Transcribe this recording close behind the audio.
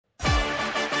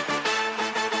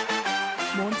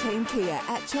Team Kia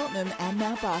at Cheltenham and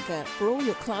Mount Barker for all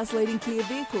your class-leading Kia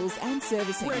vehicles and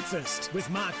servicing. Breakfast with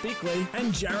Mark Bickley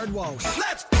and Jared Walsh.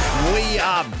 We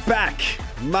are back.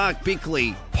 Mark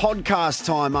Bickley, podcast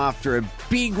time after a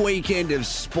big weekend of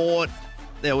sport.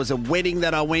 There was a wedding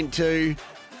that I went to.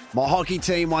 My hockey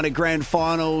team won a grand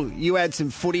final. You had some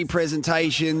footy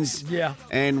presentations. Yeah.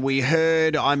 And we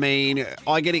heard, I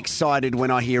get excited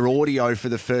when I hear audio for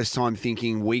the first time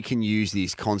thinking we can use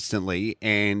this constantly.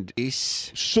 And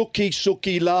this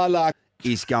Suki Lala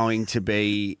is going to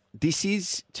be, this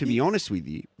is, to be honest with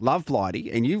you, Love Blighty.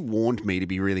 And you warned me to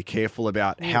be really careful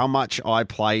about how much I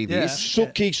play this.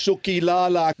 Suki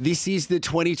Lala. This is the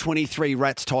 2023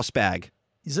 Rats Toss Bag.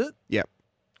 Is it? Yep.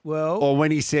 Well, Or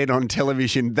when he said on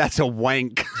television, that's a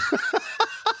wank.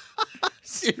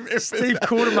 Steve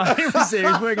Quartermain was there. He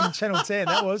was working at Channel 10.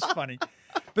 That was funny.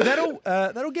 But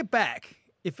that'll get back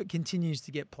if it continues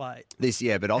to get played.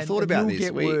 But I thought about this.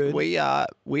 We are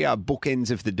bookends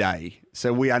of the day,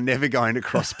 so we are never going to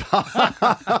cross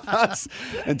paths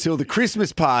until the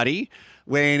Christmas party,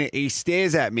 when he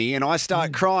stares at me and I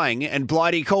start crying and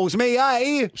Blighty calls me,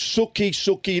 hey,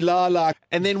 Suki Lala.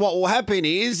 and then what will happen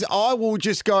is I will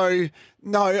just go,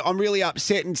 no, I'm really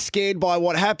upset and scared by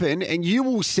what happened, and you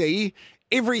will see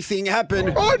everything happen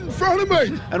Right in front of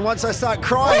me. And once I start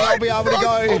crying, I'll be able to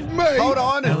go, hold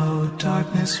on. Hello,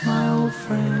 darkness, my old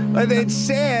friend. And then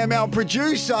Sam, our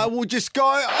producer, will just go,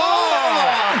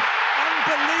 oh!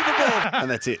 Unbelievable. And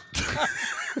that's it.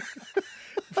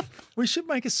 We should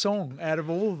make a song out of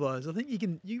all of those. I think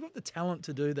you've got the talent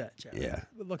to do that, Jared. Yeah.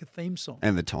 Like a theme song.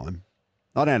 And the time.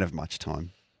 I don't have much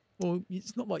time. Well,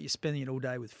 it's not like you're spending it all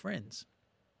day with friends.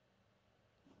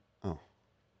 Oh,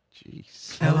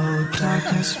 jeez. Hello,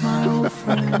 darkness, my old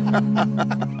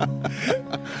friend.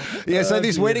 Yeah, so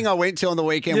this wedding I went to on the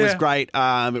weekend was Yeah. great.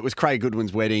 It was Craig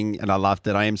Goodwin's wedding, and I loved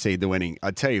it. I emceed the wedding.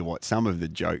 I tell you what, some of the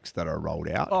jokes that I rolled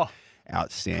out,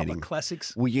 outstanding. Couple of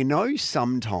classics. Well,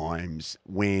 sometimes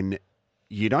when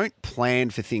you don't plan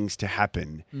for things to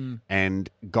happen and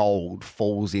gold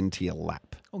falls into your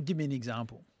lap. Oh, give me an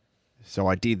example. So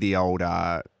I did the old,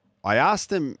 I asked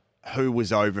them who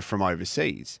was over from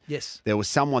overseas. Yes. There was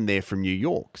someone there from New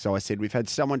York. So I said, we've had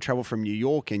someone travel from New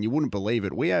York, and you wouldn't believe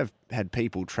it. We have had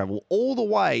people travel all the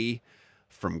way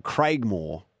from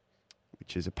Craigmore,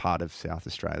 which is a part of South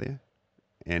Australia,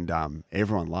 and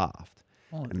everyone laughed.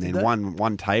 Oh, And then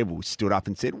one table stood up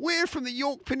and said, we're from the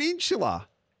York Peninsula.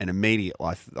 And immediately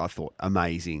I thought,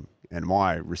 amazing. And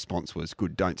my response was,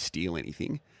 good, don't steal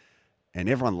anything. And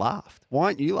everyone laughed. Why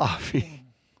aren't you laughing?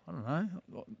 I don't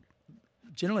know.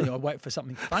 Generally, I wait for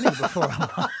something funny before I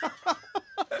laugh.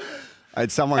 I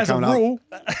had someone As a coming up. rule.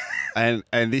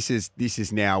 And this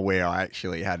is now where I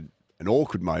actually had an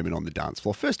awkward moment on the dance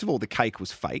floor. First of all, the cake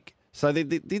was fake. So they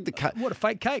did the cut. What a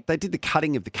fake cake. They did the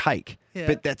cutting of the cake, Yeah.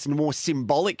 but that's more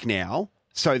symbolic now.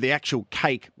 So the actual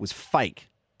cake was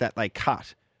fake that they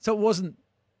cut. So it wasn't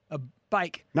a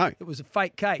bake. No. It was a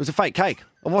fake cake. It was a fake cake.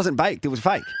 It wasn't baked. It was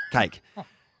fake cake.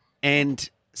 And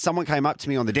someone came up to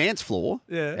me on the dance floor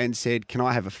and said, can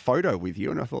I have a photo with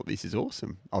you? And I thought, this is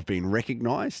awesome. I've been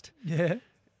recognised. Yeah.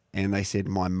 And they said,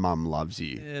 my mum loves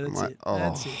you. Yeah, I'm that's like, it. oh.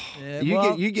 That's it.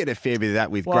 Yeah, You get a fair bit of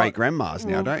that with great grandmas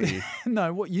now, don't you?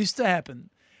 No, what used to happen,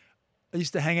 I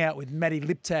used to hang out with Matty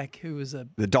Liptak, who was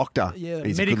The doctor.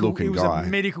 He's a good-looking guy. He was a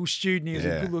medical student. He was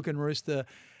Yeah. a good-looking rooster.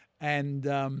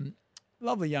 And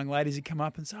lovely young ladies would come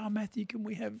up and say, oh, Matthew, can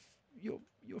we have your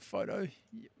photo?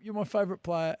 You're my favourite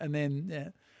player. And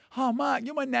then, oh, Mark,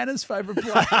 you're my nana's favourite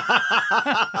player.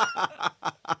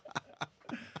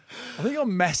 I think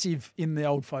I'm massive in the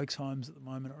old folks' homes at the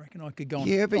moment. I reckon I could go on,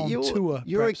 tour.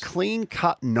 You're perhaps. a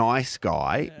clean-cut, nice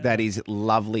guy that is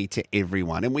lovely to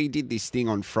everyone. And we did this thing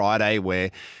on Friday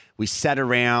where we sat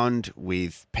around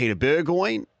with Peter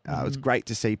Burgoyne. It was great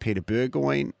to see Peter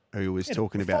Burgoyne, who was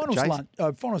talking about Jason.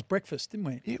 Finals breakfast, didn't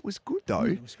we? Yeah, it was good, though.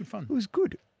 It was good fun. It was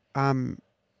good.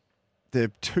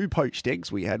 The 2 poached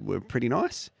eggs we had were pretty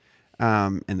nice,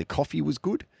 and the coffee was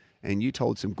good, and you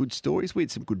told some good stories. We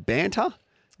had some good banter.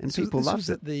 And people loved was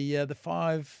it. At the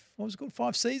what was it called?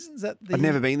 5 Seasons? At the I'd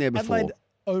never been there before. Adelaide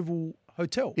Oval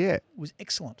Hotel. Yeah. It was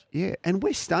excellent. Yeah, and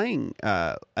we're staying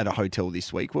at a hotel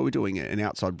this week where we're doing an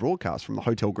outside broadcast from the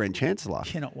Hotel Grand Chancellor.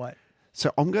 Cannot wait.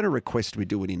 So I'm going to request we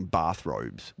do it in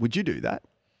bathrobes. Would you do that?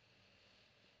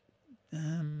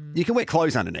 You can wear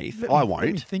clothes underneath. I won't.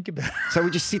 Let me think about it. So we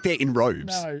just sit there in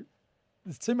robes. No,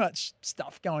 there's too much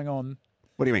stuff going on.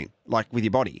 What do you mean? Like with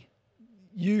your body?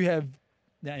 You have...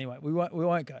 No, anyway, we won't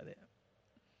go there.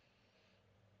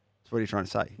 So what are you trying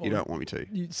to say? Well, you don't want me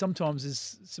to? Sometimes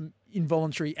there's some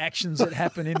involuntary actions that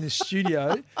happen in the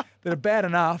studio that are bad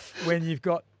enough when you've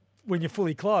got when you're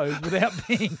fully clothed without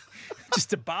being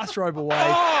just a bathrobe away.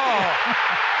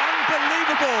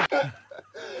 Unbelievable.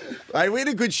 Hey, we had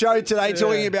a good show today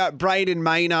talking about Braden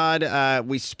Maynard.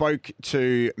 We spoke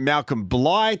to Malcolm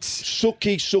Blight.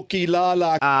 Suki la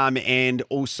la. And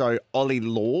also Ollie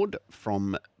Lord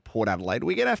from Port Adelaide.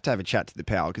 We're going to have a chat to the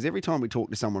power because every time we talk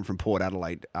to someone from Port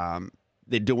Adelaide,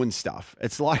 they're doing stuff.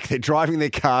 It's like they're driving their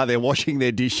car, they're washing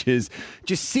their dishes.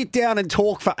 Just sit down and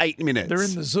talk for 8 minutes. They're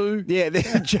in the zoo. Yeah,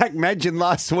 Jack Madgen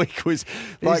last week was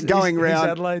like going around.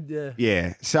 Adelaide, yeah.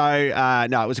 Yeah. So,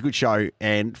 no, it was a good show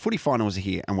and footy finals are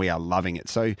here and we are loving it.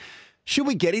 So, should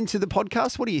we get into the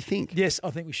podcast? What do you think? Yes, I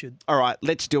think we should. All right,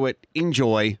 let's do it.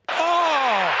 Enjoy.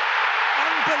 Oh,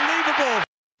 unbelievable.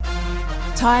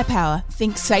 Tyre Power.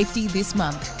 Think safety this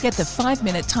month. Get the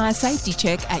 5-minute tyre safety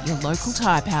check at your local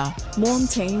Tyre Power. Morn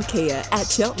Team Kia at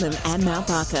Cheltenham and Mount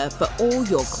Barker for all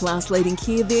your class-leading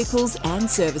Kia vehicles and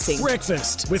servicing.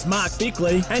 Breakfast with Mark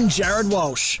Bickley and Jared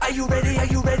Walsh. Are you ready? Are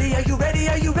you ready? Are you ready?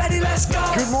 Are you ready? Let's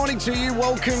go! Good morning to you.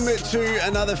 Welcome to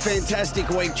another fantastic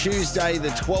week. Tuesday, the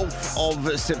 12th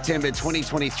of September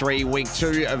 2023, week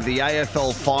 2 of the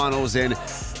AFL finals. And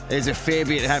there's a fair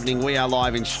bit happening. We are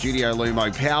live in Studio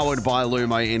Lumo, powered by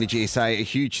Lumo Energy SA. A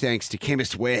huge thanks to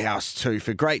Chemist Warehouse too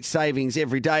for great savings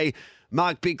every day.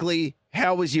 Mark Bickley,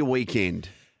 how was your weekend?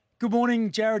 Good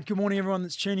morning, Jared. Good morning, everyone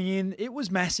that's tuning in. It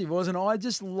was massive, wasn't it? I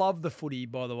just love the footy,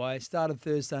 by the way. Started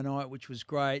Thursday night, which was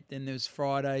great. Then there was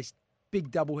Friday.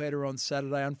 Big doubleheader on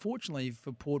Saturday. Unfortunately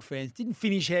for Port fans, didn't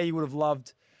finish how you would have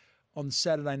loved on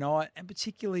Saturday night, and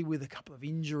particularly with a couple of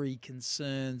injury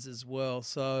concerns as well.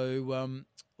 So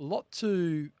a lot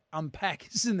to unpack,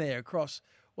 isn't there, across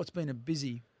what's been a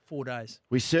busy 4 days.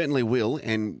 We certainly will,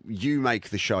 and you make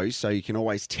the show, so you can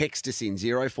always text us in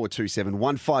 0427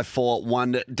 154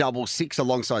 166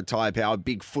 alongside Tyre Power.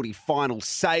 Big footy final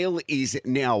sale is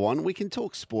now on. We can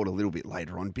talk sport a little bit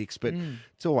later on, Bicks, but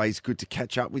it's always good to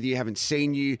catch up with you. Haven't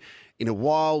seen you in a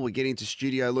while. We get into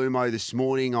Studio Lumo this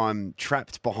morning. I'm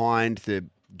trapped behind the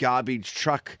garbage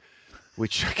truck,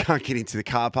 which I can't get into the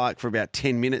car park for about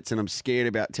 10 minutes, and I'm scared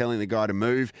about telling the guy to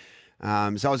move. So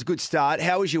it was a good start.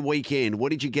 How was your weekend?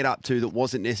 What did you get up to that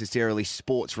wasn't necessarily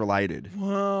sports related?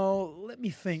 Well, let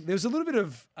me think. There was a little bit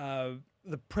of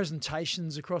the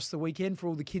presentations across the weekend for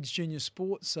all the kids' junior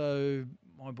sports. So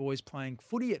my boys playing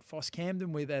footy at Foss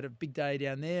Camden. We had a big day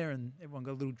down there and everyone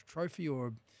got a little trophy or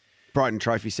a Brighton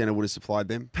Trophy Centre would have supplied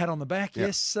them. pat on the back, Yep.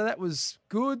 yes. So that was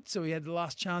good. So we had the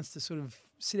last chance to sort of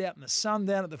sit out in the sun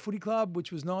down at the footy club,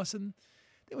 which was nice. And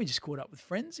then we just caught up with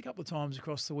friends a couple of times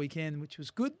across the weekend, which was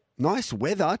good. Nice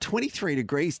weather, 23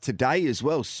 degrees today as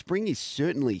well. Spring is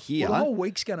certainly here. Well, the whole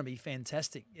week's going to be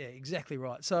fantastic. Yeah, exactly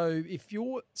right. So if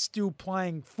you're still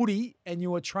playing footy and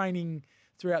you are training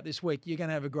throughout this week, you're going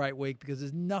to have a great week because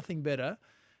there's nothing better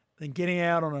than getting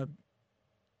out on a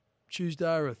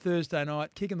Tuesday or a Thursday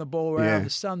night, kicking the ball around. Yeah. The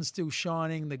sun's still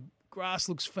shining. The grass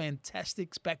looks fantastic.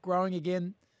 It's back growing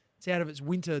again. It's out of its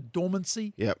winter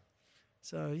dormancy. Yep.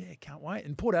 So, yeah, can't wait.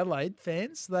 And Port Adelaide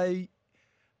fans, they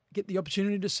get the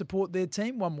opportunity to support their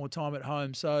team one more time at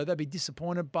home. So they'll be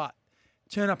disappointed, but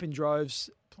turn up in droves,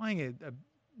 playing a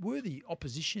worthy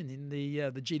opposition in the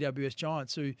GWS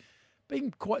Giants, who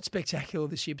been quite spectacular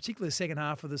this year, particularly the second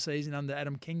half of the season under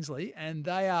Adam Kingsley. And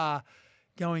they are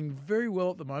going very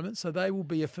well at the moment, so they will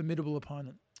be a formidable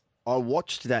opponent. I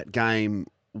watched that game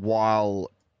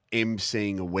while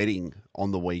emceeing a wedding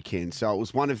on the weekend. So it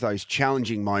was one of those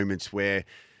challenging moments where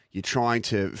you're trying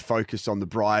to focus on the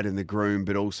bride and the groom,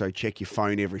 but also check your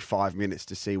phone every 5 minutes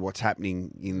to see what's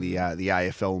happening in the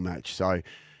AFL match. So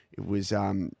it was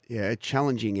a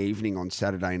challenging evening on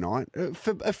Saturday night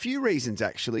for a few reasons,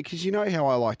 actually, because you know how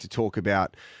I like to talk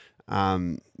about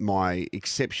my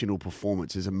exceptional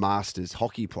performance as a Masters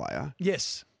hockey player.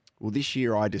 Yes. Well, this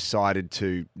year I decided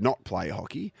to not play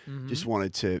hockey. Just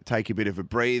wanted to take a bit of a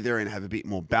breather and have a bit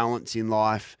more balance in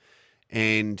life.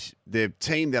 And the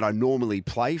team that I normally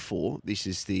play for, this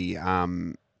is the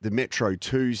Metro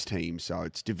 2s team, so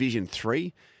it's Division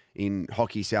 3 in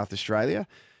Hockey South Australia.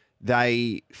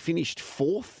 They finished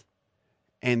 4th,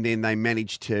 and then they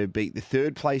managed to beat the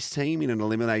 3rd place team in an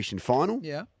elimination final.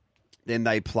 Yeah. Then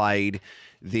they played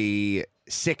the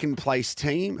 2nd place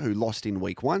team who lost in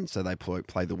week 1, so they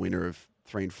played the winner of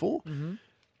 3 and 4.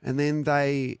 And then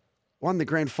they won the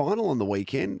grand final on the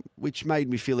weekend, which made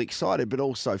me feel excited, but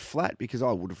also flat because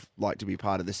I would have liked to be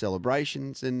part of the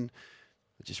celebrations. And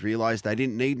I just realised they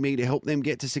didn't need me to help them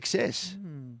get to success.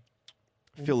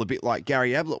 I feel a bit like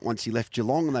Gary Ablett once he left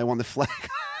Geelong and they won the flag.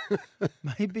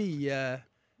 Maybe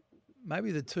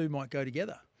the two might go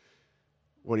together.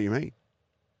 What do you mean?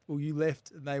 Well, you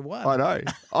left and they won. I know.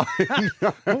 I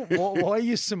know. Why are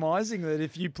you surmising that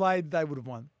if you played, they would have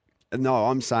won? No,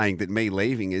 I'm saying that me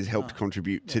leaving has helped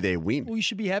contribute to their win. Well, you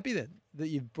should be happy then that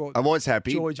you've brought. I was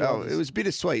happy. Joy to Oh, others. it was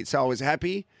bittersweet. So I was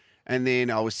happy, and then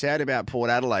I was sad about Port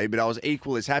Adelaide, but I was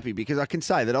equal as happy because I can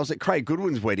say that I was at Craig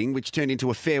Goodwin's wedding, which turned into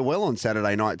a farewell on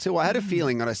Saturday night too. I had a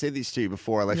feeling, and I said this to you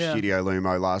before I left Studio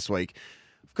Lumo last week,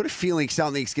 I've got a feeling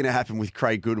something's going to happen with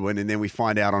Craig Goodwin, and then we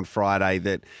find out on Friday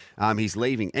that he's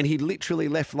leaving. And he literally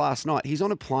left last night. He's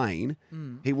on a plane.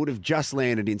 He would have just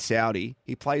landed in Saudi.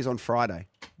 He plays on Friday.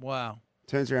 Wow.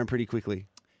 Turns around pretty quickly.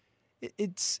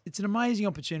 It's an amazing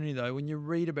opportunity, though, when you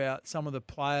read about some of the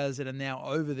players that are now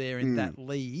over there in that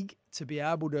league, to be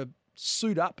able to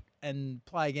suit up and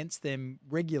play against them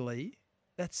regularly.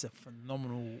 That's a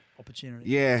phenomenal opportunity.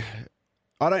 Yeah.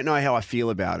 I don't know how I feel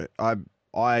about it.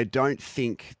 I don't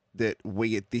think that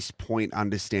we at this point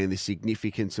understand the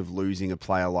significance of losing a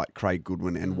player like Craig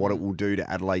Goodwin and what it will do to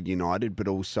Adelaide United, but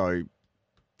also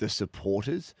the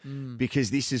supporters,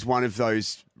 because this is one of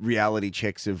those reality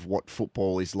checks of what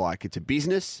football is like. It's a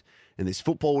business, and there's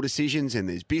football decisions and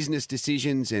there's business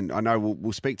decisions. And I know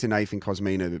we'll speak to Nathan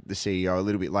Cosmina, the CEO, a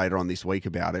little bit later on this week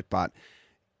about it, but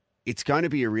it's going to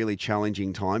be a really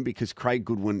challenging time because Craig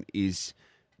Goodwin is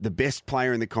the best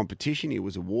player in the competition. He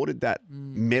was awarded that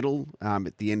medal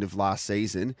at the end of last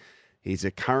season. He's a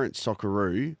current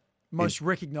Socceroo. Most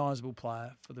recognisable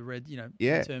player for the Red,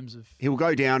 in terms of... He'll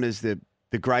go down as the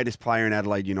greatest player in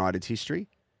Adelaide United's history.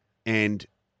 And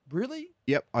Really?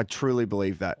 Yep, I truly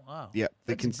believe that. Wow. Yep.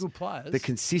 That's good players. The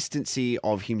consistency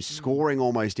of him scoring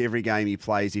almost every game he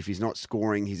plays. If he's not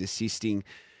scoring, he's assisting.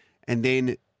 And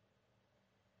then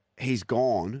he's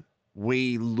gone.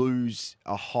 We lose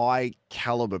a high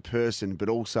caliber person, but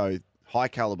also high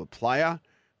caliber player,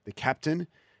 the captain,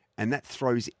 and that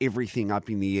throws everything up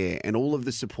in the air. And all of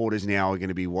the supporters now are going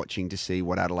to be watching to see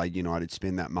what Adelaide United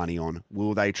spend that money on.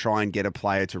 Will they try and get a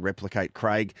player to replicate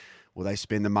Craig? Will they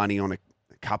spend the money on a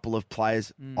couple of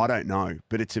players? I don't know,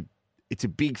 but it's a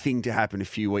big thing to happen a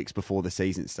few weeks before the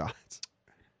season starts.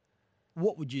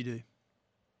 What would you do?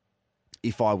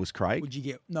 If I was Craig? Would you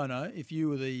get... No. If you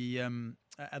were the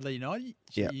Adelaide United,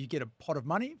 you get a pot of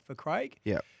money for Craig.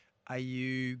 Yeah. Are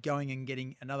you going and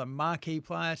getting another marquee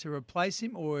player to replace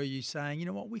him, or are you saying, you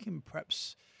know what, we can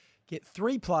perhaps get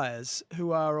three players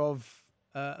who are of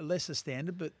a lesser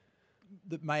standard but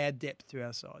that may add depth to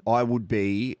our side? I would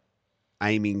be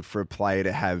aiming for a player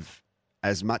to have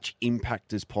as much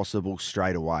impact as possible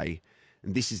straight away.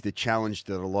 And this is the challenge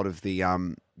that a lot of the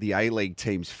A-League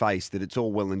teams face, that it's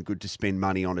all well and good to spend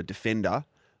money on a defender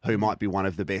who might be one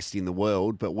of the best in the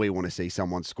world, but we want to see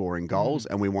someone scoring goals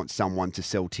and we want someone to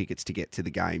sell tickets to get to the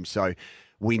game. So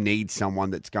we need someone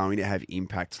that's going to have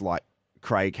impacts like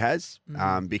Craig has,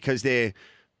 because their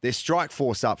strike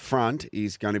force up front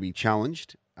is going to be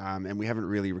challenged. And we haven't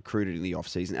really recruited in the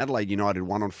off-season. Adelaide United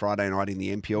won on Friday night in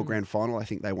the NPL Grand Final. I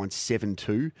think they won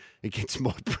 7-2 against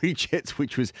Modbury Jets,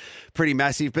 which was pretty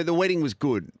massive. But the wedding was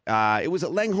good. It was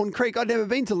at Langhorne Creek. I'd never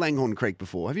been to Langhorne Creek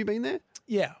before. Have you been there?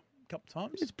 Yeah, a couple of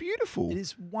times. It's beautiful. It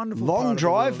is wonderful. Long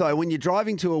drive, though, when you're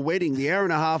driving to a wedding, the hour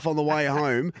and a half on the way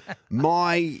home.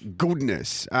 My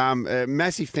goodness.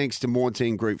 Massive thanks to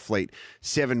Mortein Group Fleet,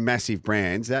 7 massive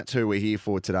brands. That's who we're here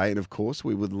for today. And, of course,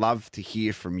 we would love to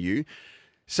hear from you.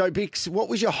 So, Bicks, what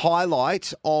was your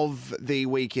highlight of the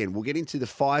weekend? We'll get into the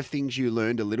 5 things you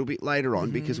learned a little bit later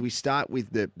on because we start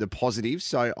with the positives.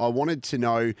 So I wanted to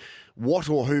know what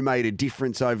or who made a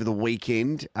difference over the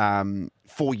weekend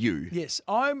for you. Yes,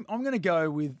 I'm going to go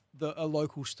with a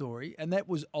local story, and that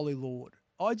was Ollie Lord.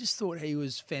 I just thought he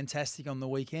was fantastic on the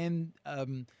weekend.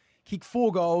 Kicked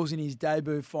 4 goals in his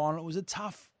debut final. It was a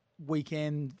tough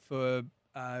weekend for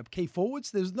key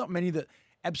forwards. There's not many that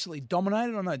absolutely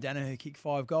dominated. I know Danaher kicked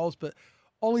 5 goals, but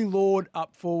Ollie Lord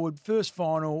up forward, first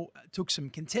final, took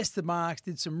some contested marks,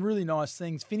 did some really nice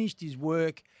things, finished his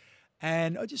work.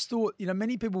 And I just thought,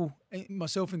 many people,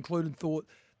 myself included, thought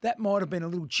that might have been a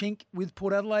little chink with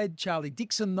Port Adelaide. Charlie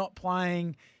Dixon not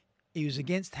playing. He was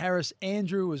against Harris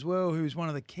Andrew as well, who's one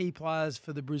of the key players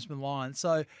for the Brisbane Lions.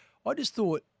 So I just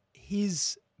thought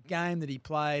his game that he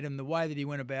played and the way that he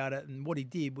went about it and what he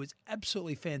did was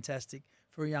absolutely fantastic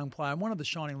for a young player and one of the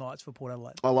shining lights for Port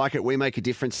Adelaide. I like it. We make a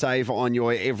difference. Save on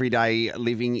your everyday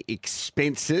living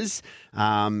expenses.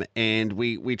 And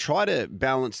we try to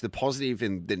balance the positive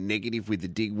and the negative with the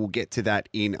dig. We'll get to that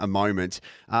in a moment.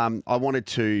 I wanted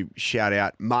to shout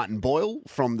out Martin Boyle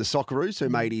from the Socceroos, who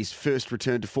made his first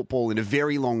return to football in a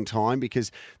very long time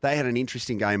because they had an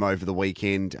interesting game over the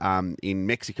weekend in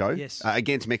Mexico,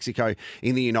 against Mexico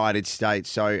in the United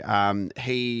States. So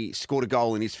he scored a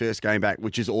goal in his first game back,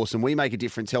 which is awesome. We make a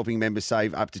difference, helping members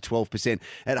save up to 12%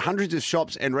 at hundreds of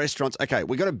shops and restaurants. Okay,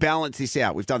 we've got to balance this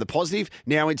out. We've done the positive,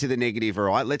 now into the negative, all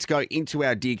right? Let's go into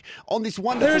our dig on this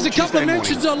wonderful There is a couple Tuesday of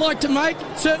mentions morning. I'd like to make.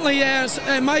 Certainly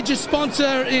our major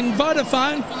sponsor in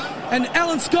Vodafone. And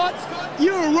Alan Scott,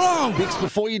 you're wrong. Bicks,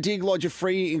 before you dig, lodge a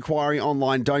free inquiry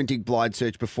online. Don't dig blind.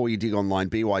 Search before you dig online,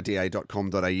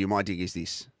 byda.com.au. My dig is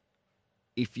this.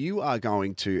 If you are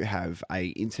going to have a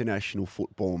international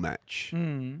football match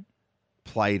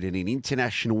played at an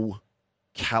international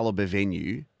calibre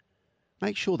venue,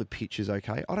 make sure the pitch is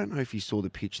okay. I don't know if you saw the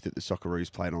pitch that the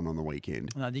Socceroos played on the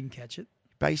weekend. No, I didn't catch it.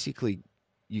 Basically,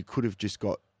 you could have just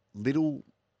got little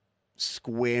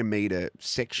square metre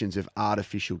sections of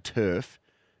artificial turf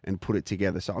and put it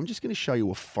together. So I'm just going to show you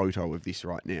a photo of this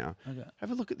right now. Okay. Have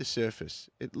a look at the surface.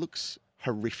 It looks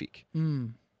horrific.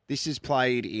 This is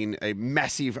played in a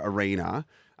massive arena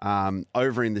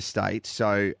over in the States.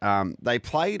 So they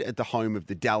played at the home of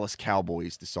the Dallas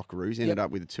Cowboys, the Socceroos, ended up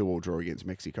with a 2-2 draw against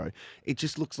Mexico. It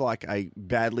just looks like a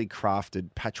badly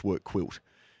crafted patchwork quilt.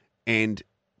 And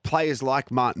players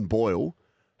like Martin Boyle,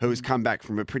 who has come back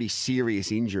from a pretty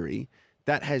serious injury,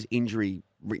 that has injury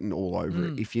written all over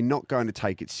it. If you're not going to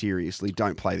take it seriously,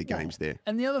 don't play the games there.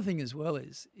 And the other thing as well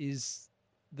is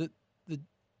that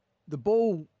the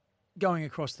ball going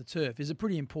across the turf is a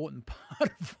pretty important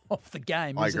part of the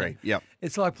game. I isn't agree. it? Yep.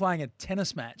 It's like playing a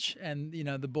tennis match and,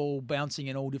 the ball bouncing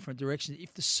in all different directions.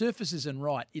 If the surface isn't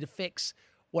right, it affects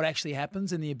what actually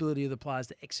happens and the ability of the players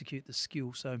to execute the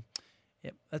skill. So,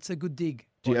 that's a good dig.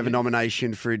 Do you have a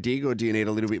nomination for a dig, or do you need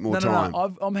a little bit more time?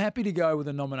 No. I'm happy to go with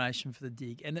a nomination for the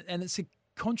dig. And it's a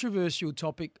controversial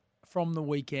topic from the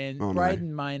weekend.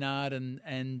 Braden Maynard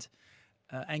and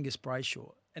Angus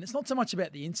Brayshaw. And it's not so much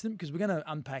about the incident, because we're going to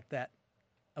unpack that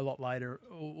a lot later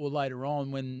or later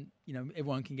on when,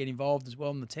 everyone can get involved as well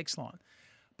in the text line.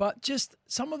 But just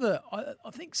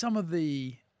I think some of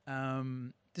the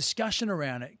discussion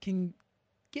around it can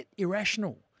get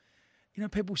irrational.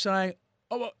 People saying,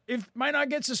 oh, well, if Maynard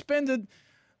gets suspended,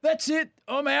 that's it.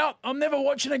 I'm out. I'm never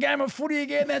watching a game of footy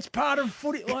again. That's part of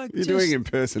footy. You're doing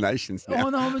impersonations now. Oh,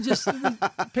 no, I'm just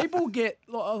people get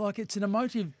like it's an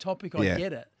emotive topic. I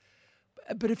get it.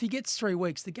 But if he gets 3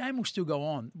 weeks, the game will still go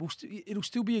on. It'll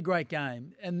still be a great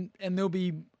game, and there'll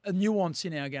be a nuance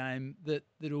in our game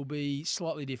that'll be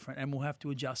slightly different, and we'll have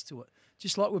to adjust to it,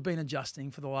 just like we've been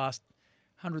adjusting for the last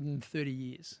 130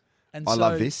 years. And I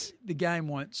love this. The game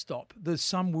won't stop. The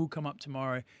sun will come up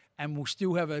tomorrow, and we'll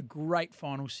still have a great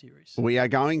final series. We are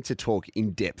going to talk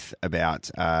in depth about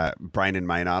Braden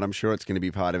Maynard. I'm sure it's going to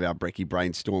be part of our Brekkie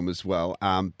brainstorm as well.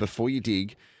 Before you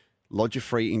dig, lodge a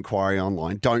free inquiry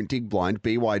online. Don't dig blind,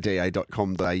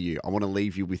 byda.com.au. I want to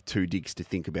leave you with 2 digs to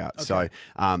think about. Okay.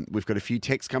 So we've got a few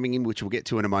texts coming in, which we'll get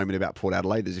to in a moment about Port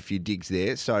Adelaide. There's a few digs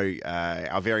there. So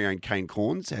our very own Kane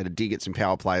Corns had a dig at some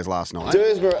power players last night.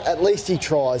 Dursma, at least he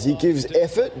tries. He gives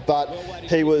effort, but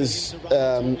he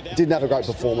didn't have a great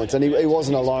performance, and he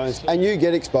wasn't alone. And you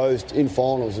get exposed in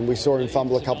finals, and we saw him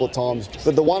fumble a couple of times.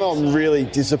 But the one I'm really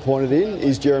disappointed in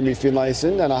is Jeremy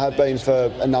Finlayson, and I have been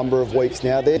for a number of weeks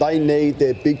now. They need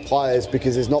their big players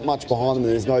because there's not much behind them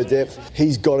and there's no depth.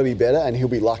 He's got to be better, and he'll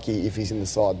be lucky if he's in the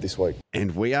side this week.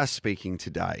 And we are speaking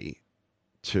today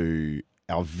to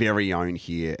our very own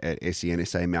here at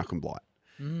SEN, Malcolm Blight,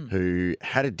 who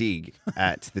had a dig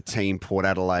at the team Port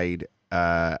Adelaide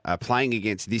are playing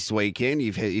against this weekend.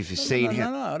 You've seen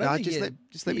how... No,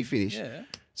 just let me finish. Yeah.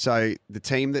 So the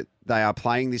team that they are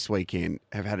playing this weekend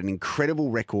have had an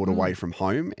incredible record away from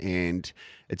home, and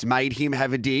it's made him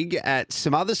have a dig at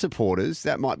some other supporters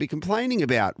that might be complaining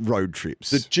about road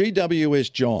trips. The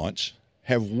GWS Giants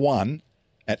have won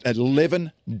at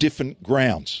 11 different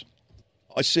grounds.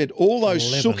 I said all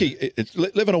those 11. It's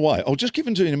 11 away. I'll just give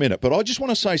them to you in a minute, but I just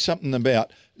want to say something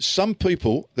about some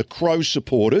people, the Crow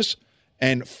supporters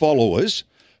and followers,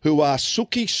 who are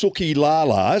Suki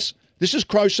Lalas. This is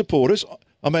Crow supporters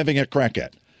I'm having a crack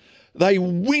at. They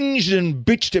whinged and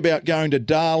bitched about going to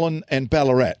Darwin and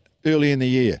Ballarat early in the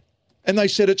year. And they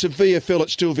said it's a VFL,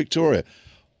 it's still Victoria.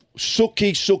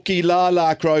 Suki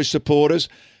Lala Crow supporters,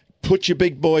 put your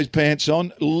big boys' pants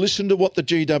on. Listen to what the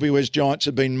GWS Giants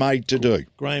have been made to do.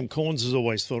 Graham Corns has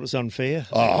always thought it's unfair.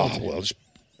 Oh, well,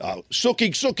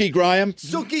 Suki, Graham.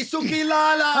 Suki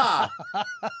Lala.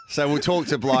 So we'll talk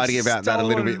to Blighty about that a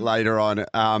little bit later on.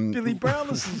 Billy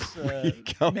Brownless's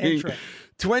mantra.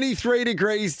 23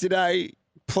 degrees today.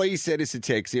 please send us a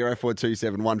text,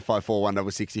 0427 154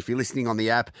 166. If you're listening on the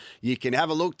app, you can have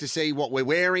a look to see what we're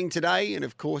wearing today and,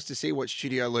 of course, to see what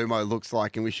Studio Lumo looks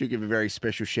like. And we should give a very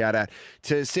special shout-out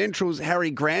to Central's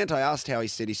Harry Grant. I asked how he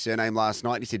said his surname last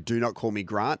night. He said, do not call me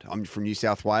Grant. I'm from New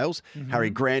South Wales. Harry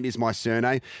Grant is my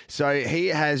surname. So he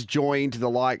has joined the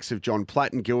likes of John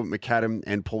Platten, Gilbert McAdam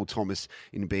and Paul Thomas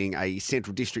in being a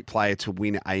Central District player to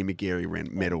win a McGarry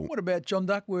medal. What about John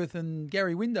Duckworth and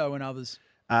Gary Window and others?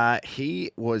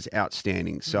 He was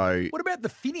outstanding. So what about the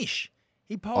finish?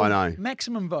 He polled I know.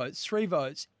 maximum votes, 3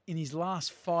 votes in his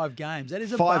last 5 games. That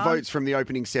is five votes from the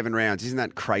opening 7 rounds. Isn't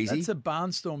that crazy? That's a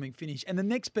barnstorming finish. And the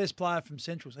next best player from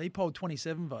Central, so he polled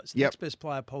 27 votes. The Yep. next best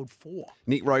player polled 4.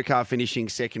 Nick Rokar finishing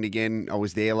second again. I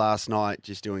was there last night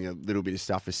just doing a little bit of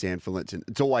stuff for Sandford.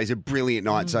 It's always a brilliant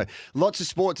night. So lots of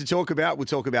sport to talk about. We'll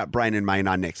talk about Brain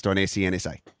Maynard next on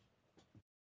SENSA.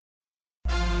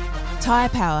 Tyre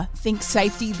Power, think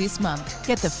safety this month.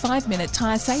 Get the 5-minute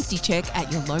tyre safety check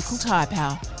at your local Tyre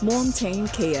Power. Morn Team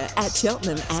Kia at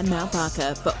Cheltenham and Mount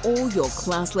Barker for all your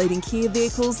class-leading Kia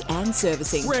vehicles and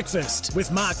servicing. Breakfast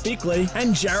with Mark Bickley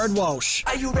and Jared Walsh.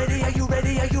 Are you ready? Are you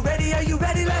ready? Are you ready? Are you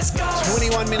ready? Let's go.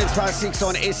 21 minutes past 6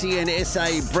 on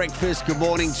SENSA Breakfast. Good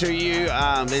morning to you.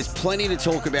 There's plenty to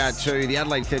talk about too. The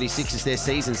Adelaide 36ers, their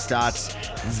season starts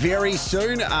very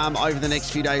soon. Over the next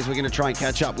few days, we're going to try and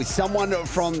catch up with someone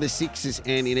from the Sixers.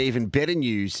 And in even better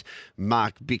news,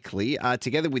 Mark Bickley,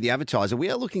 together with the Advertiser,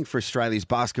 we are looking for Australia's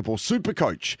basketball super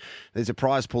coach. There's a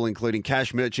prize pool including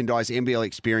cash, merchandise, NBL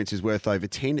experiences worth over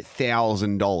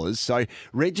 $10,000. So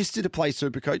register to play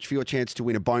super coach for your chance to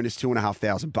win a bonus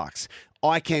 $2,500.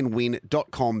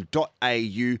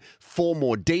 iCanWin.com.au for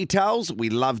more details. We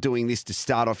love doing this to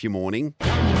start off your morning.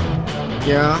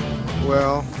 Yeah,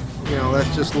 well,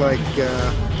 that's just like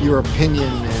your opinion,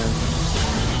 man.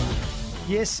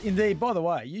 Yes, indeed. By the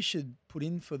way, you should put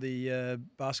in for the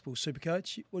basketball super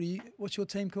coach. What's your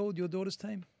team called, your daughter's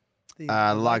team?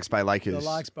 Largs Bay Lakers. The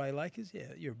Largs Bay Lakers,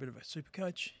 yeah. You're a bit of a super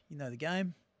coach. You know the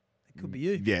game. It could be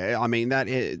you. Yeah, I mean, that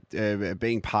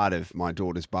being part of my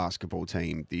daughter's basketball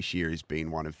team this year has been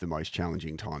one of the most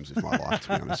challenging times of my life,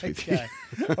 to be honest with you.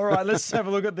 All right, let's have a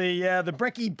look at the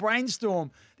Brekkie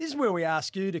Brainstorm. This is where we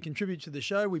ask you to contribute to the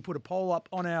show. We put a poll up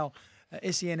on our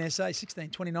SENSA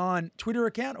 1629 Twitter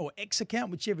account or X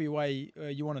account, whichever way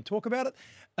you want to talk about it.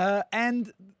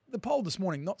 And the poll this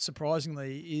morning, not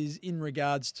surprisingly, is in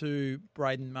regards to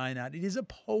Braden Maynard. It is a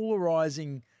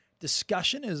polarising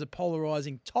discussion, it is a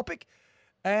polarising topic.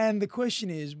 And the question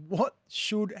is, what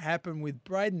should happen with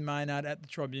Braden Maynard at the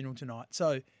tribunal tonight?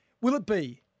 So will it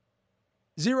be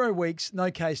 0 weeks,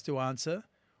 no case to answer?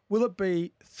 Will it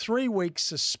be 3 weeks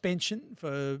suspension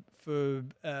for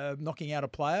knocking out a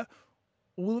player?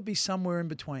 Or will it be somewhere in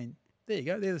between? There you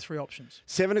go. They're the 3 options.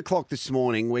 7 o'clock this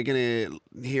morning, we're going to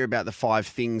hear about the 5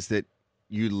 things that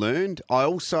you learned. I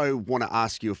also want to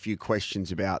ask you a few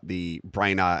questions about the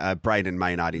Braden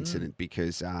Maynard incident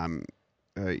because I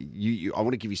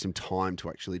want to give you some time to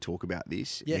actually talk about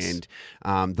this and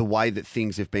the way that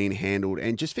things have been handled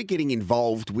and just for getting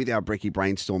involved with our Brekkie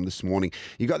Brainstorm this morning.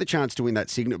 You got the chance to win that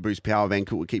Signet Boost power bank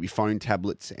that will keep your phone,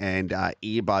 tablets and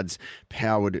earbuds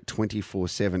powered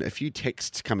 24/7. A few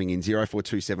texts coming in,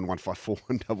 0427 154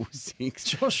 166.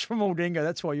 Josh from Aldingo,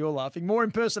 that's why you're laughing. More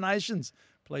impersonations.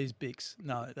 Please, Bicks.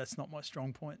 No, that's not my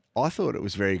strong point. I thought it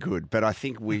was very good, but I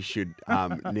think we should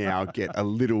now get a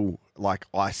little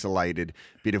isolated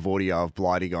bit of audio of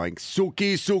Blighty going,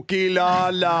 Suki, Suki, la,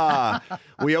 la.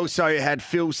 We also had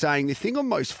Phil saying, the thing I'm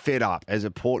most fed up as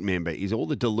a Port member is all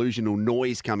the delusional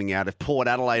noise coming out of Port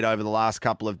Adelaide over the last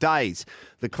couple of days.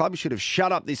 The club should have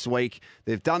shut up this week.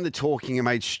 They've done the talking and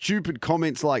made stupid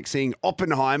comments like seeing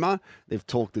Oppenheimer. They've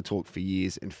talked the talk for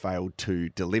years and failed to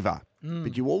deliver.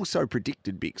 But you also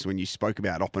predicted, Bix, when you spoke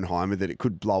about Oppenheimer that it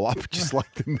could blow up just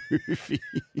like the movie.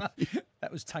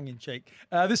 That was tongue-in-cheek.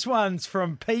 This one's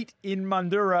from Pete in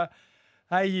Mundura.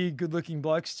 Hey, you good-looking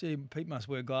blokes. Gee, Pete must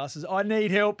wear glasses. I need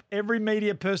help. Every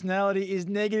media personality is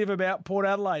negative about Port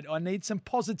Adelaide. I need some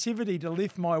positivity to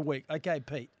lift my week. Okay,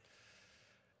 Pete.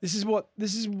 This is what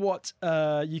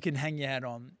you can hang your hat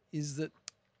on, is that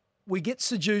we get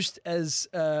seduced as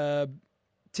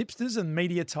tipsters and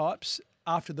media types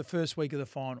after the first week of the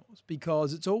finals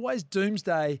because it's always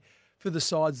doomsday for the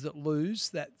sides that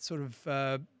lose, that sort of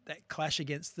that clash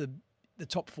against the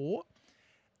top 4.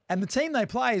 And the team they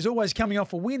play is always coming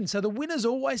off a win. So the winners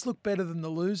always look better than the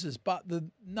losers. But the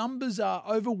numbers are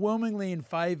overwhelmingly in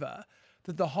favour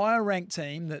that the higher ranked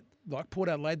team, that like Port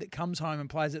Adelaide, that comes home and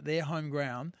plays at their home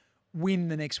ground, win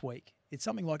the next week. It's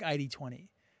something like 80-20.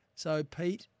 So,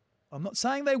 Pete, I'm not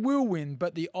saying they will win,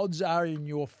 but the odds are in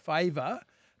your favour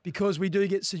because we do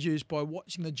get seduced by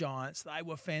watching the Giants. They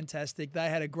were fantastic. They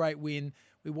had a great win.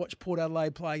 We watched Port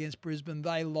Adelaide play against Brisbane.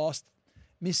 They lost,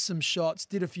 missed some shots,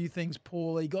 did a few things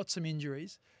poorly, got some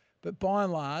injuries. But by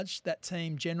and large, that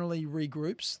team generally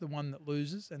regroups, the one that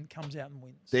loses, and comes out and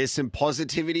wins. There's some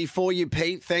positivity for you,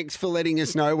 Pete. Thanks for letting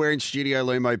us know. We're in Studio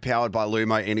Lumo, powered by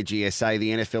Lumo Energy SA.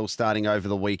 The NFL starting over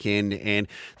the weekend. And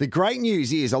the great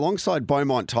news is, alongside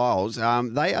Beaumont Tiles,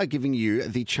 they are giving you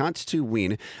the chance to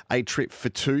win a trip for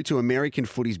two to American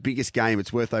footy's biggest game.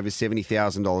 It's worth over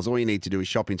 $70,000. All you need to do is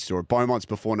shop in store at Beaumont's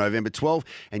before November 12,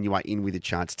 and you are in with a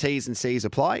chance. T's and C's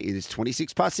apply. It is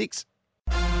 26 past 6.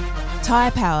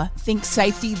 Tyre Power, think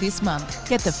safety this month.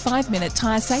 Get the 5-minute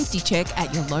tyre safety check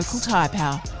at your local Tyre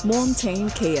Power. Morn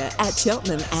Team Kia at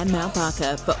Cheltenham and Mount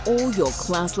Barker for all your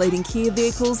class-leading Kia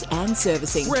vehicles and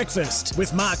servicing. Breakfast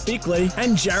with Mark Bickley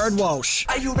and Jared Walsh.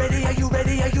 Are you ready? Are you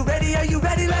ready? Are you ready? Are you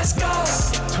ready? Let's go!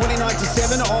 29 to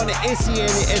 7 on SEN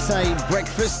SA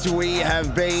Breakfast. We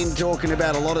have been talking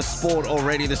about a lot of sport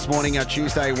already this morning. Our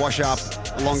Tuesday wash-up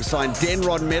alongside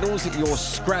Denrod Metals, your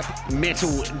scrap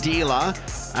metal dealer.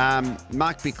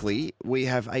 Mark Bickley, we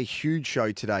have a huge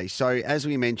show today. So as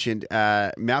we mentioned,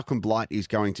 Malcolm Blight is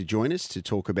going to join us to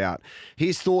talk about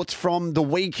his thoughts from the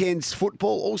weekend's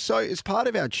football. Also, as part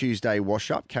of our Tuesday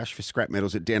wash-up, cash for scrap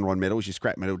metals at Denrod Metals, your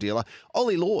scrap metal dealer.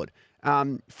 Ollie Lord,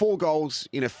 4 goals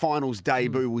in a finals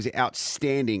debut was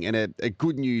outstanding, and a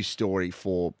good news story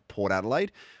for Port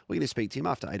Adelaide. We're going to speak to him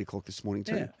after 8 o'clock this morning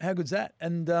too. Yeah, how good's that?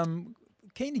 And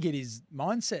keen to get his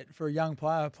mindset for a young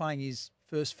player playing his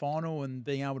first final and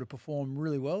being able to perform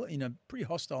really well in a pretty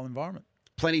hostile environment.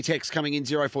 Plenty text coming in,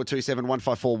 0427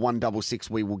 154 166.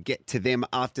 We will get to them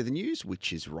after the news,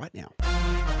 which is right now.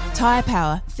 Tyre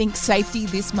Power, think safety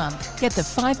this month. Get the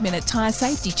 5-minute tyre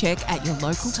safety check at your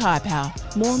local Tyre Power.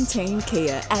 Morn Team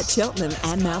Kia at Cheltenham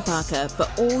and Mount Barker for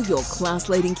all your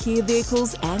class-leading Kia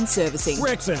vehicles and servicing.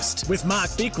 Breakfast with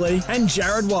Mark Bickley and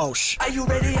Jared Walsh. Are you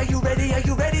ready? Are you ready? Are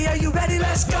you ready? Are you ready?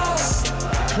 Let's go!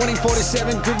 24 to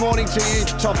 7, good morning to you.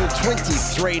 Top of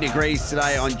 23 degrees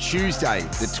today on Tuesday,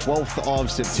 the 12th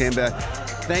of September.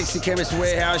 Thanks to Chemist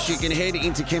Warehouse. You can head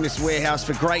into Chemist Warehouse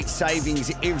for great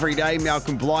savings every day.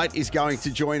 Malcolm Blight is going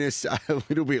to join us a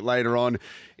little bit later on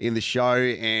in the show.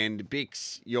 And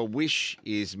Bicks, your wish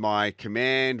is my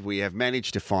command. We have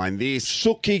managed to find this.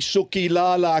 Suki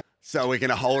la la. So we're going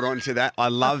to hold on to that. I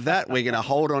love that. We're going to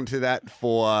hold on to that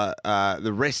for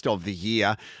the rest of the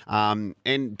year.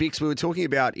 And Bicks, we were talking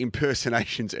about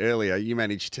impersonations earlier. You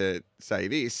managed to say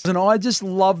this. And I just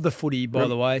love the footy, by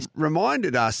the way.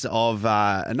 Reminded us of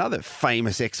another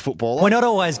famous ex-footballer. We're not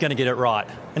always going to get it right.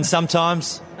 And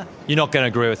sometimes you're not going to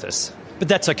agree with us. But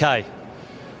that's okay.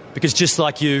 Because just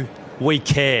like you, we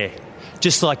care.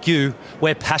 Just like you,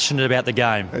 we're passionate about the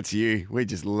game. That's you. We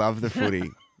just love the footy.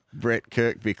 Brett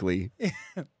Kirk Bickley.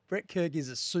 Brett Kirk is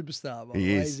a superstar, by the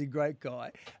way. He's a great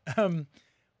guy.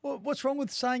 What's wrong with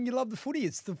saying you love the footy?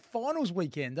 It's the finals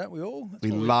weekend, don't we all?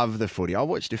 We love the footy. I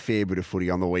watched a fair bit of footy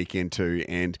on the weekend too,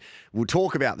 and we'll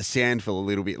talk about the Sandful a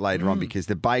little bit later on because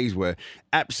the Bays were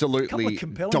absolutely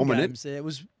dominant. Games there. It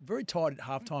was very tight at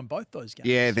halftime, both those games.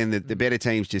 Yeah, then the better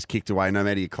teams just kicked away, no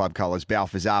matter your club colours.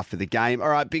 Balthazar for the game. All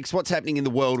right, Bix, what's happening in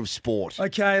the world of sport?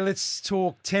 Okay, let's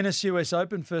talk tennis US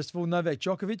Open. First of all, Novak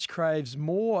Djokovic craves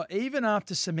more, even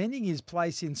after cementing his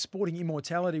place in sporting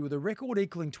immortality with a record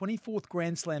equaling 24th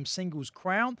Grand Slam singles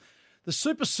crown. The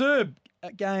Super Serb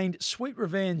gained sweet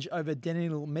revenge over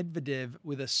Daniil Medvedev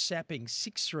with a sapping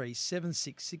 6-3,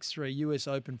 7-6, 6-3 US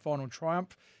Open final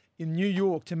triumph in New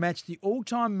York to match the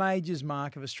all-time majors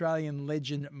mark of Australian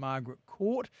legend Margaret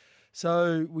Court.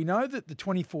 So we know that the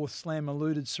 24th slam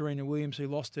eluded Serena Williams, who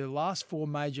lost her last 4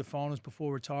 major finals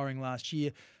before retiring last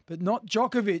year, but not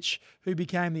Djokovic, who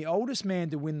became the oldest man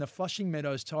to win the Flushing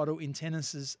Meadows title in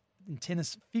tennis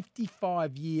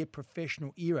 55-year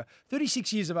professional era,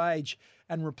 36 years of age,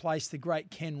 and replaced the great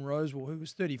Ken Rosewall, who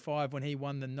was 35 when he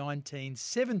won the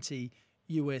 1970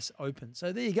 US Open.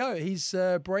 So there you go. He's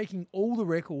breaking all the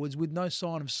records with no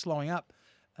sign of slowing up,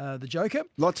 the Joker.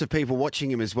 Lots of people watching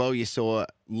him as well. You saw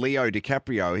Leo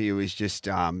DiCaprio. He was just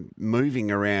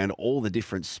moving around all the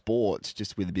different sports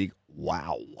just with a big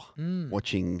wow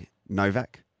watching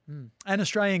Novak. And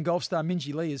Australian golf star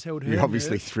Minjee Lee has held her. You're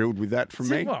obviously thrilled with that from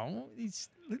me. Well, he's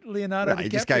Leonardo DiCaprio. You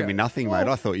just gave me nothing, mate.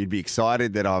 I thought you'd be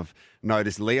excited that I've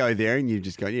noticed Leo there, and you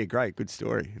just go, yeah, great, good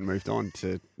story, and moved on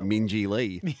to Minjee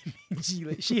Lee. Minjee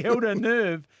Lee. She held her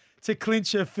nerve to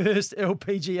clinch her first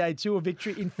LPGA Tour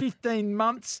victory in 15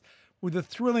 months with a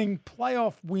thrilling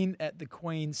playoff win at the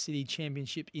Queen City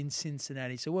Championship in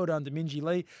Cincinnati. So well done to Minjee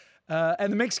Lee.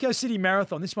 And the Mexico City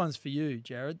Marathon, this one's for you,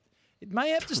 Jared. it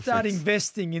may have to start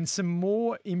investing in some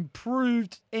more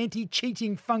improved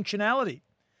anti-cheating functionality.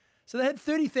 So they had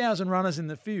 30,000 runners in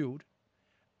the field.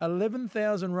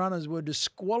 11,000 runners were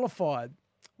disqualified.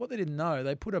 What they didn't know,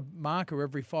 they put a marker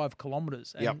every 5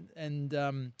 kilometres.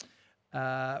 And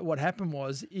what happened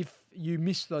was if you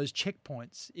missed those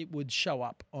checkpoints, it would show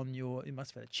up on your, it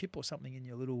must have had a chip or something in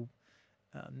your little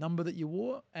number that you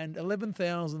wore. And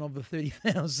 11,000 of the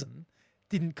 30,000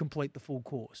 didn't complete the full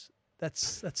course.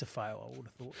 That's a fail, I would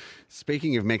have thought.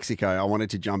 Speaking of Mexico, I wanted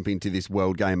to jump into this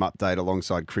World Game update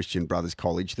alongside Christian Brothers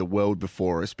College, the world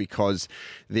before us, because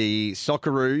the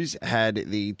Socceroos had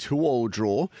the 2-2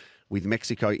 draw with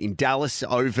Mexico in Dallas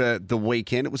over the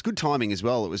weekend. It was good timing as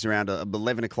well. It was around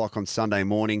 11 o'clock on Sunday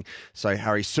morning. So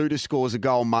Harry Suter scores a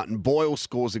goal, Martin Boyle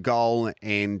scores a goal,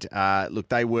 and look,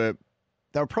 they were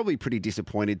probably pretty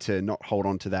disappointed to not hold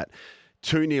on to that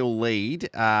 2-0 lead.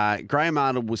 Graham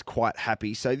Arnold was quite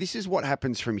happy. So this is what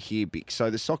happens from here, Bicks.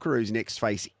 So the Socceroos next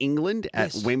face England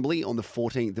at Wembley on the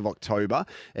 14th of October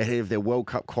ahead of their World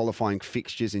Cup qualifying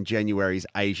fixtures in January's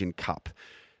Asian Cup.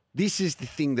 This is the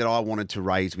thing that I wanted to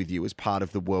raise with you as part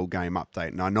of the World Game update,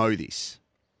 and I know this.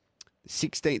 The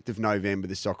 16th of November,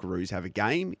 the Socceroos have a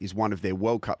game, is one of their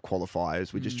World Cup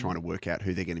qualifiers. We're just trying to work out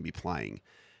who they're going to be playing.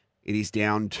 It is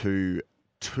down to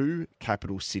 2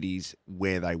 capital cities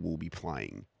where they will be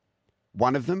playing.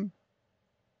 One of them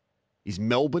is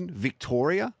Melbourne,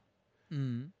 Victoria.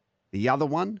 The other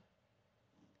one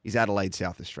is Adelaide,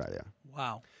 South Australia.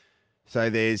 Wow. So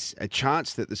there's a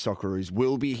chance that the Socceroos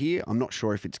will be here. I'm not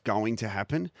sure if it's going to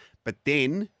happen, but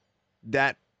then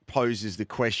that poses the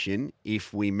question,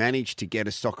 if we manage to get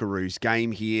a Socceroos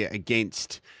game here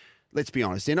against, let's be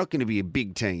honest, they're not going to be a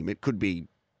big team. It could be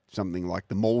something like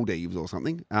the Maldives or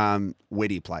something. Where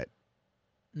do you play it?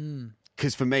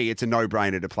 Because for me, it's a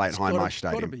no-brainer to play at Hindmarsh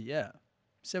Stadium. It's got to be, yeah.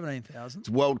 17,000. It's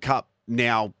World Cup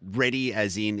now ready,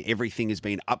 as in everything has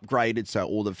been upgraded, so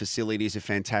all the facilities are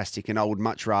fantastic, and I would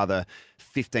much rather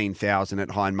 15,000 at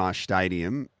Hindmarsh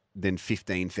Stadium than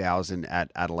 15,000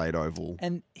 at Adelaide Oval.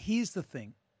 And here's the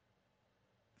thing.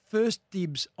 First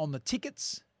dibs on the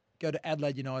tickets go to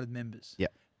Adelaide United members. Yeah.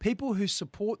 People who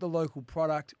support the local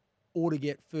product ought to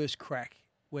get first crack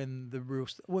when the real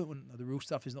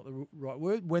stuff is not the right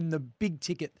word, when the big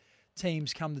ticket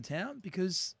teams come to town,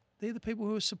 because they're the people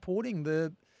who are supporting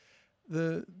the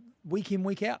week in,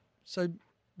 week out. So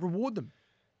reward them.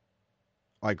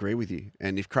 I agree with you.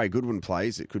 And if Craig Goodwin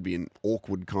plays, it could be an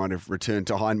awkward kind of return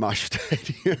to Hindmarsh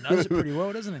Stadium. He knows it pretty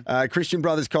well, doesn't he? Christian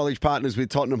Brothers College partners with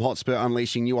Tottenham Hotspur,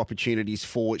 unleashing new opportunities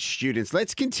for students.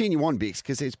 Let's continue on, Bicks,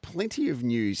 because there's plenty of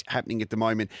news happening at the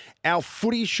moment. Our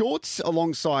footy shorts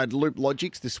alongside Loop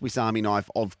Logics, the Swiss Army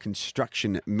knife of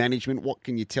construction management. What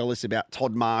can you tell us about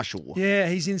Todd Marshall? Yeah,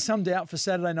 he's in some doubt for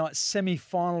Saturday night's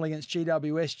semi-final against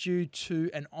GWS due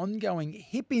to an ongoing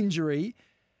hip injury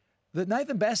that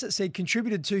Nathan Bassett said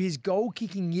contributed to his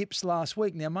goal-kicking yips last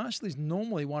week. Now, Marshall is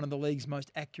normally one of the league's most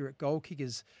accurate goal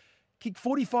kickers. Kicked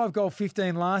 45 goal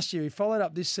 15 last year. He followed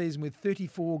up this season with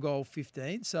 34 goal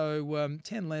 15, so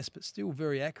 10 less, but still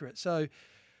very accurate. So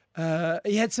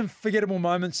he had some forgettable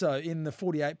moments, though, in the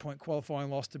 48-point qualifying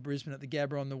loss to Brisbane at the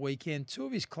Gabba on the weekend. 2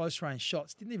 of his close-range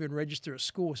shots didn't even register a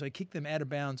score, so he kicked them out of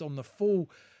bounds on the full.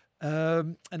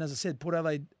 And as I said, Port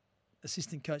Adelaide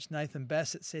assistant coach Nathan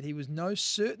Bassett said he was no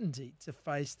certainty to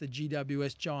face the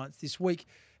GWS Giants this week.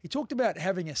 He talked about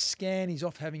having a scan. He's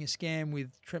off having a scan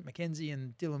with Trent McKenzie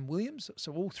and Dylan Williams.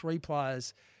 So all 3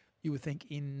 players you would think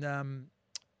in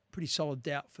pretty solid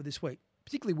doubt for this week,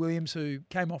 particularly Williams, who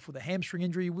came off with a hamstring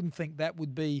injury. You wouldn't think that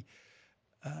would be...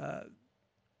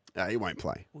 he won't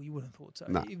play. Well, you wouldn't have thought so.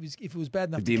 No. If it was bad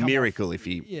enough It'd be to a come miracle off, if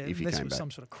he came unless it was back. some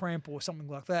sort of cramp or something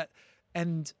like that.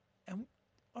 And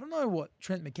I don't know what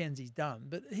Trent McKenzie's done,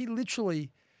 but he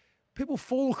literally, people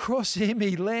fall across him.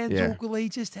 He lands awkwardly. He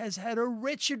just has had a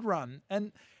wretched run.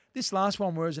 And this last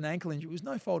one, where it was an ankle injury, it was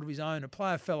no fault of his own. A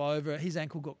player fell over. His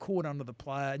ankle got caught under the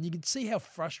player. And you could see how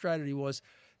frustrated he was.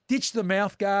 Ditched the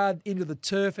mouth guard into the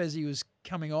turf as he was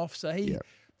coming off. So he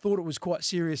thought it was quite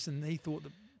serious, and he thought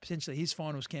that potentially his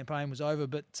finals campaign was over.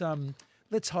 But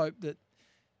let's hope that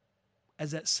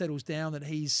as that settles down, that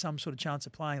he's some sort of chance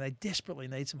of playing. They desperately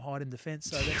need some height in defence,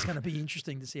 so that's going to be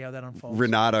interesting to see how that unfolds.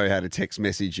 Renato had a text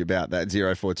message about that,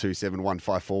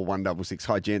 0427154166.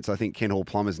 Hi, gents. I think Ken Hall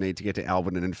Plumbers need to get to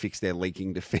Alberton and fix their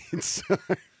leaking defence.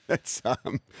 That's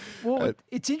Well,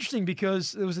 it's interesting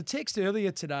because there was a text earlier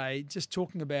today just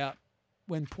talking about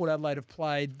when Port Adelaide have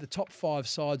played the top 5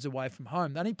 sides away from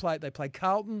home. They played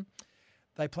Carlton,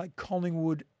 they played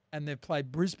Collingwood, and they've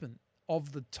played Brisbane.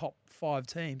 Of the top 5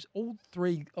 teams, all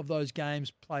 3 of those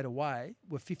games played away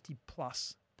were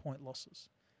 50-plus point losses.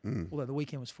 Although the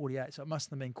weekend was 48, so it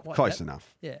mustn't have been quite Close that.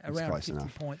 enough. Yeah, It's around close 50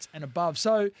 enough. points and above.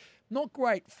 So not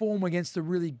great form against the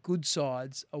really good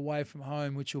sides away from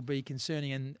home, which will be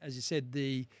concerning. And as you said,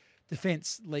 the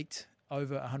defence leaked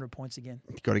over 100 points again.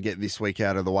 Got to get this week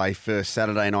out of the way first.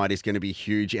 Saturday night is going to be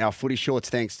huge. Our footy shorts,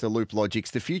 thanks to Loop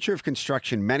Logics, the future of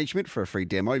construction management. For a free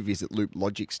demo, visit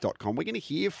looplogics.com. We're going to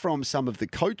hear from some of the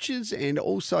coaches and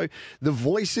also the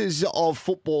voices of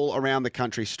football around the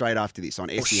country straight after this on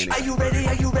SEN. Are you ready?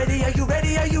 Are you ready? Are you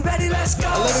ready? Are you ready? Let's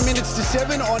go. 11 minutes to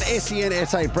 7 on SEN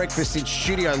SA Breakfast in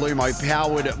Studio Lumo,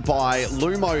 powered by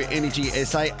Lumo Energy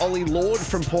SA. Ollie Lord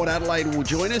from Port Adelaide will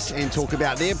join us and talk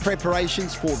about their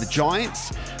preparations for the Giants.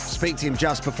 Speak to him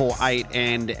just before 8,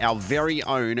 and our very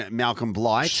own Malcolm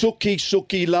Blight.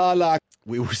 Suki, la la.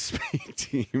 We will speak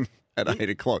to him at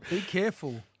 8 o'clock. Be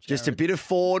careful. Just a bit of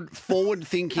forward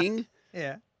thinking.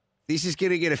 Yeah. This is going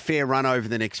to get a fair run over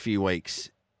the next few weeks.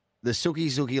 The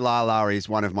Suki La La is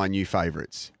one of my new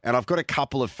favourites. And I've got a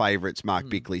couple of favourites, Mark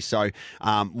Bickley. So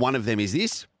one of them is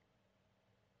this.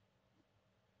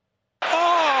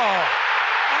 Oh,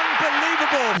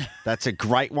 unbelievable. That's a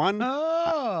great one.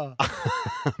 Oh.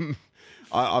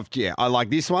 I like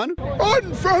this one. Right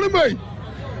in front of me.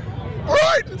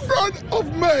 Right in front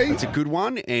of me. It's a good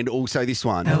one. And also this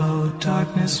one. Hello,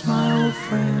 darkness, my old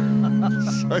friend.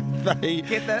 So they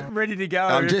Get that ready to go.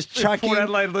 I'm just If chucking- Port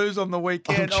Adelaide lose on the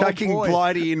weekend. I'm chucking boy.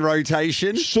 Blighty in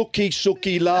rotation.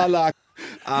 Suki, la la.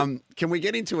 Can we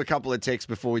get into a couple of texts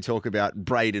before we talk about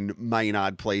Braden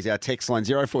Maynard, please? Our text line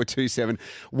 0427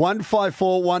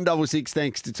 154 166.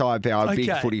 Thanks to Tyre Power. Big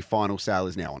Okay. footy final sale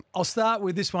is now on. I'll start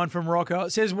with this one from Rocco.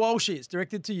 It says, Walshy, it's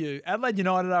directed to you. Adelaide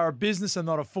United are a business and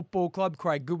not a football club.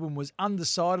 Craig Goodwin was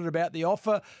undecided about the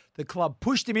offer. The club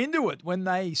pushed him into it when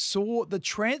they saw the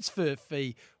transfer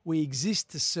fee. We exist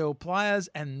to sell players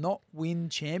and not win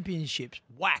championships.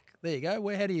 Whack. There you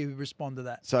go. How do you respond to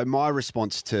that? So my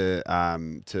response to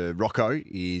Rocco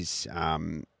is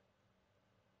I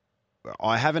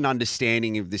have an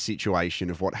understanding of the situation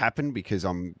of what happened because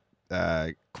I'm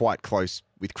quite close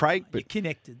with Craig. But You're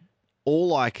connected.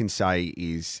 all I can say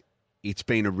is it's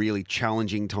been a really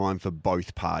challenging time for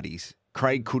both parties.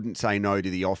 Craig couldn't say no to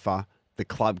the offer. The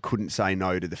club couldn't say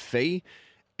no to the fee.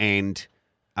 And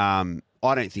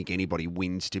I don't think anybody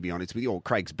wins, to be honest with you. Or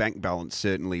Craig's bank balance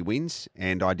certainly wins.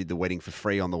 And I did the wedding for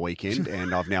free on the weekend,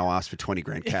 and I've now asked for 20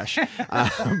 grand cash.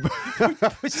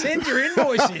 Send your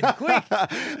invoice in, quick.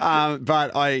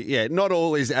 But not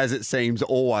all is as it seems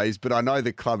always, but I know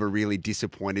the club are really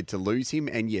disappointed to lose him.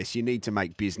 And yes, you need to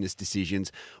make business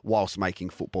decisions whilst making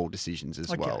football decisions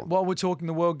as well. While we're talking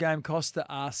the World Game, Costa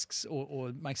asks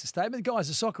or makes a statement. Guys,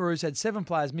 the Socceroos had 7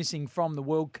 players missing from the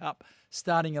World Cup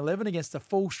starting 11 against a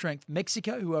full-strength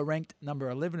Mexico, who are ranked number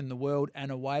 11 in the world and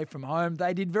away from home.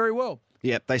 They did very well.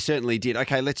 Yep, they certainly did.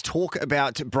 Okay, let's talk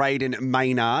about Braden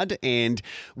Maynard and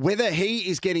whether he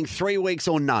is getting 3 weeks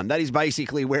or none. That is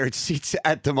basically where it sits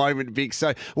at the moment, Big.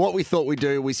 So what we thought we'd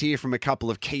do was hear from a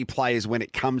couple of key players when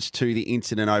it comes to the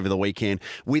incident over the weekend.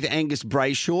 With Angus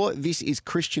Brayshaw, this is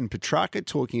Christian Petrarca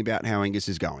talking about how Angus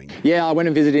is going. Yeah, I went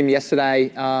and visited him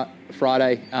yesterday,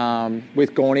 Friday,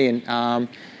 with Gorney, and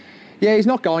yeah, he's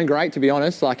not going great, to be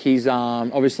honest. Like he's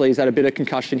obviously he's had a bit of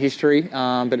concussion history,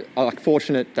 but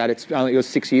fortunate that it was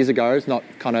 6 years ago. It's not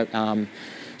kind of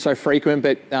so frequent,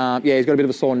 but yeah, he's got a bit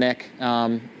of a sore neck,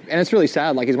 and it's really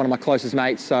sad. Like he's one of my closest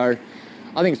mates, so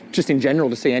I think it's just in general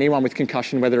to see anyone with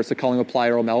concussion, whether it's a Collingwood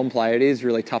player or a Melbourne player, it is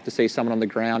really tough to see someone on the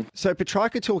ground. So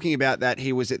Petrarca talking about that,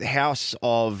 he was at the house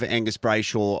of Angus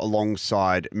Brayshaw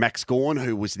alongside Max Gawn,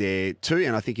 who was there too,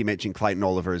 and I think he mentioned Clayton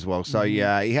Oliver as well. So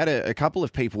yeah, he had a couple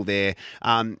of people there.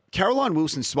 Caroline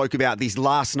Wilson spoke about this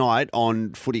last night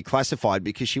on Footy Classified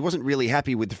because she wasn't really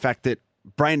happy with the fact that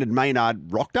Brandon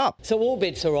Maynard rocked up. So all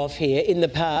bets are off here. In the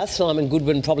past, Simon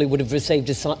Goodwin probably would have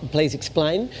received a please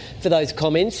explain for those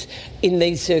comments. In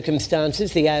these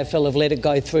circumstances, the AFL have let it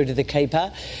go through to the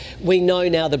keeper. We know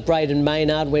now that Braden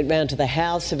Maynard went round to the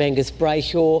house of Angus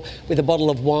Brayshaw with a bottle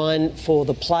of wine for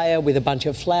the player, with a bunch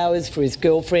of flowers for his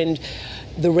girlfriend.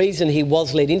 The reason he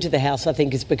was led into the house, I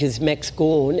think, is because Max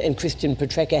Gawn and Christian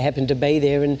Petrarca happened to be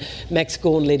there, and Max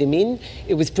Gawn let him in.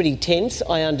 It was pretty tense,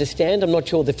 I understand. I'm not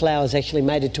sure the flowers actually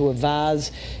made it to a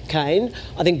vase, Kane.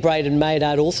 I think Braden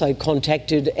Maynard also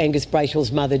contacted Angus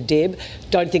Brayshaw's mother, Deb.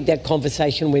 Don't think that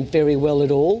conversation went very well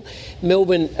at all.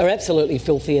 Melbourne are absolutely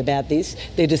filthy about this.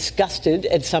 They're disgusted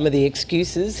at some of the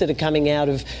excuses that are coming out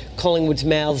of Collingwood's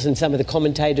mouths and some of the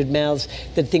commentated mouths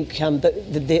that think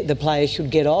the players should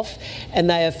get off. And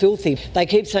they are filthy. They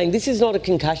keep saying this is not a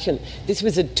concussion. This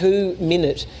was a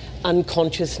 2-minute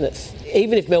unconsciousness.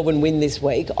 Even if Melbourne win this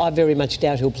week, I very much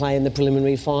doubt he'll play in the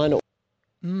preliminary final.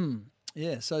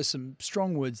 Yeah, so some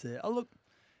strong words there. Oh, look,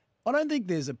 I don't think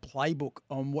there's a playbook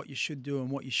on what you should do and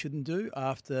what you shouldn't do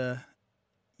after,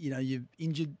 you've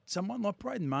injured someone like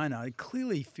Braden Maynard. He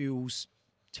clearly feels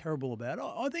terrible about it.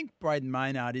 I think Braden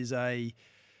Maynard is a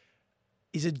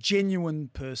genuine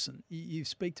person. You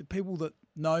speak to people that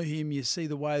know him, you see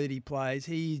the way that he plays.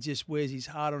 He just wears his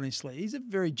heart on his sleeve. He's a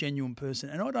very genuine person,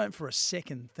 and I don't for a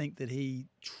second think that he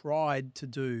tried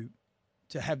to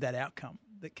have that outcome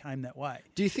that came that way.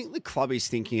 Do you think the club is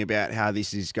thinking about how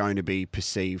this is going to be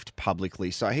perceived publicly?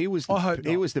 So he was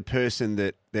the person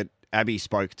that Abby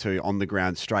spoke to on the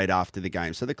ground straight after the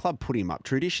game. So the club put him up.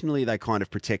 Traditionally, they kind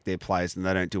of protect their players and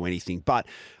they don't do anything. But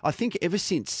I think ever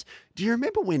since, do you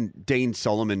remember when Dean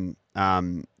Solomon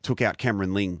took out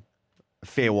Cameron Ling a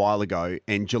fair while ago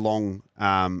and Geelong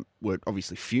were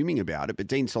obviously fuming about it, but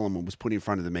Dean Solomon was put in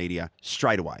front of the media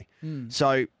straight away.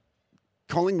 So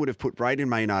Collingwood have put Braden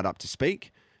Maynard up to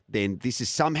speak. Then this is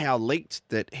somehow leaked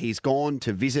that he's gone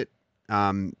to visit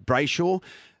Brayshaw.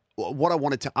 What I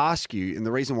wanted to ask you, and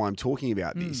the reason why I'm talking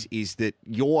about this, is that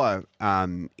your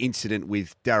incident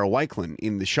with Darryl Wakelin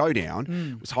in the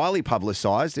showdown was highly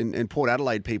publicised, and Port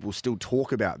Adelaide people still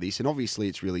talk about this, and obviously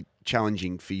it's really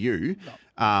challenging for you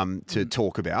to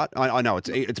talk about. I know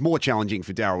it's more challenging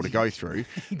for Darryl to go through,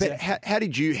 but how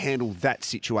did you handle that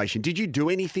situation? Did you do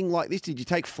anything like this? Did you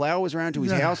take flowers around to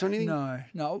his house or anything?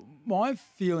 No. My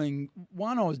feeling,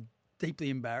 one, I was deeply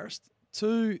embarrassed.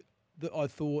 Two, that I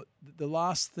thought that the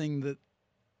last thing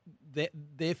that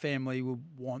their family would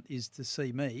want is to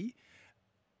see me.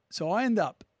 So I end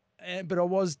up, but I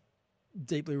was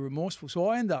deeply remorseful. So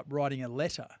I end up writing a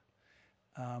letter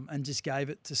and just gave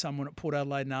it to someone at Port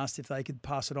Adelaide and asked if they could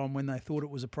pass it on when they thought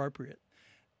it was appropriate.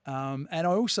 And I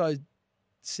also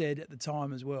said at the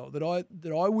time as well that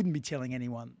I wouldn't be telling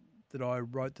anyone that I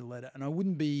wrote the letter, and I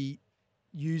wouldn't be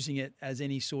using it as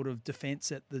any sort of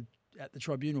defence at the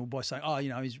tribunal by saying,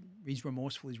 he's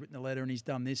remorseful, he's written a letter and he's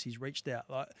done this, he's reached out.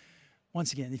 Like,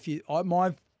 once again,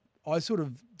 I sort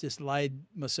of just laid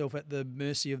myself at the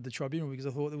mercy of the tribunal because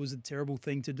I thought it was a terrible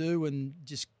thing to do, and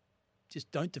just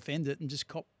don't defend it and just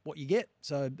cop what you get.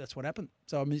 So that's what happened.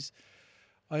 So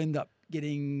I ended up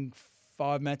getting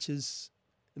 5 matches,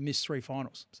 missed 3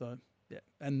 finals. So yeah,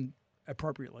 and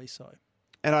appropriately so.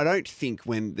 And I don't think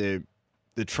when the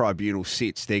tribunal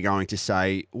sits, they're going to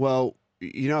say, well,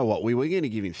 you know what, we were going to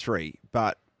give him 3,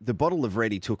 but the bottle of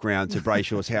red he took round to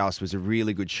Brayshaw's house was a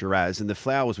really good Shiraz, and the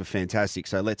flowers were fantastic,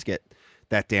 so let's get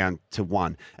that down to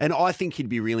 1. And I think he'd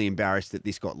be really embarrassed that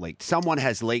this got leaked. Someone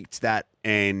has leaked that,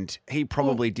 and he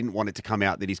probably didn't want it to come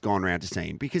out that he's gone around to see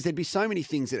him, because there'd be so many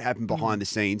things that happen behind the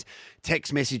scenes,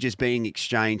 text messages being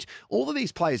exchanged. All of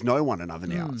these players know one another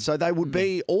now. So they would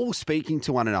be all speaking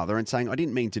to one another and saying, I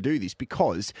didn't mean to do this,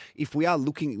 because if we are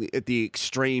looking at the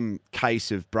extreme case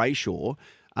of Brayshaw,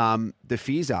 the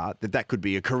fears are that could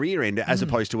be a career ender as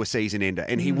opposed to a season ender,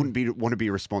 and he wouldn't want to be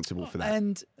responsible for that.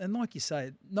 And like you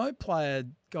say, no player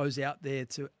goes out there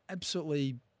to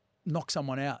absolutely knock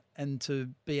someone out and to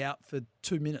be out for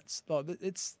 2 minutes. Like,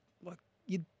 it's like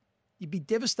you'd be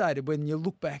devastated when you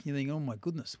look back and you think, oh my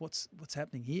goodness, what's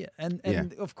happening here?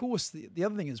 And of course the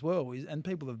other thing as well is, and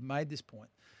people have made this point,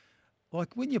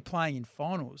 like when you're playing in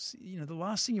finals, the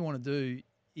last thing you want to do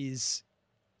is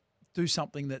do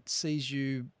something that sees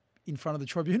you in front of the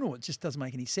tribunal. It just doesn't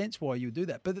make any sense why you would do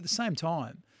that. But at the same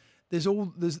time,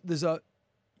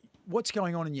 what's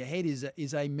going on in your head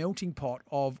is a melting pot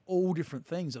of all different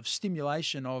things, of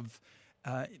stimulation, of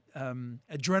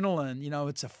adrenaline.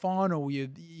 It's a final.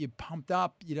 You're pumped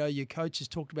up. Your coach has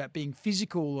talked about being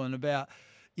physical and about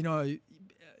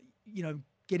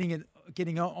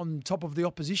getting on top of the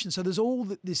opposition. So there's all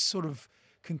this sort of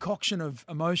concoction of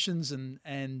emotions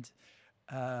and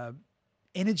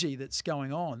energy that's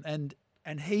going on,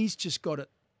 and he's just got it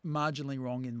marginally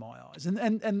wrong in my eyes.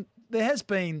 And there has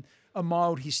been a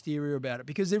mild hysteria about it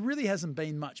because there really hasn't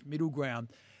been much middle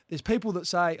ground. There's people that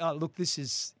say, oh, look, this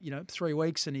is 3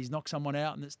 weeks and he's knocked someone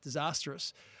out and it's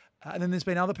disastrous. And then there's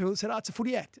been other people that said, oh, it's a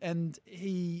footy act. And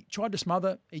he tried to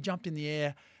smother, he jumped in the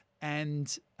air,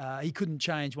 and he couldn't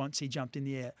change once he jumped in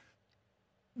the air.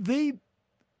 The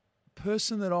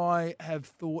person that I have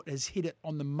thought has hit it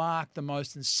on the mark the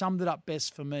most and summed it up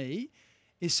best for me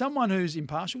is someone who's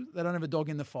impartial. They don't have a dog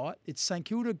in the fight. It's St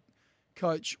Kilda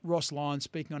coach Ross Lyons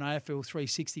speaking on AFL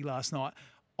 360 last night.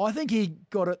 I think he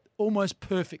got it almost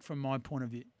perfect from my point of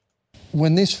view.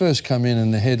 When this first came in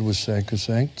and the head was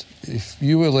sacrosanct, if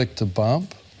you elect a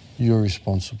bump, you're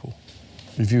responsible.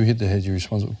 If you hit the head, you're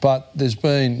responsible. But there's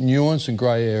been nuance and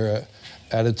grey area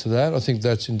added to that. I think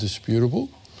that's indisputable.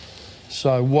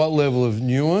 So what level of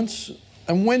nuance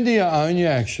And when do you own your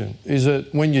action? Is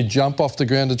it when you jump off the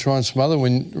ground to try and smother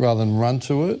rather than run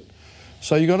to it?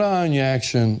 So you've got to own your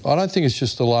action. I don't think it's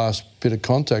just the last bit of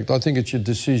contact. I think it's your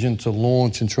decision to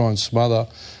launch and try and smother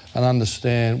and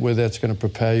understand where that's going to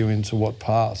prepare you into what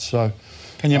path. So,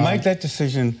 can you make that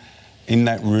decision in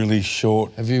that really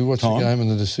short Have you watched time? the game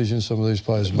and the decisions some of these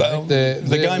players make? Well, the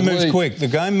game moves quick. The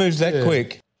game moves that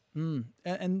quick.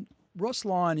 And Ross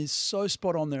Lyon is so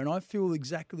spot on there, and I feel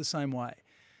exactly the same way,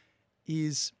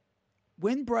 is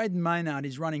when Braden Maynard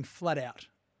is running flat out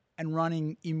and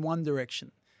running in one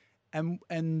direction,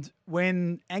 and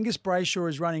when Angus Brayshaw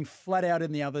is running flat out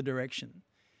in the other direction,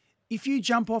 if you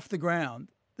jump off the ground,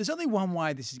 there's only one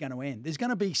way this is going to end. There's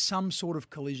going to be some sort of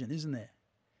collision, isn't there?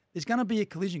 There's going to be a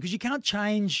collision because you can't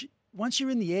change, once you're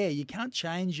in the air, you can't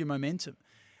change your momentum.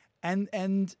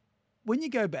 And when you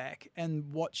go back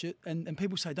and watch it, and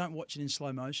people say don't watch it in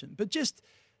slow motion, but just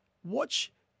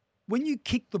watch when you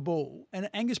kick the ball, and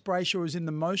Angus Brayshaw is in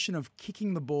the motion of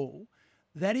kicking the ball,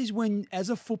 that is when, as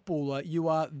a footballer, you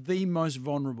are the most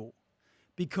vulnerable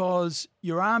because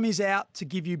your arm is out to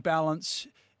give you balance,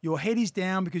 your head is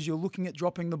down because you're looking at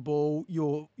dropping the ball,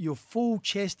 your full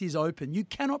chest is open. You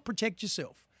cannot protect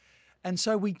yourself. And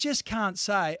so we just can't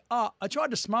say, I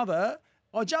tried to smother,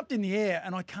 I jumped in the air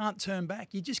and I can't turn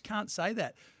back. You just can't say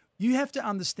that. You have to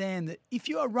understand that if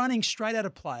you are running straight at a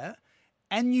player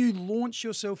and you launch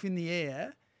yourself in the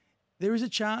air, there is a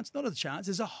chance, not a chance,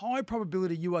 there's a high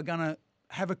probability you are going to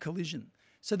have a collision.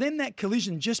 So then that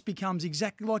collision just becomes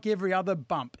exactly like every other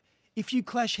bump. If you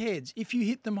clash heads, if you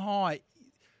hit them high,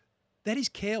 that is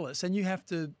careless and you have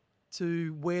to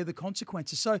wear the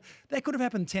consequences. So that could have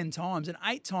happened 10 times, and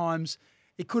 8 times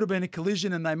it could have been a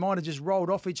collision and they might have just rolled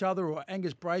off each other, or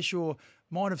Angus Brayshaw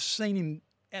might have seen him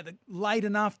late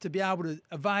enough to be able to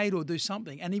evade or do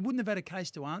something, and he wouldn't have had a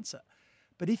case to answer.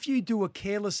 But if you do a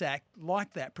careless act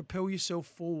like that, propel yourself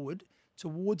forward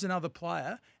towards another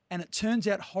player, and it turns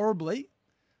out horribly,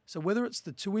 so whether it's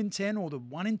the 2 in 10 or the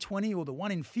 1 in 20 or the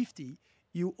 1 in 50,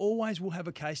 you always will have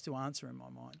a case to answer in my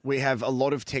mind. We have a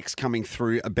lot of texts coming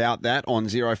through about that on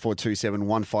 0427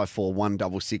 154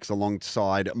 166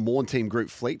 alongside Morn Team Group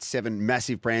Fleet, 7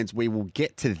 massive brands. We will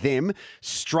get to them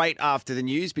straight after the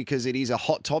news because it is a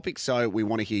hot topic, so we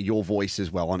want to hear your voice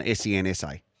as well on SEN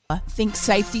SA. Think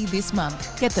safety this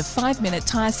month. Get the 5-minute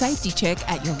tyre safety check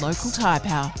at your local Tyre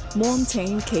Power. Morn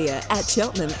Team Kia at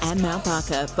Cheltenham and Mount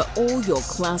Barker for all your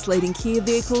class-leading Kia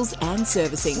vehicles and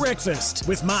servicing. Breakfast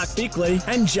with Mark Bickley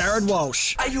and Jared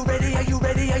Walsh. Are you ready? Are you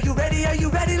ready? Are you ready? Are you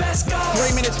ready? Let's go!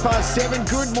 3 minutes past 7.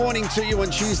 Good morning to you on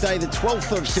Tuesday, the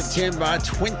 12th of September.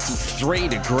 23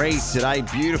 degrees today.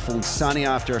 Beautiful and sunny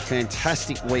after a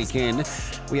fantastic weekend.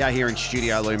 We are here in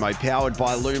Studio Lumo, powered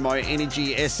by Lumo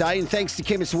Energy SA. And thanks to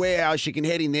Chemist Warehouse, you can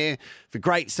head in there for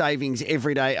great savings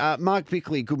every day. Mark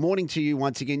Bickley, good morning to you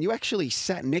once again. You actually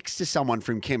sat next to someone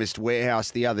from Chemist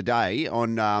Warehouse the other day.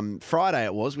 On Friday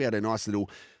it was. We had a nice little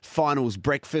finals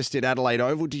breakfast at Adelaide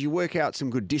Oval. Did you work out some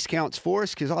good discounts for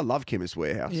us? Because I love Chemist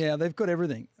Warehouse. Yeah, they've got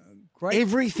everything. Great.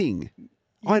 Everything.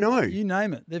 I know. You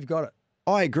name it, they've got it.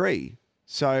 I agree.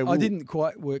 So I didn't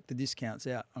quite work the discounts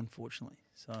out, unfortunately.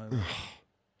 So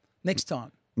next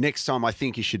time. Next time, I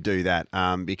think you should do that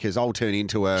because I'll turn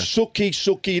into a...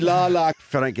 Suki, la.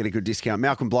 If I don't get a good discount.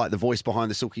 Malcolm Blight, the voice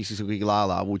behind the Suki,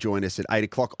 la, will join us at 8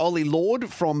 o'clock. Ollie Lord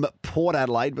from Port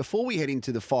Adelaide. Before we head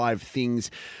into the 5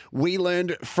 things we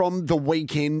learned from the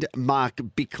weekend, Mark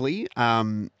Bickley,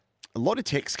 a lot of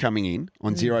texts coming in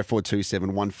on 0427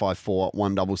 154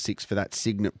 166 for that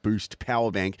Signet Boost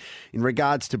power bank in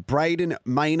regards to Braden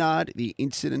Maynard, the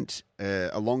incident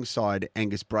alongside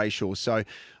Angus Brayshaw. So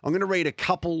I'm going to read a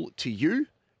couple to you,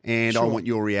 and I want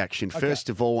your reaction. Okay. First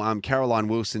of all, Caroline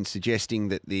Wilson suggesting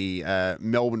that the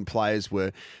Melbourne players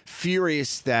were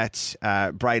furious that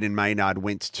Braden Maynard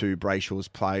went to Brayshaw's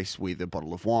place with a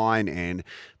bottle of wine and a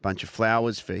bunch of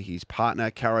flowers for his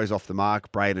partner. Caro's off the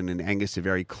mark. Braden and Angus are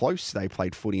very close. They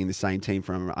played footy in the same team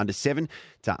from under 7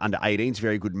 to under 18s.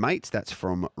 Very good mates. That's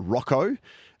from Rocco.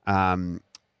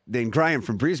 Then Graham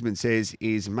from Brisbane says,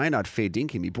 is Maynard fair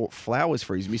dinkum? He bought flowers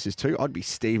for his missus too. I'd be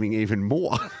steaming even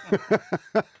more.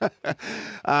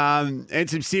 And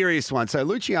some serious ones. So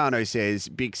Luciano says,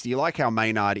 Bicks, do you like how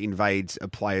Maynard invades a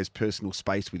player's personal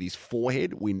space with his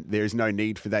forehead when there is no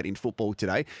need for that in football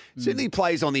today? Certainly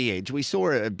plays on the edge. We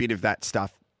saw a bit of that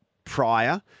stuff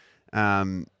prior.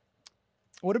 What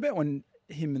about when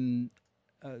him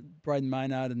and Braden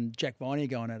Maynard and Jack Viney are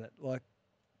going at it? Like,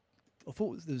 I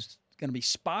thought there's going to be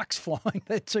sparks flying.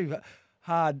 They're two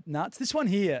hard nuts. This one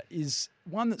here is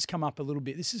one that's come up a little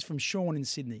bit. This is from Sean in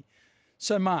Sydney.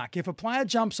 So, Mark, if a player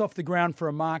jumps off the ground for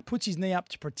a mark, puts his knee up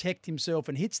to protect himself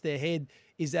and hits their head,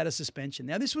 is that a suspension?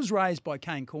 Now, this was raised by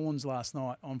Kane Corns last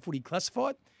night on Footy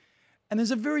Classified, and there's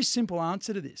a very simple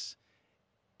answer to this.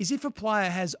 Is if a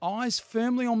player has eyes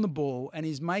firmly on the ball and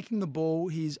is making the ball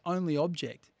his only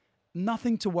object,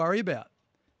 nothing to worry about.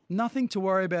 Nothing to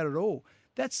worry about at all.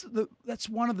 That's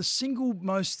one of the single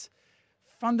most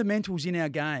fundamentals in our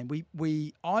game.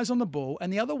 We eyes on the ball,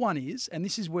 and the other one is, and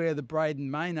this is where the Braden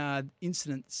Maynard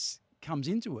incident comes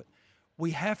into it,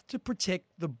 we have to protect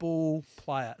the ball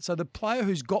player. So the player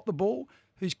who's got the ball,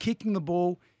 who's kicking the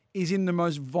ball, is in the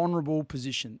most vulnerable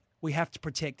position. We have to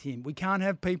protect him. We can't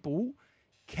have people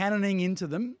cannoning into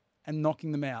them and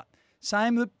knocking them out.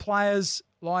 Same with players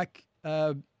like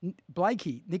Nick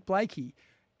Blakey,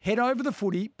 head over the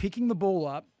footy, picking the ball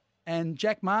up, and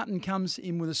Jack Martin comes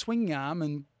in with a swinging arm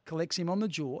and collects him on the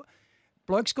jaw.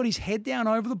 Bloke's got his head down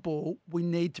over the ball. We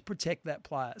need to protect that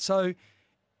player. So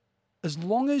as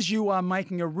long as you are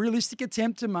making a realistic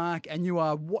attempt to mark and you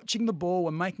are watching the ball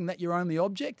and making that your only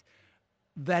object,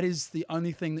 that is the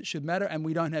only thing that should matter, and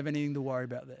we don't have anything to worry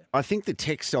about there. I think the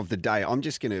text of the day, I'm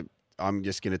just going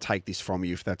to take this from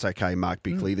you, if that's okay, Mark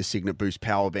Bickley. The Signet Boost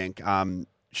Power Bank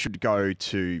should go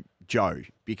to Joe,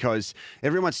 because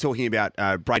everyone's talking about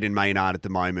Braden Maynard at the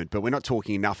moment, but we're not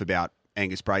talking enough about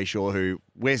Angus Brayshaw, who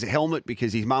wears a helmet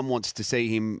because his mum wants to see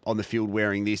him on the field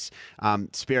wearing this,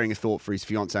 sparing a thought for his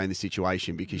fiancée in the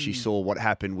situation, because she saw what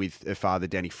happened with her father,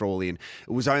 Danny Frawley. And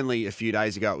it was only a few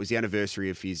days ago. It was the anniversary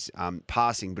of his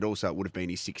passing, but also it would have been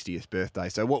his 60th birthday.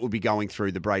 So what would be going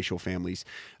through the Brayshaw family's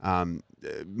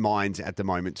minds at the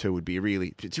moment too would be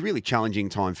it's a really challenging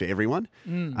time for everyone.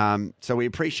 So we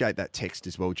appreciate that text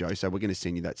as well, Joe. So we're going to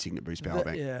send you that Signet Boost Power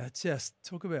Bank. Yeah, just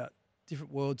talk about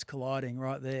different worlds colliding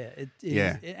right there.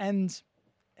 And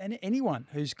anyone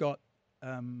who's got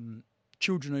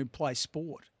children who play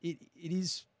sport,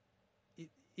 it's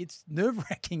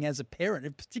nerve-wracking as a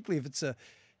parent, particularly if it's a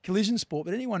collision sport.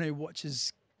 But anyone who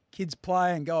watches kids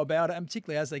play and go about it, and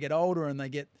particularly as they get older and they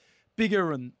get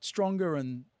bigger and stronger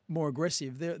and more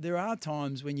aggressive, there are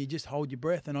times when you just hold your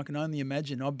breath. And I can only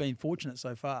imagine, I've been fortunate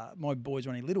so far. My boys are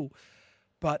only little,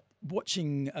 but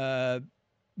watching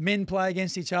men play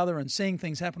against each other and seeing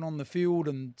things happen on the field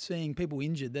and seeing people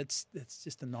injured, that's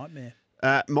just a nightmare.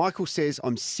 Michael says,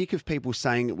 I'm sick of people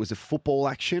saying it was a football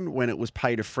action when it was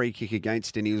paid a free kick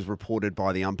against and he was reported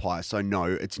by the umpire. So no,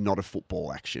 it's not a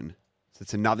football action. So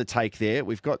it's another take there.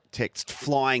 We've got text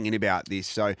flying in about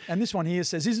this. And this one here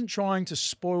says, isn't trying to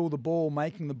spoil the ball,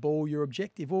 making the ball your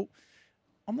objective? Well,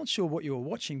 I'm not sure what you were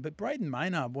watching, but Braden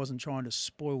Maynard wasn't trying to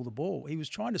spoil the ball. He was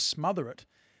trying to smother it.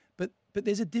 But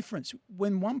there's a difference.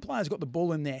 When one player's got the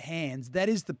ball in their hands, that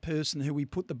is the person who we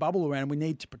put the bubble around and we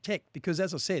need to protect. Because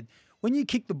as I said, when you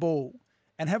kick the ball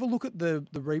and have a look at the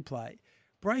replay,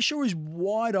 Brayshaw is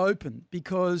wide open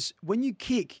because when you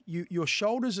kick, your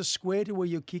shoulders are square to where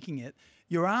you're kicking it.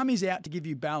 Your arm is out to give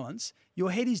you balance.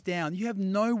 Your head is down. You have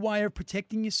no way of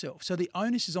protecting yourself. So the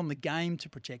onus is on the game to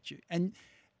protect you.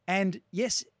 And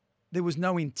yes, there was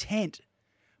no intent.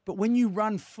 But when you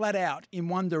run flat out in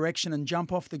one direction and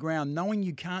jump off the ground, knowing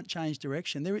you can't change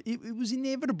direction, it was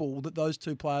inevitable that those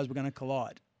two players were going to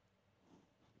collide.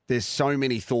 There's so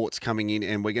many thoughts coming in,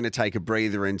 and we're going to take a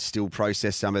breather and still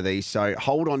process some of these. So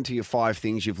hold on to your 5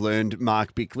 things you've learned.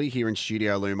 Mark Bickley here in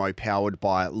Studio Lumo, powered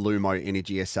by Lumo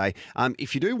Energy SA.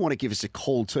 If you do want to give us a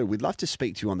call too, we'd love to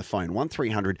speak to you on the phone.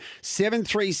 1300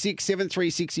 736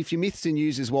 736. If you myths and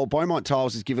news as well, Beaumont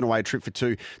Tiles has given away a trip for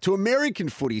 2 to American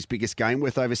footy's biggest game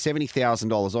worth over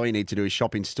 $70,000. All you need to do is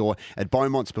shop in store at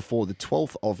Beaumont's before the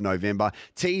 12th of November.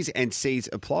 T's and C's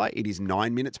apply. It is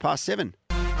 9 minutes past 7.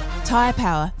 Tyre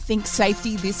Power, think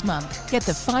safety this month. Get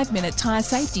the 5-minute tyre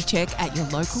safety check at your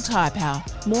local Tyre Power.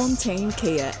 Montane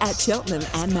Kia at Cheltenham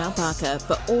and Mount Barker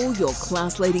for all your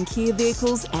class-leading Kia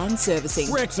vehicles and servicing.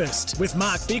 Breakfast with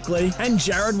Mark Bickley and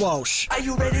Jared Walsh. Are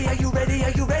you ready? Are you ready?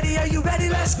 Are you ready? Are you ready?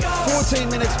 Let's go! 14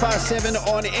 minutes past 7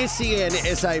 on SEN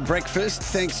SA Breakfast.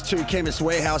 Thanks to Chemist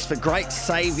Warehouse for great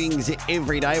savings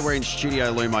every day. We're in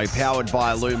Studio Lumo, powered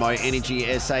by Lumo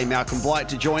Energy SA. Malcolm Blight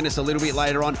to join us a little bit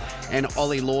later on, and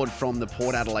Ollie Lord from the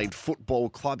Port Adelaide Football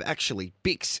Club. Actually,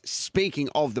 Bicks, speaking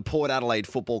of the Port Adelaide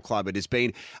Football Club, it has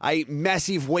been a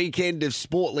massive weekend of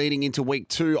sport leading into week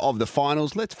 2 of the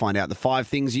finals. Let's find out the 5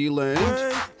 things you learned.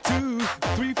 1, 2,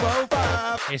 3, 4,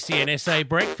 5. SEN SA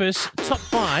Breakfast, top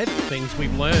 5 things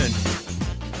we've learned.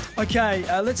 Okay,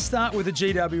 let's start with the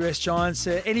GWS Giants.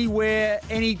 Anywhere,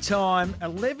 anytime,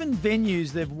 11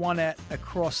 venues they've won at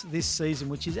across this season,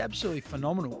 which is absolutely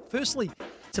phenomenal. Firstly,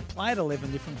 to play at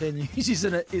 11 different venues is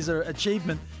an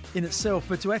achievement in itself,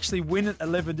 but to actually win at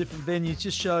 11 different venues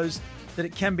just shows that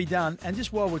it can be done. And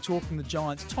just while we're talking the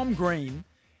Giants, Tom Green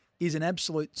is an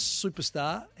absolute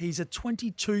superstar. He's a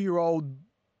 22-year-old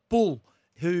bull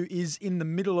who is in the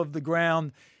middle of the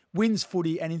ground, wins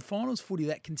footy, and in finals footy,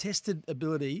 that contested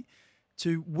ability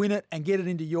to win it and get it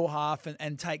into your half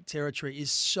and take territory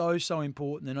is so, so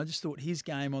important. And I just thought his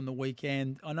game on the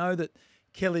weekend, I know that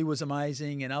Kelly was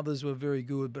amazing and others were very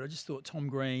good, but I just thought Tom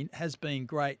Green has been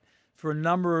great for a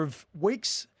number of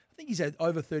weeks. I think he's had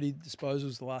over 30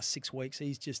 disposals the last 6 weeks.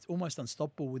 He's just almost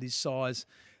unstoppable with his size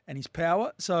and his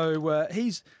power. So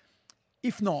he's,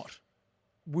 if not,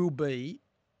 will be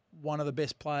one of the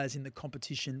best players in the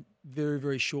competition very,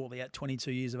 very shortly at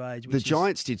 22 years of age. The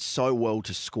Giants did so well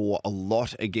to score a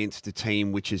lot against a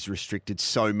team which has restricted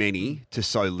so many to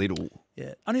so little.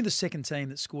 Yeah, only the second team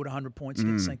that scored 100 points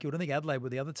against St Kilda. I think Adelaide were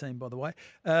the other team, by the way.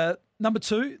 Number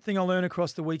 2, thing I learned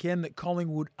across the weekend, that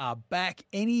Collingwood are back.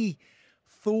 Any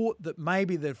thought that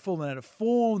maybe they'd fallen out of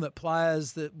form, that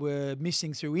players that were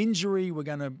missing through injury were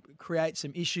going to create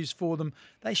some issues for them,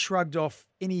 they shrugged off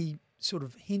any sort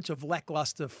of hint of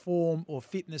lackluster form or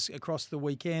fitness across the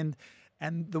weekend.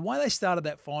 And the way they started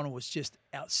that final was just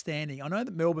outstanding. I know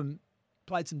that Melbourne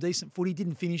played some decent footy,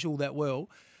 didn't finish all that well.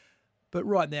 But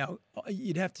right now,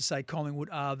 you'd have to say Collingwood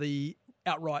are the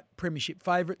outright premiership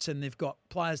favourites, and they've got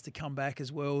players to come back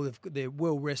as well. They're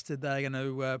well rested. They're going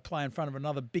to play in front of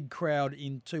another big crowd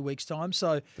in 2 weeks' time.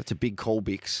 So that's a big call,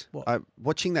 Bicks.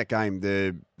 Watching that game,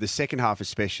 the second half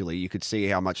especially, you could see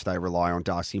how much they rely on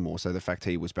Darcy Moore. So the fact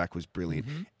he was back was brilliant.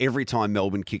 Mm-hmm. Every time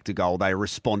Melbourne kicked a goal, they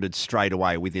responded straight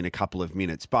away within a couple of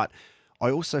minutes. But I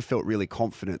also felt really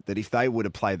confident that if they were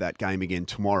to play that game again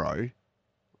tomorrow,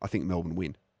 I think Melbourne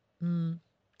win.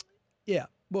 Yeah,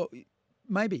 well,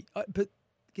 maybe. But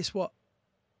guess what?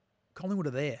 Collingwood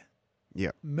are there. Yeah.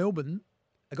 Melbourne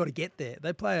have got to get there.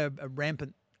 They play a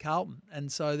rampant Carlton,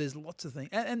 and so there's lots of things.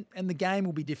 And the game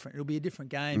will be different. It'll be a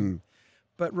different game.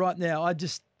 But right now, I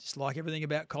just like everything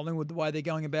about Collingwood, the way they're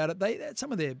going about it.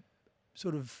 Some of their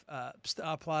sort of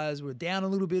star players were down a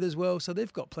little bit as well, so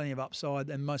they've got plenty of upside,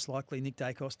 and most likely Nick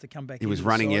Dacos to come back. He was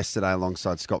running yesterday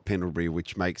alongside Scott Pendlebury,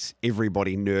 which makes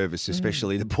everybody nervous,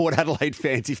 especially the Port Adelaide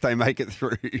fans if they make it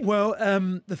through. Well,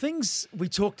 the things we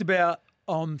talked about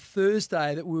on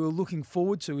Thursday that we were looking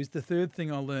forward to is the third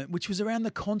thing I learned, which was around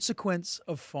the consequence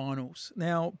of finals.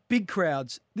 Now, big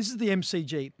crowds. This is the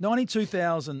MCG.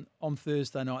 92,000 on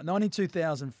Thursday night,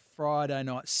 92,000 Friday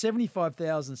night,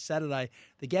 75,000 Saturday.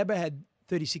 The Gabba had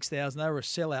 36,000. They were a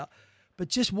sellout. But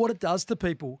just what it does to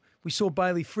people. We saw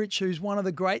Bailey Fritsch, who's one of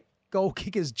the great goal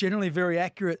kickers, generally very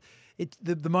accurate.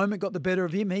 The moment got the better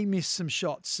of him. He missed some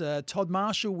shots. Todd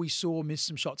Marshall, we saw, miss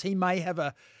some shots. He may have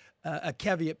a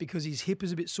caveat because his hip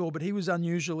is a bit sore, but he was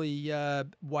unusually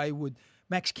wayward.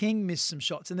 Max King missed some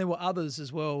shots, and there were others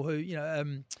as well who,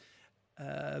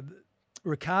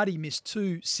 Riccardi missed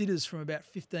 2 sitters from about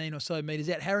 15 or so metres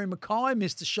out. Harry Mackay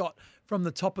missed a shot from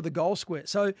the top of the goal square.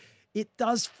 So it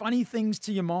does funny things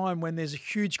to your mind when there's a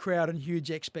huge crowd and huge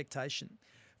expectation.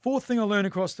 Fourth thing I learned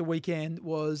across the weekend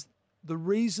was the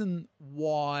reason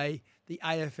why the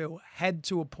AFL had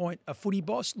to appoint a footy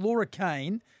boss, Laura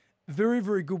Kane. Very,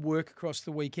 very good work across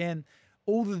the weekend.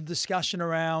 All the discussion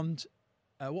around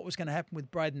what was going to happen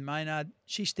with Braden Maynard,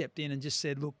 she stepped in and just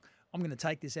said, look, I'm going to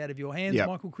take this out of your hands,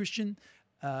 Michael Christian.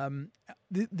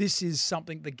 This is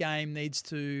something the game needs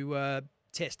to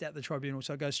test at the tribunal,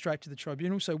 so it goes straight to the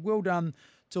tribunal. So well done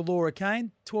to Laura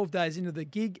Kane, 12 days into the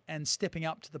gig and stepping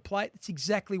up to the plate. It's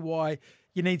exactly why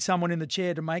you need someone in the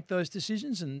chair to make those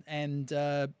decisions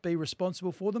and be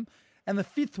responsible for them. And the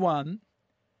fifth one,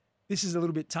 this is a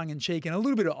little bit tongue-in-cheek and a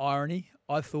little bit of irony,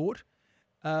 I thought,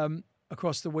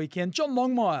 across the weekend. John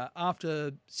Longmire,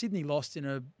 after Sydney lost in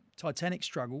a Titanic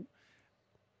struggle,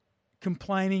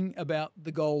 complaining about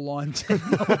the goal line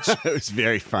technology. It was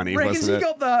very funny, Reckons wasn't it?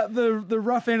 he got the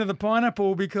rough end of the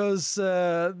pineapple because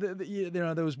there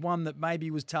was one that maybe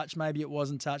was touched, maybe it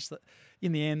wasn't touched.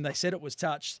 In the end, they said it was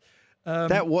touched.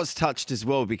 That was touched as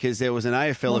well because there was an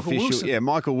AFL official. Wilson. Yeah,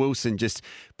 Michael Wilson just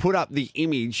put up the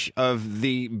image of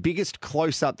the biggest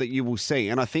close-up that you will see.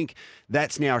 And I think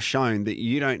that's now shown that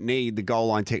you don't need the goal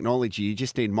line technology. You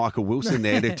just need Michael Wilson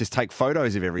there to just take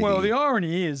photos of everything. Well, the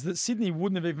irony is that Sydney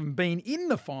wouldn't have even been in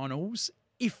the finals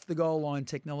if the goal line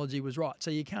technology was right.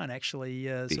 So you can't actually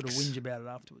sort of whinge about it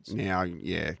afterwards. Now,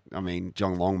 yeah, I mean,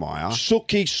 John Longmire.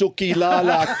 Suki, la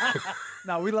la.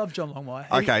 No, we love John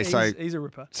Longmire. He's a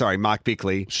ripper. Sorry, Mark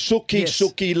Bickley.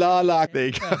 Suki, la. There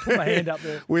you go. Put my hand up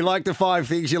there. We like the 5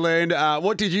 things you learned.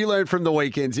 What did you learn from the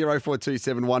weekend?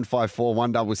 0427 154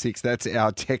 166. That's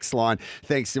our text line.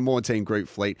 Thanks to More Team Group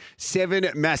Fleet.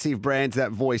 7 massive brands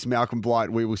that voice Malcolm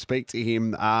Blight. We will speak to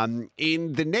him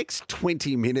in the next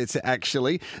 20 minutes,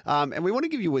 actually. And we want to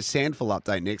give you a Sandful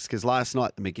update next because last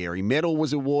night the McGarry Medal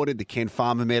was awarded, the Ken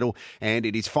Farmer Medal, and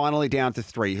it is finally down to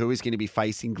 3. Who is going to be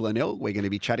facing Glenelg? We're going to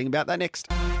be chatting about that next.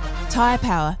 Tyre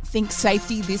Power, think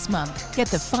safety this month. Get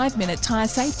the 5-minute tyre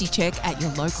safety check at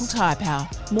your local Tyre Power.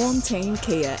 Morn Team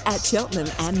Kia at Cheltenham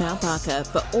and Mount Barker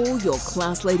for all your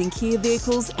class-leading Kia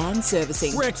vehicles and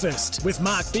servicing. Breakfast with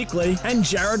Mark Bickley and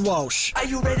Jared Walsh. Are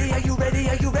you ready? Are you ready?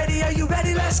 Are you ready? Are you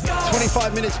ready? Let's go.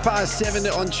 25 minutes past 7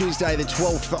 on Tuesday, the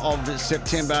 12th of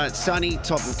September. Sunny,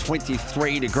 top of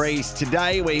 23 degrees.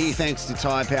 Today, we're here thanks to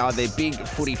Tyre Power. Their big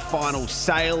footy final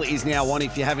sale is now on.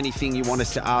 If you have anything you want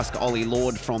us to ask Ollie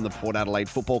Lord from the Port Adelaide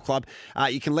Football Club,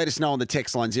 you can let us know on the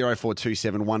text line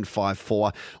 0427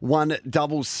 154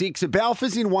 166.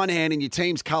 Balfour's in one hand and your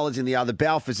team's colours in the other.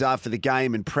 Balfour's are for the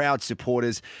game and proud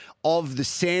supporters of the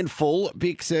Sandful.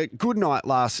 Bicks, a good night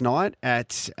last night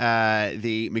at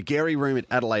the McGarry Room at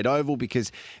Adelaide Oval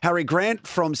because Harry Grant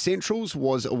from Centrals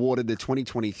was awarded the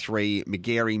 2023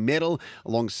 McGarry Medal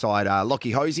alongside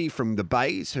Lockie Hosey from the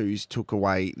Bays, who's took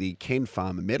away the Ken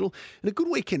Farmer Medal. And a good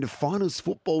weekend of finals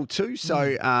football too.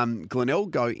 So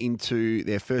Glenelg go into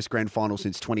their first grand final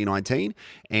since 2019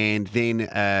 and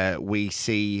then we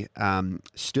see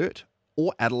Sturt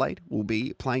or Adelaide will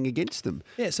be playing against them.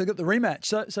 Yeah, so got the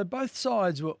rematch. So both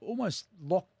sides were almost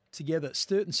locked together.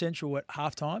 Sturt and Central at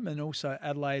halftime, and also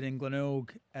Adelaide and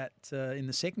Glenelg at in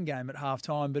the second game at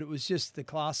halftime. But it was just the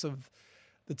class of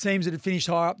the teams that had finished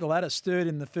higher up the ladder. Sturt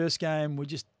in the first game were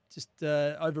just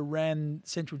overran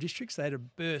Central Districts. They had a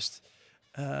burst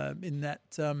in that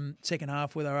second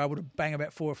half where they were able to bang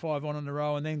about 4 or 5 on in a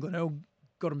row, and then Glenelg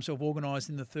got himself organised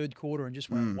in the third quarter and just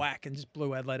went whack and just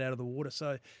blew Adelaide out of the water.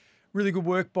 So really good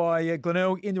work by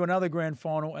Glenelg into another grand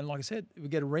final. And like I said, we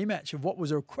get a rematch of what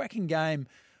was a cracking game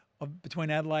between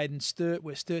Adelaide and Sturt,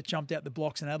 where Sturt jumped out the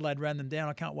blocks and Adelaide ran them down.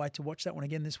 I can't wait to watch that one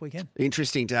again this weekend.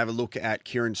 Interesting to have a look at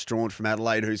Kieran Strawn from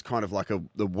Adelaide, who's kind of like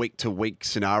the week-to-week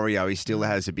scenario. He still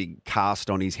has a big cast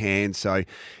on his hands, so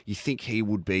you think he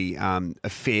would be a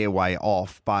fair way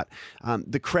off. But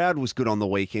the crowd was good on the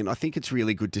weekend. I think it's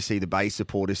really good to see the Bay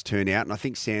supporters turn out, and I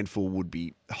think Sandful would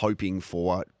be hoping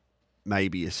for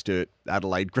maybe a Sturt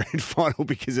Adelaide grand final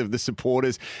because of the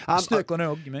supporters. Sturt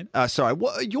Glenelg, you mean? Sorry.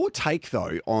 What your take,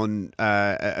 though, on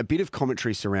a bit of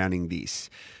commentary surrounding this?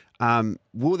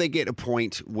 Will they get a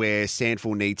point where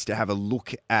Sandful needs to have a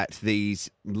look at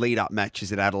these lead-up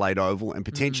matches at Adelaide Oval and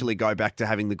potentially go back to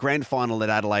having the grand final at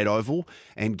Adelaide Oval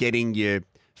and getting your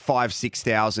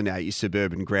 5,000-6,000 at your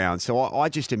suburban ground? So I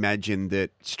just imagine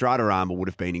that Strata Armour would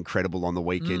have been incredible on the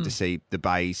weekend to see the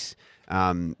Bays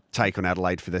take on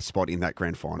Adelaide for their spot in that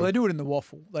grand final. Well, they do it in the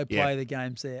Waffle. They play the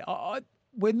games there.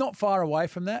 We're not far away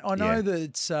from that. I know that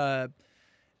it's... the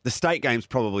state game's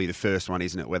probably the first one,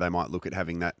 isn't it, where they might look at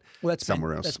having that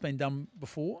somewhere else. That's been done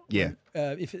before. Yeah.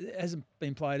 If it hasn't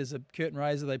been played as a curtain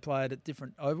raiser, they play it at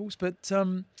different ovals. But,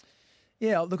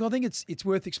 look, I think it's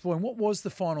worth exploring. What was the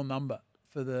final number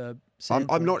for the...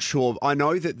 I'm not sure. I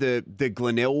know that the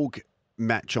Glenelg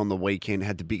match on the weekend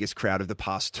had the biggest crowd of the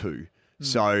past 2.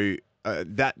 So...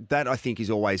 that I think is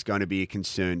always going to be a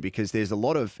concern because there's a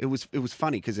lot of it was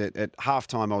funny because at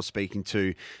halftime I was speaking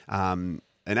to an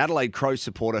Adelaide Crows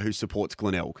supporter who supports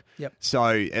Glenelg. Yep.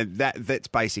 So that's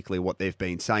basically what they've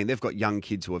been saying. They've got young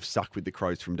kids who have stuck with the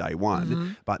Crows from day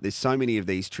one, but there's so many of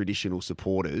these traditional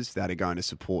supporters that are going to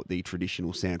support the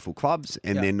traditional Sandful clubs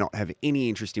and then not have any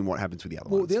interest in what happens with the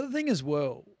other ones. Well, the other thing as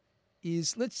well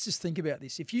is let's just think about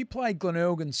this. If you play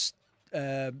Glenelg and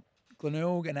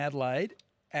Adelaide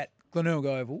at Glenelg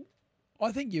Oval,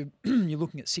 I think you're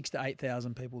looking at 6,000 to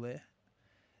 8,000 people there.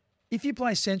 If you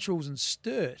play Centrals and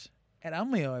Sturt at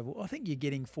Unley Oval, I think you're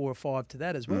getting 4 or 5 to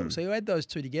that as well. So you add those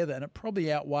two together, and it probably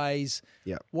outweighs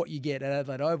what you get at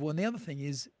Adelaide Oval. And the other thing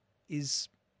is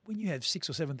when you have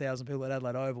 6,000 or 7,000 people at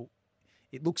Adelaide Oval,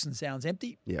 it looks and sounds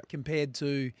empty compared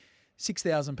to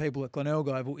 6,000 people at Glenelg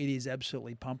Oval. It is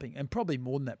absolutely pumping, and probably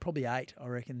more than that, probably 8, I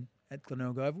reckon, at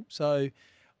Glenelg Oval. So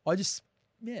I just...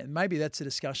 maybe that's a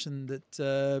discussion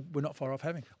that we're not far off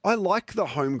having. I like the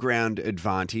home ground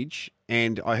advantage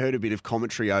And I heard a bit of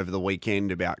commentary over the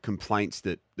weekend about complaints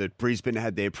that Brisbane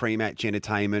had their pre-match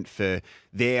entertainment for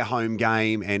their home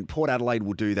game, and Port Adelaide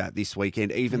will do that this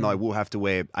weekend, even though we'll have to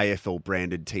wear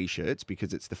AFL-branded T-shirts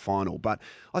because it's the final. But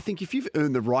I think if you've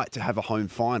earned the right to have a home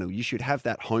final, you should have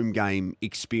that home game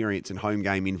experience and home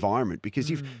game environment because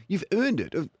you've earned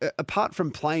it. Apart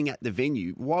from playing at the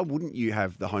venue, why wouldn't you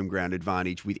have the home ground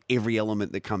advantage with every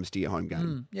element that comes to your home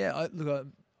game? Yeah,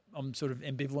 I'm sort of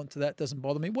ambivalent to that. Doesn't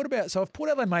bother me. What about, so if Port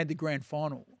Adelaide made the grand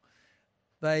final,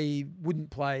 they wouldn't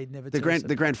play never. The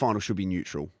grand final should be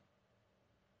neutral.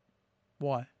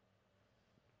 Why?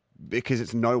 Because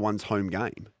it's no one's home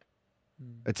game.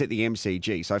 It's at the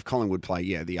MCG. So if Collingwood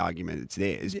play, the argument it's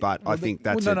theirs. But I think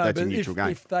that's a neutral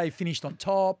game. If they finished on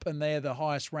top and they're the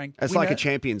highest ranked, it's like a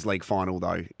Champions League final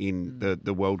though in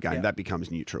the world game. That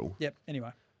becomes neutral. Yep.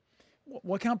 Anyway,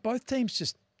 why can't both teams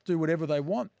just do whatever they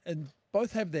want and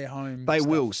both have their home? They stuff?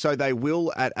 will. So they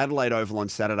will at Adelaide Oval on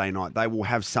Saturday night. They will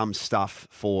have some stuff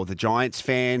for the Giants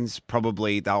fans.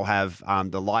 Probably they'll have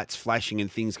the lights flashing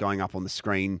and things going up on the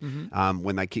screen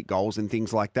when they kick goals and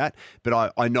things like that.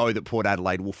 But I know that Port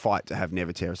Adelaide will fight to have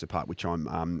Never Tear Us Apart, which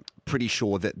I'm pretty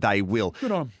sure that they will.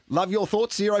 Good on. Love your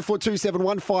thoughts.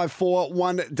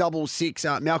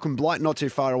 0427154166. Malcolm Blight not too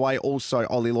far away. Also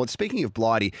Ollie Lord. Speaking of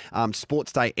Blighty,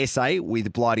 Sports Day SA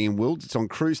with Blighty and Wilds. It's on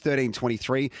Cruise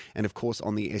 1323 and of course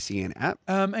on the SEN app.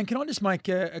 And can I just make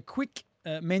a quick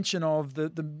mention of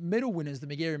the medal winners, the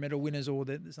Magarey medal winners, or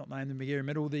it's not named the Magarey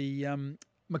medal, the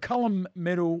McCullum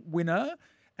medal winner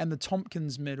and the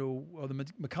Tompkins medal, or the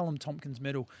McCullum Tompkins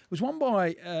medal, was won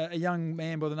by a young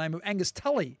man by the name of Angus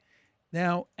Tully.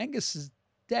 Now, Angus's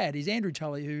dad is Andrew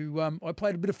Tully, who I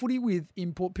played a bit of footy with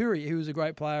in Port Pirie, who was a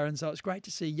great player, and so it's great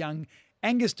to see young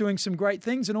Angus doing some great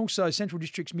things, and also Central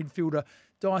District's midfielder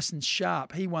Dyson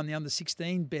Sharp. He won the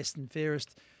under-16 best and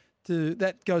fairest.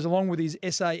 That goes along with his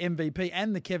SA MVP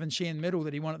and the Kevin Sheehan medal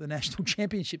that he won at the National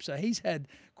Championship. So he's had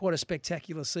quite a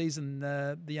spectacular season,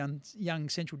 the young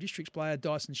Central Districts player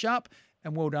Dyson Sharp,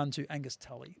 and well done to Angus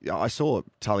Tully. Yeah, I saw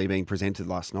Tully being presented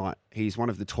last night. He's one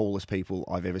of the tallest people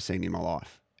I've ever seen in my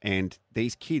life. And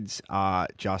these kids are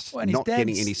just not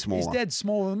getting any smaller. His dad's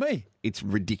smaller than me. It's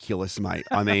ridiculous, mate.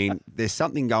 I mean, there's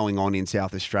something going on in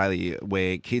South Australia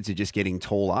where kids are just getting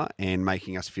taller and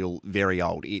making us feel very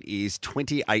old. It is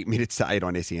 28 minutes to 8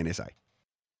 on SENSA.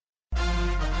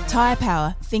 Tyre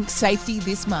Power, think safety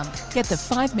this month. Get the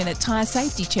 5-minute tyre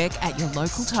safety check at your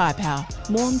local Tyre Power.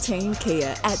 Morn Team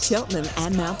Kia at Cheltenham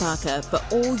and Mount Barker for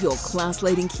all your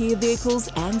class-leading Kia vehicles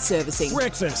and servicing.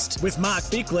 Breakfast with Mark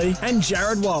Bickley and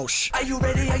Jared Walsh. Are you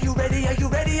ready? Are you ready? Are you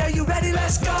ready? Are you ready?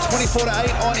 Let's go! 24 to 8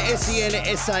 on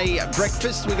SENSA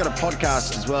Breakfast. We've got a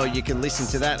podcast as well. You can listen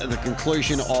to that at the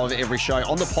conclusion of every show.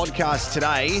 On the podcast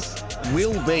today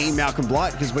will be Malcolm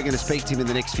Blight, because we're going to speak to him in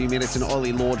the next few minutes, and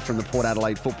Ollie Lord from the Port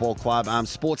Adelaide Football Club.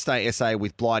 Sports Day SA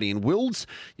with Blighty and Wilds.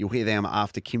 You'll hear them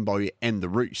after Kimbo and the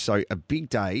Rooch. So a big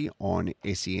day on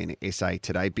SEN SA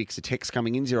today. Bicks, a text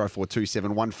coming in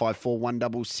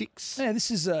 0427154166. Yeah, this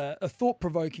is a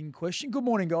thought-provoking question. Good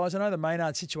morning, guys. I know the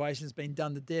Maynard situation has been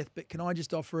done to death, but can I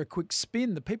just offer a quick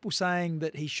spin? The people saying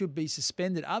that he should be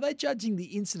suspended, are they judging the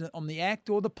incident on the act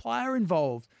or the player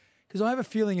involved? Because I have a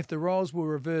feeling if the roles were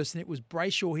reversed and it was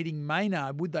Brayshaw hitting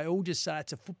Maynard, would they all just say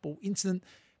it's a football incident?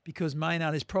 Because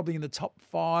Maynard is probably in the top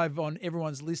 5 on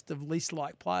everyone's list of least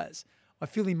liked players. I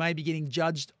feel he may be getting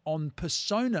judged on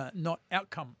persona, not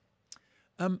outcome.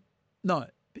 No,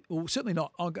 well, certainly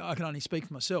not. I can only speak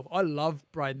for myself. I love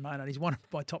Braden Maynard. He's one of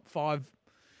my top 5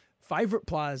 favourite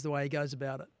players, the way he goes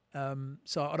about it.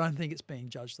 So I don't think it's being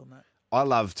judged on that. I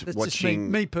loved That's watching...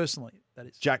 just me personally, that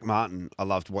is. Jack Martin, I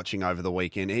loved watching over the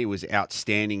weekend. He was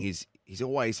outstanding. He's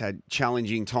always had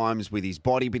challenging times with his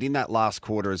body, but in that last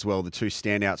quarter as well, the two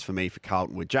standouts for me for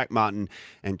Carlton were Jack Martin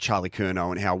and Charlie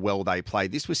Curnow and how well they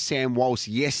played. This was Sam Walsh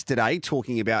yesterday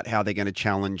talking about how they're going to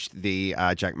challenge the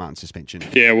Jack Martin suspension.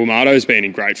 Yeah, well, Marto's been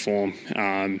in great form,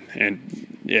 and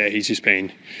yeah, he's just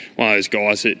been one of those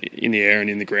guys that in the air and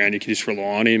in the ground you can just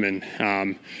rely on him, and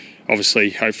obviously,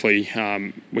 hopefully,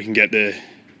 we can get the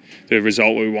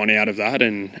result we want out of that,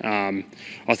 and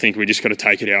I think we just got to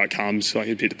take it how it comes. Like,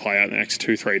 it's a bit to play out the next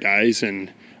 2-3 days,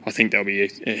 and I think there'll be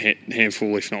a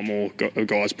handful, if not more, of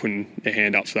guys putting their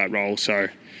hand up for that role. So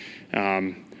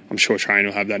I'm sure training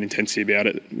will have that intensity about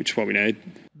it, which is what we need.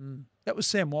 That was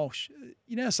Sam Walsh.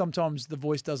 You know, sometimes the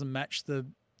voice doesn't match the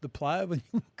player when you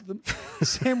look at them.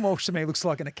 Sam Walsh to me looks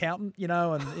like an accountant, you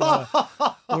know, and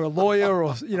or a lawyer,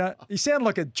 or he sounded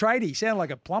like a tradie, he sounded like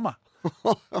a plumber.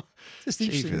 Just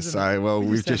interesting. Jeepers, so well,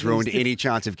 we've just ruined any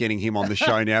chance of getting him on the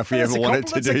show now. If we ever wanted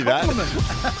to do that. Look at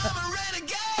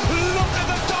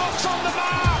the dogs on the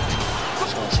mark!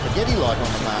 spaghetti-like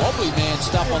on the mark. Wobbly man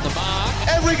stuff on the mark.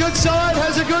 Every good side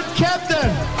has a good captain.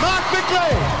 Mark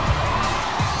Bickley.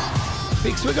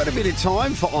 Bicks, we've got a bit of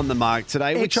time for On the Mark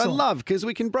today, which Excellent. I love because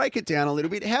we can break it down a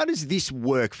little bit. How does this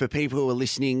work for people who are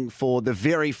listening for the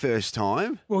very first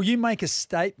time? Well, you make a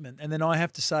statement and then I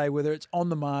have to say whether it's on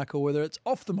the mark or whether it's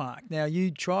off the mark. Now,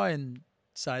 you try and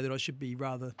say that I should be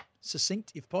rather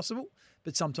succinct if possible,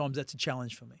 but sometimes that's a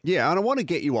challenge for me. Yeah, and I want to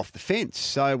get you off the fence.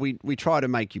 So we try to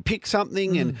make you pick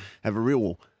something and have a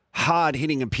real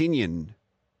hard-hitting opinion.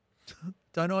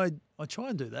 Don't I? I try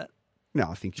and do that. No,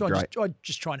 I think you're great. I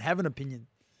just try and have an opinion.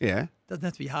 Yeah. Doesn't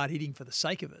have to be hard-hitting for the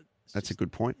sake of it. That's a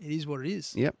good point. It is what it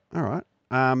is. Yep. All right.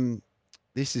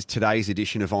 This is today's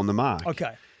edition of On the Mark.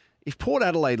 Okay. If Port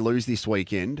Adelaide lose this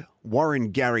weekend,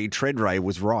 Warren Gary Treadray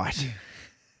was right.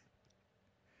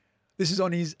 This is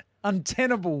on his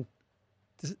untenable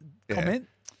comment.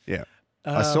 Yeah.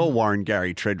 I saw Warren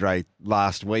Gary Treadray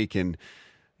last week and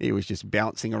he was just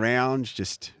bouncing around.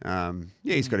 Just,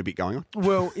 he's got a bit going on.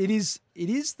 Well, it is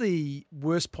the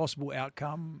worst possible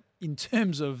outcome in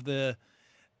terms of I'm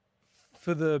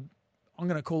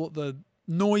going to call it the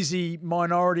noisy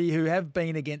minority who have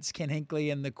been against Ken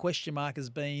Hinkley, and the question mark has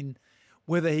been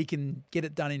whether he can get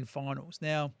it done in finals.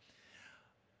 Now,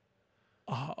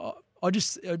 I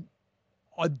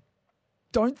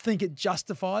don't think it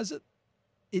justifies it.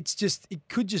 It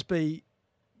could just be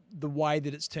the way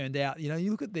that it's turned out. You know,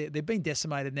 you look at they've been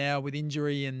decimated now with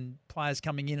injury and players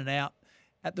coming in and out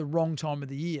at the wrong time of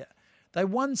the year. They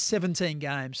won 17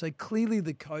 games, so clearly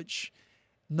the coach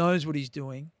knows what he's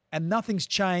doing, and nothing's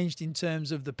changed in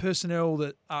terms of the personnel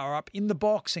that are up in the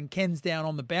box, and Ken's down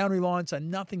on the boundary line, so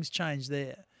nothing's changed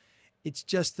there. It's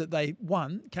just that they,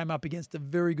 came up against a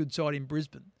very good side in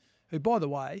Brisbane, who, by the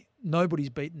way, nobody's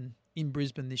beaten in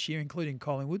Brisbane this year, including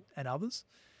Collingwood and others.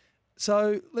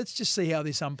 So let's just see how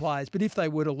this unplays. But if they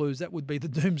were to lose, that would be the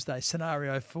doomsday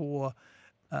scenario for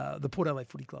the Port Adelaide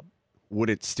Footy Club. Would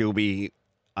it still be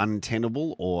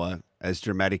untenable or as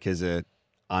dramatic as a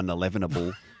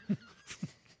unelevenable?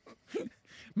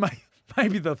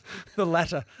 Maybe the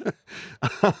latter.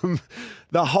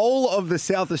 The whole of the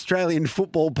South Australian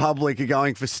football public are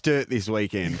going for Sturt this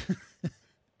weekend.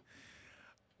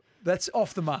 That's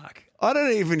off the mark. I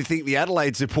don't even think the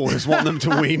Adelaide supporters want them to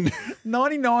win.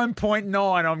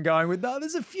 99.9 I'm going with. No,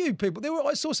 there's a few people.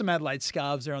 I saw some Adelaide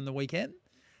scarves there on the weekend.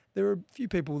 There were a few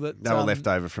people that... They were left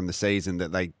over from the season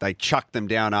that they chucked them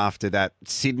down after that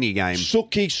Sydney game.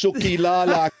 Suki, la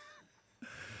la.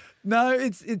 No,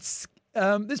 it's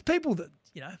there's people that,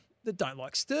 that don't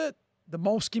like Sturt, the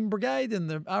Moleskin Brigade and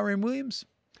the R.M. Williams.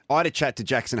 I had a chat to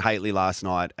Jackson Haitley last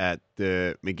night at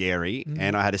the McGarry,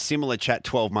 and I had a similar chat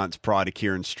 12 months prior to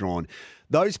Kieran Strawn.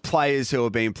 Those players who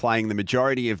have been playing the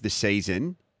majority of the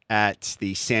season at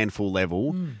the Sandful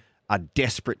level are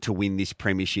desperate to win this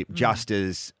premiership, just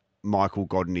as Michael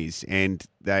Godden is. And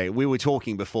we were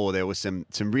talking before, there was some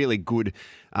really good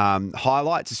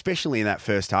highlights, especially in that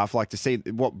first half. Like to see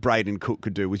what Braden Cook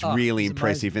could do was really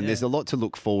impressive. And there's a lot to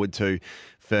look forward to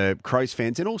for Crows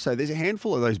fans. And also there's a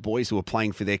handful of those boys who are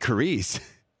playing for their careers.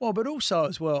 Well, but also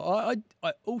as well,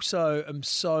 I also am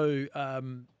so,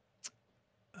 I'm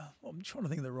trying to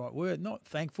think of the right word, not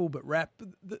thankful, but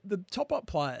the top-up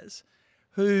players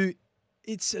who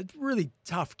it's a really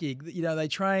tough gig. They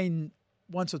train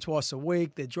once or twice a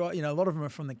week. They're a lot of them are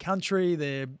from the country.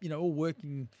 They're, all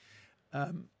working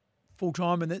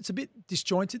full-time, and it's a bit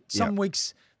disjointed. Some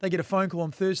weeks they get a phone call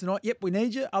on Thursday night, yep, we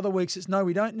need you. Other weeks it's, no,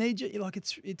 we don't need you. You're like,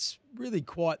 it's really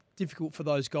quite difficult for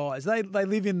those guys. They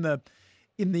live in the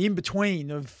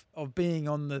in-between of being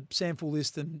on the Sandful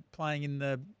list and playing in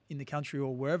the country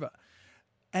or wherever.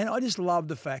 And I just love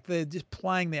the fact they're just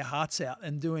playing their hearts out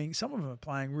and doing, some of them are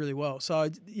playing really well. So,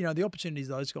 the opportunities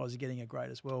those guys are getting are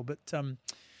great as well. But,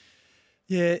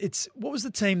 what was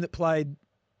the team that played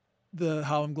the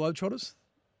Harlem Globetrotters?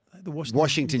 The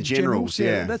Washington Generals,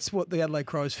 yeah. That's what the Adelaide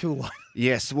Crows feel like.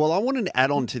 Yes. Well, I wanted to add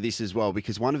on to this as well,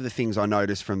 because one of the things I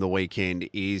noticed from the weekend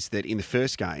is that in the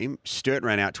first game, Sturt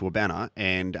ran out to a banner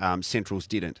and Centrals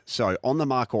didn't. So on the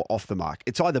mark or off the mark.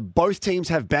 It's either both teams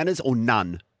have banners or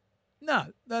none. No,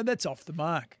 that's off the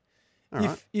mark.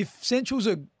 Right. If Centrals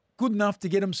are good enough to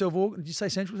get themselves organised, did you say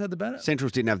Centrals had the banner?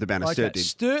 Centrals didn't have the banner, Okay. Sturt did.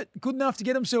 Sturt, good enough to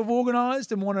get themselves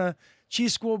organised and want to, cheer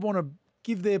squad want to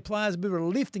give their players a bit of a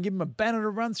lift and give them a banner to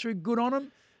run through, good on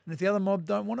them. And if the other mob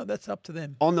don't want it, that's up to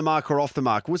them. On the mark or off the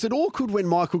mark. Was it awkward when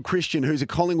Michael Christian, who's a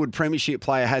Collingwood premiership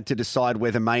player, had to decide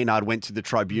whether Maynard went to the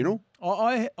tribunal?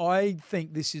 I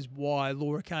think this is why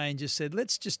Laura Kane just said,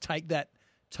 let's just take that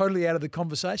totally out of the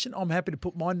conversation. I'm happy to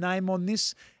put my name on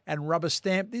this and rubber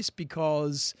stamp this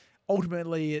because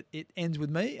ultimately it ends with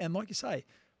me. And like you say,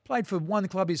 played for one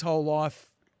club his whole life,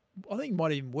 I think he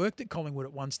might have even worked at Collingwood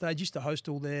at one stage, used to host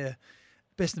all their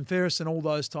best and fairest and all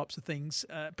those types of things,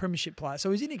 premiership player.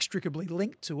 So he's inextricably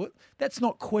linked to it. That's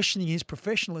not questioning his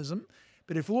professionalism.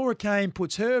 But if Laura Kane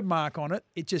puts her mark on it,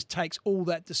 it just takes all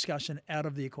that discussion out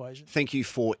of the equation. Thank you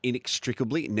for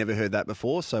inextricably. Never heard that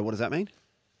before. So what does that mean?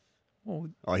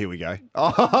 Well, here we go.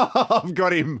 Oh, I've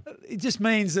got him. It just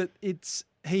means that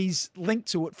he's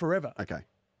linked to it forever. Okay.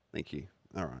 Thank you.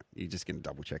 All right. You're just going to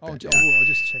double check that. I'll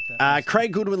just check that.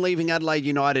 Craig Goodwin leaving Adelaide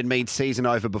United means season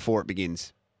over before it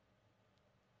begins.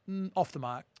 Off the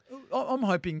mark. I'm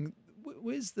hoping.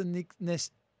 Where's the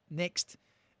next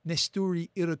Nesturi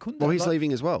Irukunda? Well, he's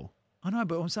leaving as well. I know,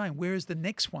 but I'm saying, where is the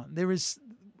next one? There is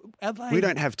Adelaide. We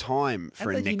don't have time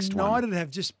for a next United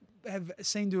one. have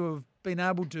seemed to have been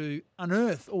able to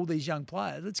unearth all these young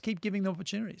players. Let's keep giving them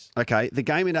opportunities. Okay, the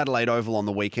game in Adelaide Oval on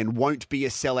the weekend won't be a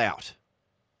sellout.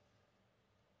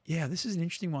 Yeah, this is an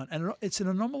interesting one. And it's an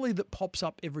anomaly that pops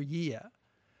up every year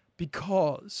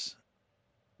because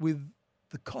with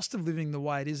the cost of living the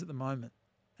way it is at the moment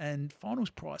and finals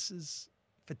prices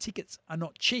for tickets are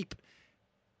not cheap.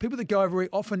 People that go over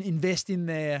often invest in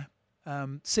their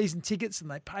season tickets and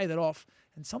they pay that off.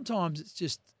 And sometimes it's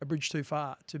just a bridge too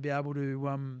far to be able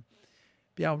to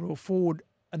afford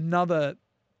another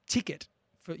ticket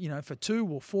for 2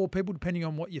 or 4 people, depending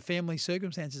on what your family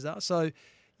circumstances are. So,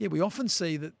 yeah, we often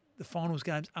see that the finals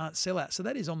games aren't sellouts. So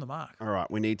that is on the mark. All right,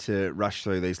 we need to rush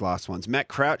through these last ones. Matt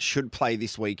Crouch should play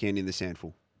this weekend in the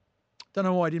Sandful. Don't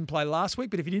know why he didn't play last week,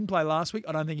 but if he didn't play last week,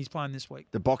 I don't think he's playing this week.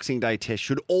 The Boxing Day test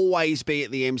should always be at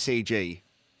the MCG.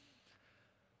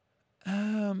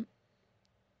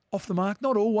 Off the mark,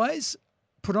 not always.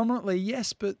 Predominantly,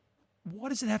 yes, but why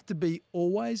does it have to be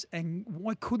always? And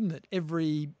why couldn't it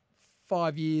every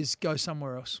 5 years go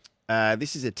somewhere else?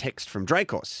 This is a text from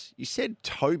Dracos. You said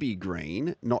Toby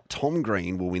Green, not Tom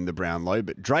Green, will win the Brownlow,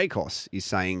 but Dracos is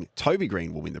saying Toby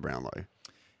Green will win the Brownlow.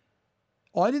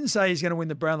 I didn't say he's going to win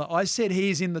the Brownlow. I said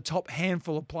he's in the top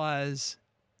handful of players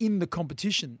in the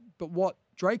competition. But what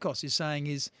Dracos is saying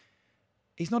is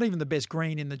he's not even the best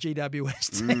green in the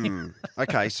GWS team.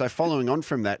 Okay, so following on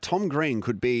from that, Tom Green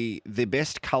could be the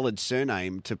best coloured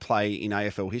surname to play in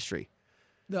AFL history.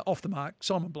 Off the mark,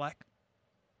 Simon Black.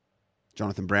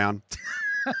 Jonathan Brown.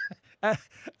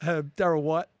 Darryl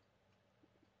White.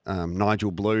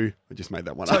 Nigel Blue. I just made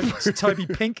that one up. Toby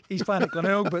Pink. He's playing at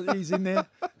Glenelg, but he's in there.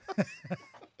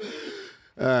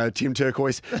 Tim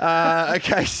Turquoise.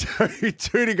 Okay, so 2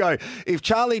 to go. If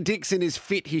Charlie Dixon is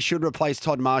fit, he should replace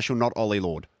Todd Marshall, not Ollie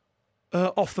Lord.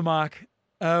 Off the mark.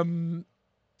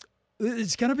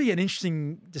 It's going to be an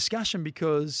interesting discussion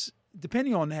because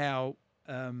depending on how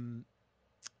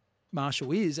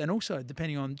Marshall is, and also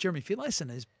depending on Jeremy Finlayson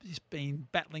has been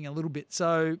battling a little bit.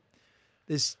 So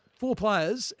there's 4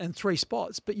 players and 3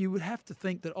 spots, but you would have to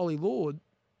think that Ollie Lord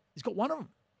has got one of them.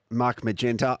 Mark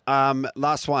Magenta.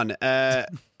 Last one.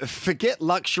 Forget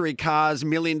luxury cars, $1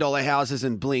 million houses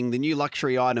and bling. The new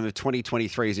luxury item of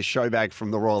 2023 is a show bag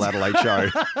from the Royal Adelaide Show.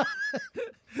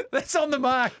 That's on the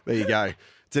mark. There you go.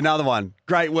 It's another one.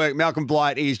 Great work. Malcolm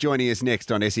Blight is joining us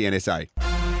next on SENSA.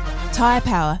 Tyre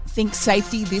Power, think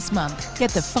safety this month.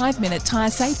 Get the 5-minute tyre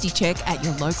safety check at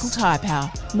your local Tyre Power.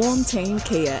 Montane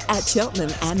Kia at Cheltenham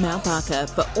and Mount Barker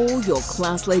for all your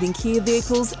class-leading Kia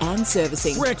vehicles and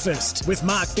servicing. Breakfast with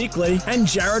Mark Bickley and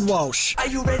Jared Walsh. Are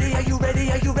you ready? Are you ready?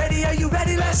 Are you ready? Are you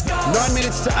ready? Let's go! 9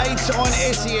 minutes to 8 on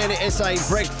SENSA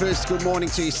Breakfast. Good morning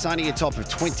to you. Sunny, a top of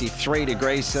 23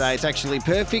 degrees today. It's actually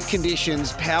perfect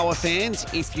conditions, Power fans,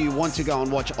 if you want to go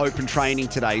and watch open training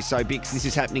today. So, Bicks, this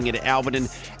is happening at Alberton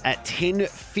at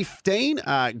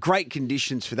 10:15. Great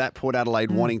conditions for that. Port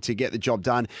Adelaide wanting to get the job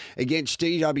done against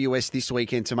GWS this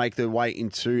weekend to make their way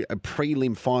into a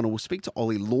prelim final. We'll speak to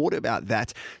Ollie Lord about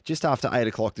that just after 8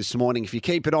 o'clock this morning. If you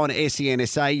keep it on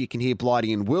SENSA, you can hear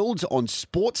Blighty and Wilds on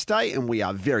Sports Day, and we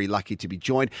are very lucky to be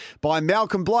joined by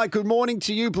Malcolm Blight. Good morning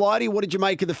to you, Blighty. What did you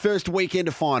make of the first weekend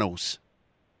of finals?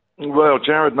 Well,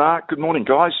 Jared, Mark, good morning,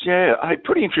 guys. Yeah, hey,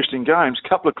 pretty interesting games,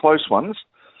 couple of close ones.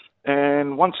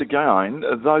 And once again,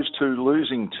 those 2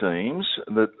 losing teams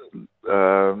that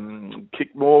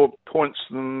kicked more points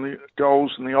than the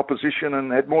goals than the opposition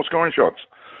and had more scoring shots.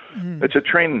 It's a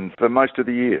trend for most of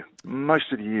the year. Most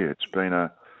of the year, it's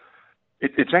been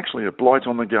it's actually a blight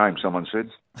on the game, someone said.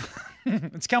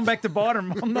 It's come back to bite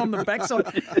them on the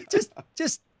backside.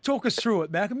 Just talk us through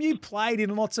it, Malcolm. You played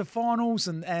in lots of finals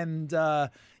and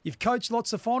you've coached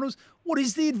lots of finals. What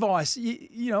is the advice?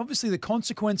 You know, obviously the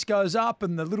consequence goes up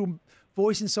and the little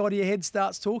voice inside of your head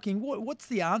starts talking. What's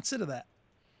the answer to that?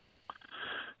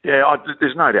 Yeah,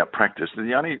 there's no doubt practice.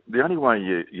 The only way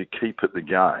you keep at the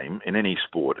game in any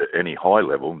sport at any high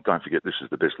level, and don't forget this is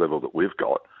the best level that we've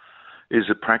got, is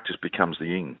that practice becomes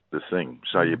the thing.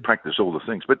 So you practice all the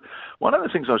things. But one of the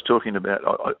things I was talking about,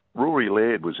 Rory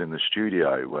Laird was in the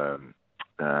studio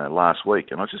last week,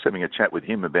 and I was just having a chat with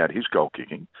him about his goal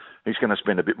kicking. He's going to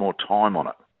spend a bit more time on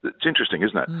it. It's interesting,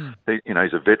 isn't it?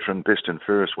 He's a veteran, best and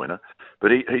fairest winner,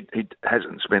 but he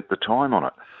hasn't spent the time on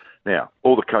it. Now,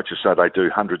 all the coaches say they do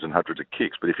hundreds and hundreds of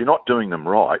kicks, but if you're not doing them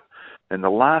right, and the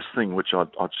last thing which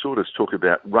I'd sort of talk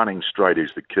about, running straight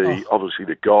is the key. Obviously,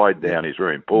 the guide down is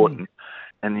very important.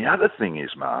 And the other thing is,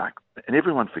 Mark, and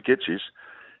everyone forgets this,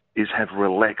 is have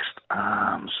relaxed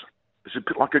arms. It's a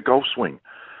bit like a golf swing.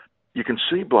 You can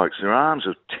see blokes, their arms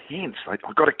are tense.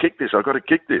 I've got to kick this, I've got to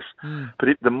kick this. But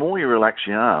the more you relax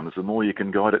your arms, the more you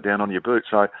can guide it down on your boot.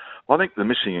 So I think the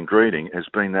missing ingredient has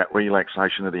been that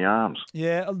relaxation of the arms.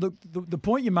 Yeah, look, the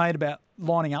point you made about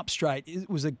lining up straight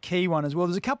was a key one as well.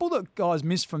 There's a couple that guys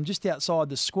missed from just outside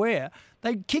the square.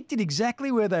 They kicked it exactly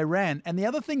where they ran. And the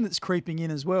other thing that's creeping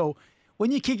in as well,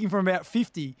 when you're kicking from about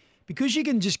 50, because you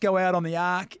can just go out on the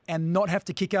arc and not have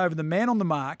to kick over the man on the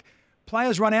mark,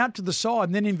 players run out to the side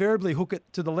and then invariably hook it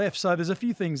to the left. So there's a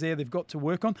few things there they've got to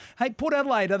work on. Hey, Port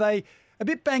Adelaide, are they a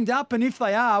bit banged up? And if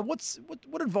they are,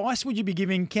 what advice would you be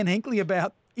giving Ken Hinkley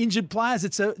about injured players?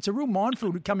 It's a real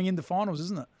minefield coming into finals,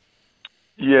 isn't it?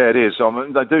 Yeah, it is. I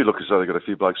mean, they do look as though they've got a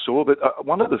few blokes sore. But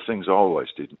one of the things I always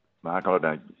did, Mark, I don't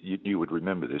know, you would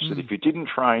remember this, that if you didn't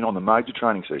train on the major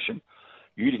training session,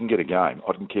 you didn't get a game.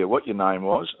 I didn't care what your name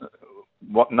was,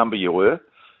 what number you were.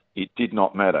 It did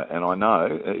not matter. And I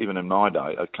know, even in my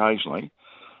day, occasionally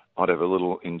I'd have a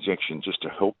little injection just to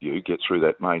help you get through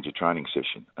that major training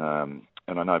session.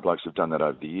 And I know blokes have done that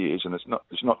over the years, and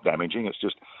it's not damaging. It's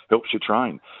just helps you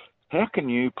train. How can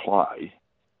you play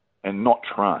and not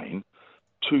train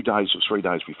 2 days or 3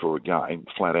 days before a game,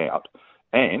 flat out,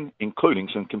 and including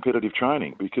some competitive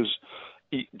training? Because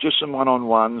just some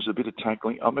one-on-ones, a bit of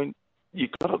tackling. I mean,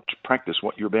 you've got to practice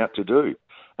what you're about to do.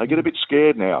 They get a bit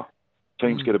scared now.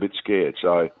 Teams get a bit scared,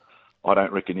 so I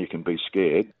don't reckon you can be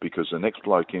scared because the next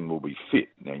bloke in will be fit.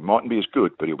 Now, he mightn't be as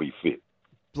good, but he'll be fit.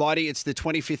 Blighty, it's the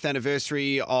 25th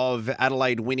anniversary of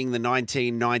Adelaide winning the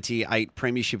 1998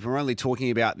 premiership. We're only talking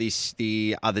about this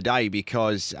the other day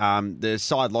because the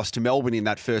side lost to Melbourne in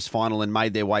that first final and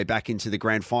made their way back into the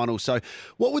grand final. So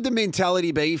what would the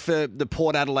mentality be for the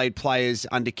Port Adelaide players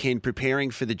under Ken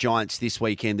preparing for the Giants this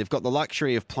weekend? They've got the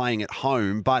luxury of playing at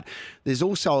home, but there's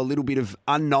also a little bit of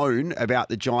unknown about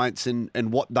the Giants and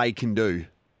what they can do.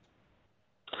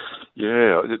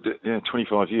 Yeah,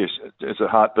 25 years. It's a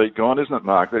heartbeat gone, isn't it,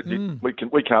 Mark?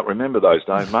 We can't remember those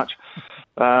days much.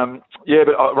 But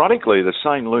ironically, the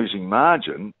same losing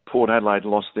margin, Port Adelaide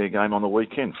lost their game on the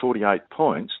weekend, 48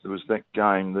 points. There was that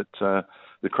game that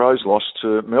the Crows lost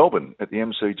to Melbourne at the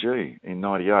MCG in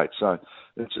 98. So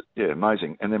it's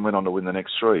amazing. And then went on to win the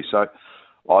next three. So,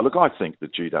 I think the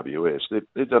GWS,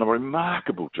 they've done a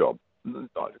remarkable job.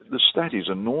 The stat is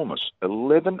enormous.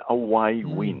 11 away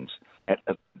wins at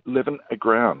 11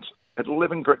 grounds, at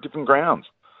 11 different grounds.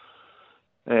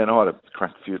 And I had a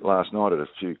crack last night at a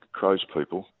few Crows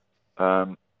people,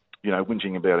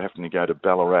 whinging about having to go to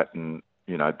Ballarat and,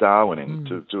 Darwin in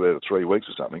 2 out of 3 weeks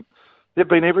or something. They've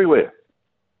been everywhere.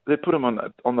 They put them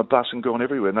on the bus and gone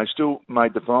everywhere, and they still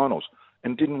made the finals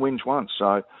and didn't whinge once.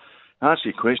 So, to answer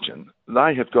your question,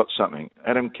 they have got something.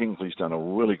 Adam Kingsley's done a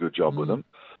really good job with them.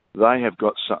 They have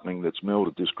got something that's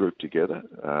melded this group together.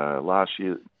 Last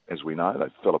year, as we know, they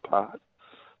fell apart.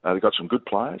 They've got some good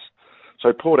players.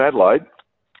 So Port Adelaide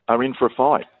are in for a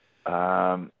fight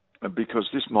because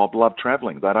this mob love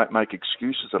travelling. They don't make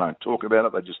excuses. They don't talk about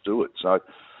it. They just do it. So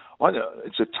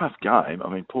it's a tough game. I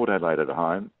mean, Port Adelaide at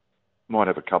home might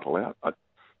have a couple out.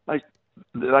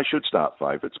 They should start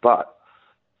favourites, but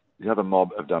the other mob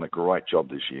have done a great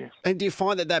job this year. And do you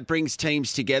find that brings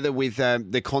teams together with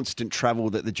the constant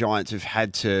travel that the Giants have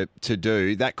had to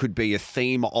do? That could be a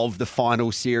theme of the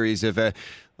final series of a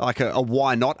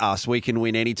why not us? We can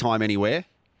win anytime, anywhere.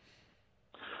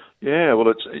 Yeah,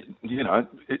 well,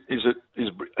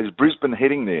 is Brisbane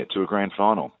heading there to a grand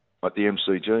final at the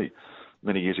MCG?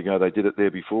 Many years ago, they did it there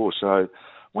before. So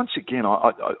once again,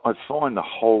 I find the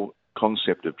whole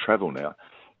concept of travel now.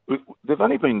 They've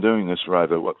only been doing this for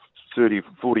over, 30,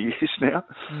 40 years now.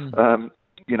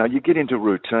 You get into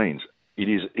routines. It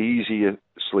is easier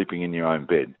sleeping in your own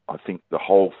bed. I think the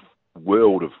whole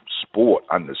world of sport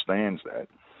understands that.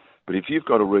 But if you've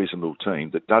got a reasonable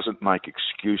team that doesn't make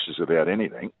excuses about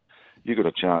anything, you've got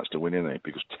a chance to win anything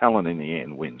because talent in the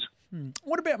end wins.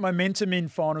 What about momentum in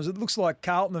finals? It looks like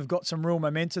Carlton have got some real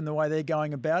momentum the way they're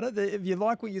going about it. If you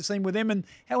like what you've seen with them, and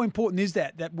how important is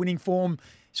that winning form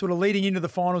sort of leading into the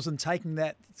finals and taking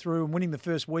that through and winning the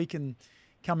first week and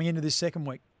coming into this second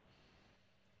week?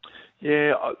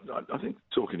 Yeah, I think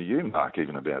talking to you, Mark,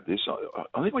 even about this,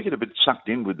 I think we get a bit sucked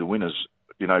in with the winners,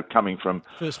 coming from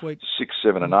first week 6,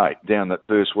 7 and 8 down that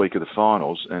first week of the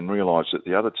finals and realise that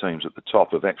the other teams at the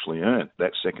top have actually earned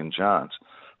that second chance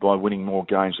by winning more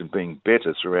games and being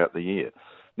better throughout the year.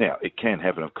 Now, it can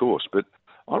happen, of course, but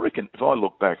I reckon, if I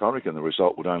look back, I reckon the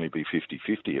result would only be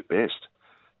 50-50 at best.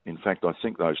 In fact, I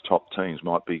think those top teams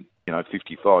might be,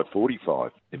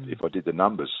 55-45 if I did the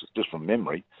numbers just from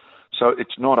memory. So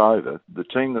it's not over. The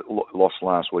team that lost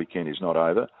last weekend is not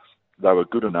over. They were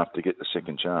good enough to get the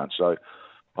second chance. So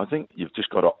I think you've just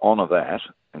got to honour that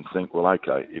and think, well,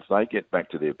 okay, if they get back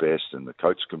to their best and the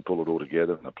coach can pull it all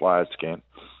together and the players can,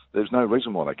 there's no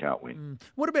reason why they can't win.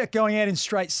 What about going out in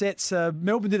straight sets?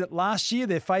 Melbourne did it last year.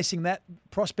 They're facing that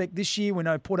prospect this year. We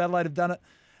know Port Adelaide have done it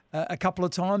a couple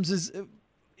of times.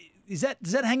 Does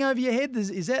that hang over your head?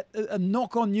 Is that a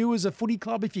knock on you as a footy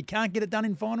club if you can't get it done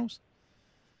in finals?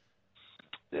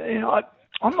 Yeah,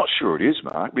 I'm not sure it is,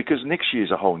 Mark, because next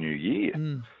year's a whole new year.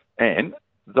 And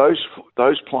those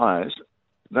players,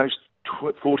 those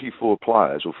 44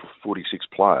 players or 46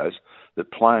 players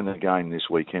that play in the game this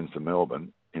weekend for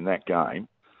Melbourne, in that game,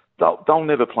 they'll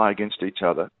never play against each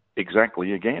other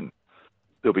exactly again.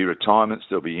 There'll be retirements,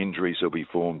 there'll be injuries, there'll be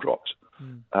form drops.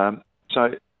 So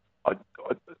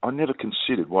I never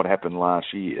considered what happened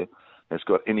last year has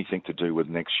got anything to do with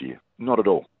next year. Not at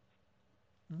all.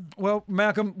 Well,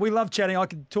 Malcolm, we love chatting. I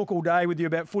could talk all day with you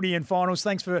about footy and finals.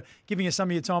 Thanks for giving us some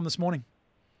of your time this morning.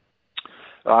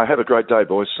 Have a great day,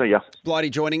 boys. See ya.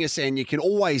 Blighty joining us, and you can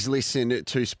always listen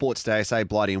to Sports Day SA.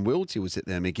 Blighty and Wilds. He was at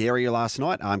the McGarry last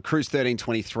night. Cruise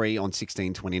 1323 on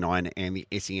 1629 and the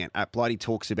SEN app. Blighty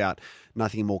talks about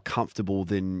nothing more comfortable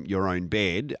than your own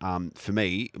bed. For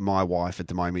me, my wife at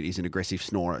the moment is an aggressive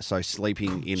snorer, so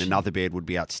sleeping in another bed would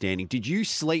be outstanding. Did you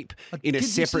sleep in a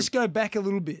separate... Just go back a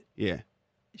little bit. Yeah.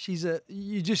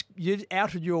 You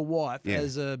outed your wife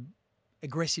as a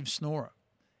aggressive snorer.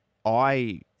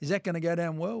 Is that going to go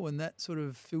down well when that sort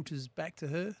of filters back to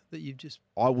her that you've just...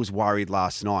 I was worried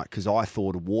last night because I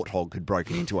thought a warthog had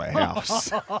broken into our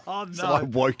house. Oh, no. So I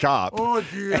woke up. Oh,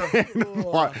 dear. And I'm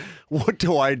like, what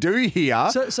do I do here?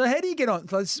 So how do you get on?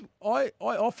 I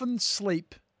often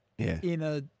sleep in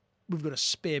a... We've got a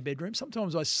spare bedroom.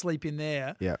 Sometimes I sleep in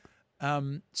there. Yeah.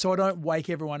 So I don't wake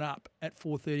everyone up at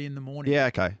 4:30 in the morning. Yeah,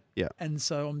 okay. Yeah. And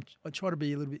so I try to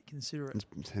be a little bit considerate.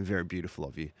 It's very beautiful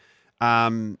of you.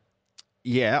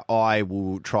 Yeah, I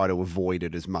will try to avoid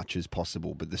it as much as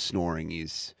possible, but the snoring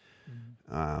is...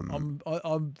 I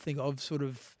think I've sort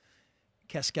of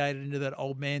cascaded into that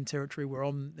old man territory where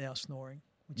I'm now snoring.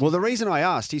 Well, the reason I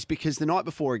asked is because the night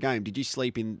before a game, did you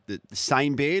sleep in the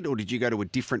same bed or did you go to a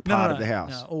different part of the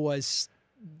house? No, always.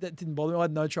 That didn't bother me. I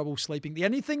had no trouble sleeping. The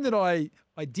only thing that I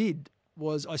did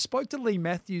was I spoke to Lee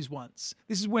Matthews once.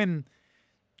 This is when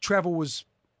travel was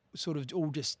sort of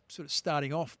all just sort of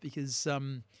starting off because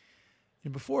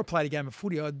before I played a game of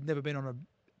footy, I'd never been on a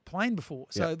plane before.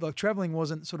 So like travelling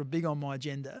wasn't sort of big on my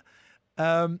agenda.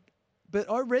 But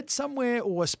I read somewhere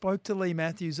or I spoke to Lee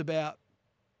Matthews about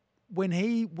when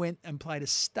he went and played a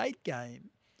state game,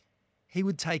 he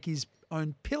would take his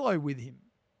own pillow with him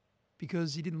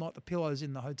because he didn't like the pillows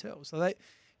in the hotel. So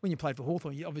when you played for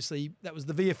Hawthorn, obviously that was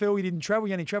the VFL. You didn't travel.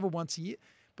 You only travelled once a year.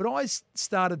 But I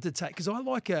started to take, because I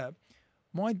like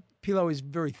my pillow is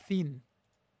very thin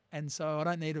and so I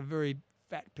don't need a very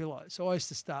fat pillow. So I used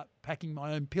to start packing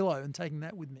my own pillow and taking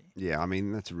that with me. Yeah, I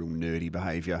mean, that's a real nerdy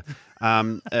behaviour.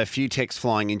 A few texts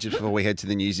flying in just before we head to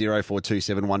the news,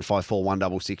 0427 154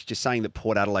 166, just saying that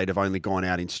Port Adelaide have only gone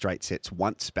out in straight sets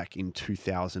once back in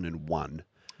 2001.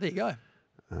 There you go.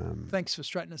 Thanks for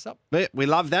straightening us up. We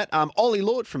love that. Ollie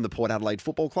Lord from the Port Adelaide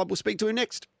Football Club. We'll speak to him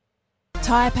next.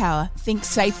 Tyre Power. Think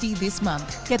safety this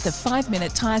month. Get the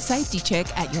 5-minute tyre safety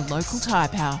check at your local Tyre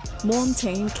Power. Warn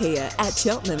Team Kia at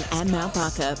Cheltenham and Mount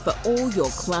Barker for all your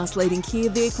class-leading Kia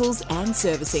vehicles and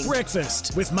servicing.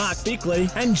 Breakfast with Mark Bickley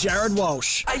and Jared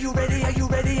Walsh. Are you ready? Are you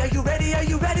ready? Are you ready? Are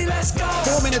you ready? Let's go!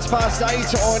 4 minutes past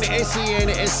 8 on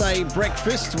SEN SA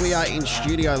Breakfast. We are in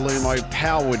Studio Lumo,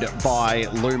 powered by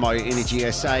Lumo Energy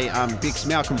SA. Bicks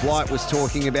Malcolm Blight was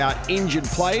talking about injured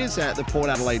players at the Port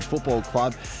Adelaide Football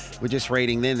Club. We're just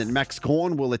reading then that Max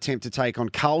Gawn will attempt to take on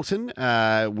Carlton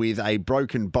with a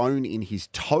broken bone in his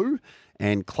toe,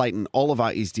 and Clayton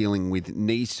Oliver is dealing with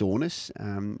knee soreness.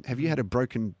 Have you had a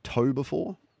broken toe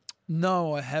before?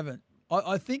 No, I haven't.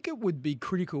 I think it would be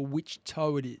critical which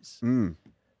toe it is.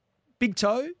 Big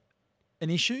toe, an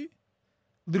issue.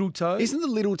 Little toe. Isn't the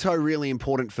little toe really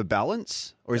important for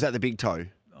balance, or is that the big toe?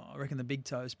 I reckon the big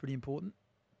toe is pretty important.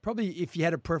 Probably if you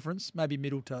had a preference, maybe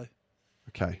middle toe.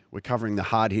 Okay, we're covering the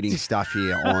hard-hitting stuff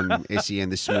here on SEN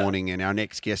this morning, and our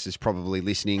next guest is probably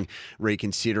listening,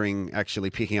 reconsidering actually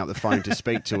picking up the phone to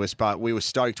speak to us. But we were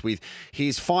stoked with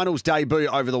his finals debut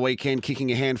over the weekend,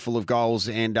 kicking a handful of goals,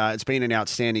 and it's been an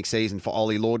outstanding season for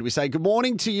Ollie Lord. We say good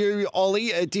morning to you,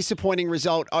 Ollie. A disappointing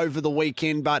result over the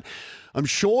weekend, but I'm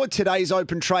sure today's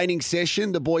open training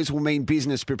session, the boys will mean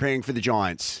business preparing for the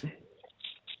Giants.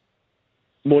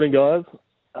 Morning, guys.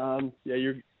 Yeah,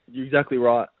 you're exactly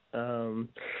right. It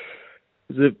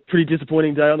was a pretty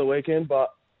disappointing day on the weekend, but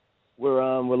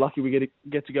we're lucky we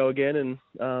get to go again,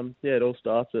 and it all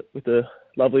starts with a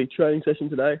lovely training session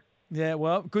today. Yeah,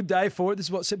 well, good day for it. This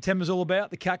is what September's all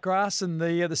about. The cut grass and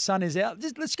the sun is out.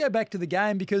 Let's go back to the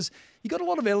game, because you got a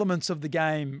lot of elements of the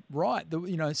game right.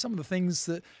 Some of the things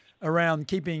that around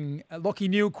keeping Lockie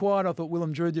Neal quiet. I thought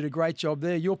Willem Drew did a great job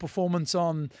there. Your performance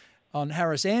on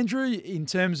Harris Andrew in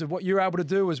terms of what you're able to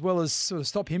do, as well as sort of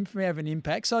stop him from having an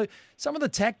impact. So some of the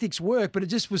tactics work, but it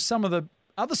just was some of the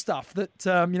other stuff that,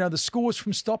 the scores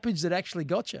from stoppage that actually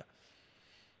got you.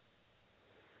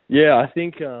 Yeah, I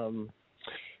think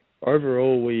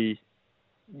overall we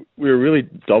were really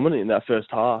dominant in that first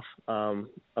half.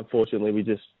 Unfortunately, we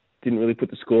just didn't really put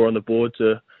the score on the board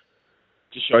to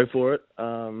show for it.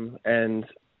 And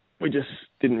we just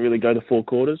didn't really go to 4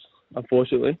 quarters,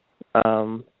 unfortunately.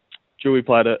 Drewy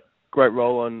played a great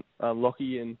role on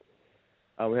Lockie, and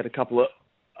we had a couple of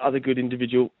other good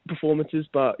individual performances.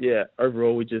 But, yeah,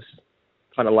 overall we just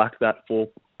kind of lacked that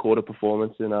 4-quarter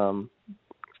performance, and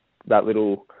that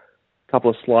little couple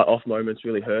of slight off moments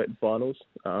really hurt in finals.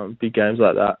 Big games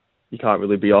like that, you can't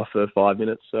really be off for 5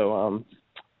 minutes. So,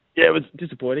 it was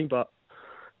disappointing, but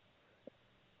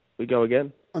we go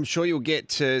again. I'm sure you'll get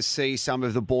to see some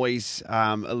of the boys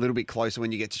a little bit closer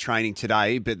when you get to training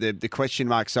today, but the question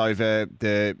marks over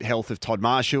the health of Todd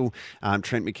Marshall,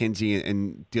 Trent McKenzie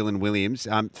and Dylan Williams.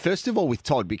 First of all, with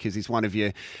Todd, because he's one of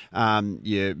your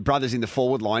brothers in the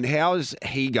forward line, how's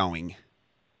he going?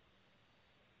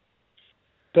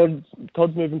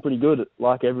 Todd's moving pretty good,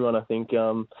 like everyone, I think.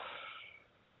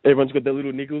 Everyone's got their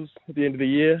little niggles at the end of the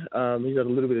year. He's had a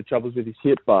little bit of troubles with his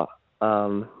hip, but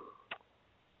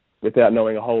without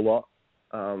knowing a whole lot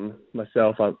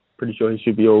myself, I'm pretty sure he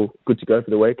should be all good to go for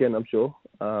the weekend, I'm sure.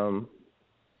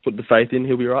 Put the faith in,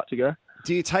 he'll be right to go.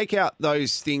 Do you take out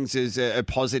those things as a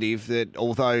positive, that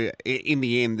although in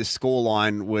the end the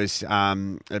scoreline was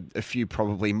a few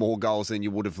probably more goals than you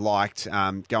would have liked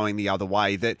going the other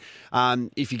way, that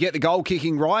if you get the goal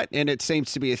kicking right, and it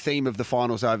seems to be a theme of the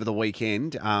finals over the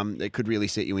weekend, it could really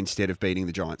set you instead of beating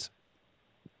the Giants?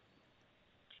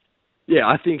 Yeah,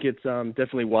 I think it's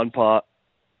definitely one part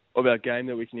of our game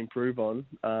that we can improve on.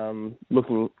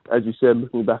 Looking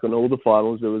back on all the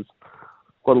finals, there was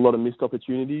quite a lot of missed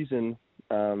opportunities, and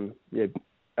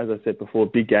as I said before,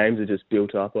 big games are just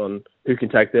built up on who can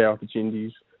take their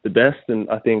opportunities the best. And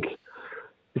I think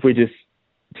if we just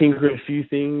tinker a few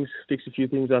things, fix a few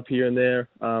things up here and there,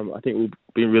 I think we'll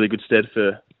be in really good stead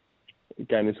for a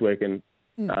game this weekend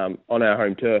on our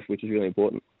home turf, which is really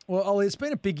important. Well, Ollie, it's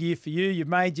been a big year for you. You've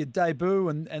made your debut,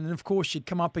 and of course you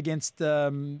come up against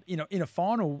in a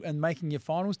final and making your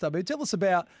finals debut. Tell us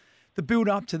about the build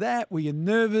up to that. Were you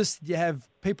nervous? Did you have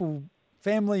people,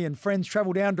 family and friends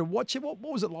travel down to watch it? What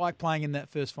was it like playing in that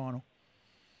first final?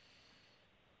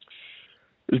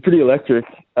 It was pretty electric.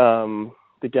 The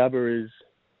Gabba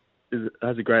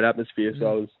has a great atmosphere,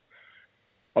 so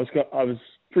I was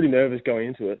pretty nervous going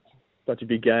into it. Such a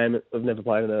big game. I've never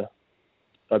played in a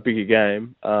bigger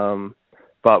game,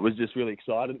 but was just really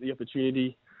excited at the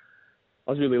opportunity.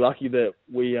 I was really lucky that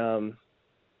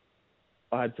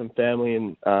I had some family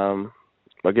and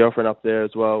my girlfriend up there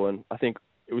as well, and I think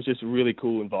it was just a really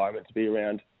cool environment to be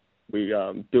around. We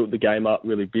built the game up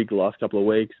really big the last couple of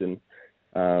weeks, and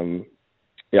I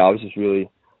was just really,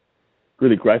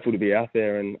 really grateful to be out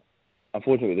there, and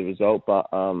unfortunate with the result, but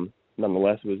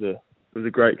nonetheless, it was a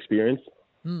great experience.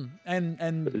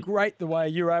 And great the way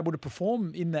you were able to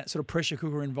perform in that sort of pressure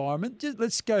cooker environment. Just,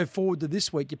 let's go forward to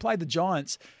this week. You played the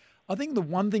Giants. I think the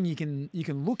one thing you can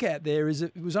look at there is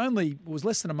it was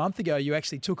less than a month ago you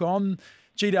actually took on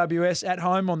GWS at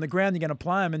home on the ground. You're going to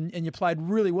play them, and you played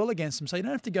really well against them. So you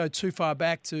don't have to go too far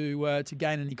back to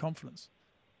gain any confidence.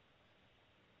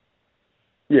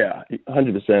 Yeah,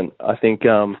 100%. I think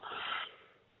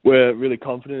we're really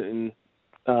confident in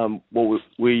what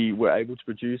we were able to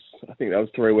produce. I think that was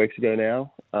 3 weeks ago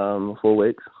now, 4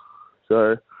 weeks.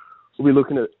 So we'll be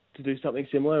looking to do something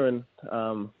similar, and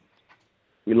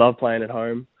we love playing at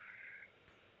home.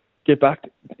 Get back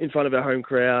in front of our home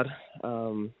crowd.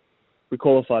 We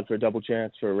qualified for a double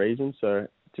chance for a reason, so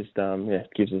it just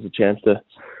gives us a chance to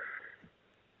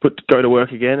go to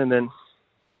work again, and then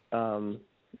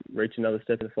reach another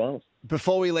step in the finals.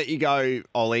 Before we let you go,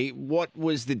 Ollie, what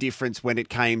was the difference when it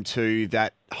came to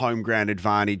that home ground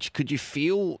advantage? Could you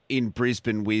feel in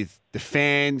Brisbane with the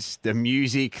fans, the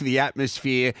music, the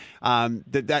atmosphere,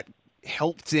 that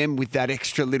helped them with that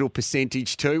extra little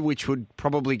percentage too, which would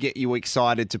probably get you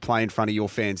excited to play in front of your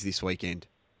fans this weekend?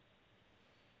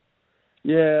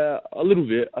 Yeah, a little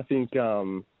bit. I think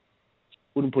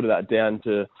wouldn't put that down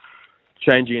to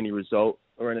changing any result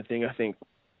or anything. I think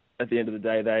at the end of the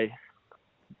day,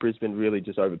 Brisbane really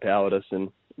just overpowered us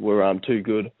and were too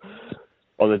good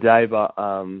on the day. But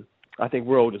I think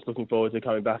we're all just looking forward to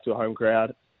coming back to a home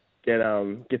crowd, get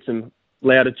some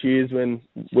louder cheers when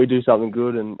we do something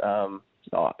good. And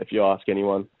if you ask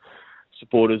anyone,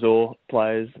 supporters or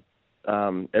players,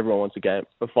 everyone wants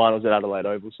a finals at Adelaide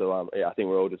Oval. So I think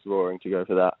we're all just roaring to go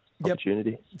for that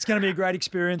opportunity. It's going to be a great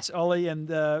experience, Ollie, and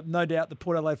no doubt the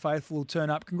Port Adelaide faithful will turn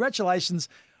up. Congratulations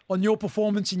on your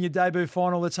performance in your debut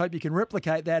final. Let's hope you can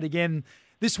replicate that again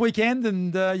this weekend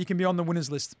and you can be on the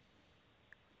winners list.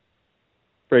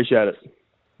 Appreciate it.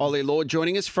 Ollie Lord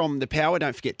joining us from the Power.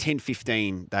 Don't forget,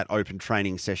 10:15, that open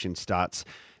training session starts.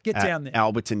 Get down there.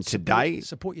 Alberton today.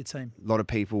 Support your team. A lot of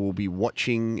people will be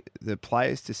watching the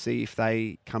players to see if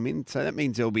they come in. So that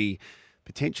means there'll be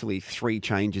potentially 3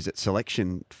 changes at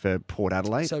selection for Port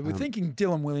Adelaide. So we're thinking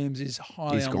Dylan Williams is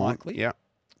highly unlikely. Yeah.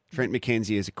 Trent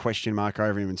McKenzie has a question mark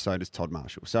over him, and so does Todd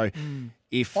Marshall. So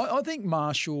if I think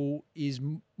Marshall is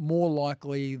more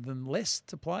likely than less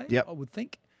to play, I would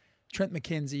think. Trent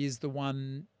McKenzie is the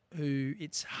one who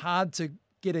it's hard to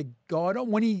get a guide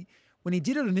on. When he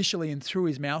did it initially and threw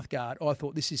his mouth guard, I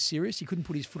thought this is serious. He couldn't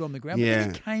put his foot on the ground. Yeah. But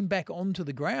then he came back onto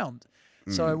the ground.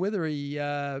 So whether he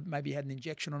maybe had an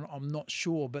injection on it, I'm not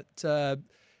sure. But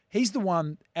he's the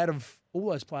one out of all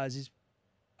those players is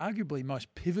arguably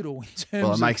most pivotal in terms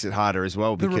Well, it makes it harder as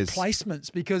well because the replacements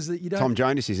because you don't. Tom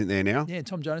Jonas isn't there now. Yeah,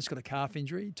 Tom Jonas got a calf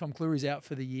injury. Tom Cleary's out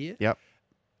for the year. Yep.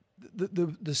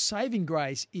 The saving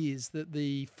grace is that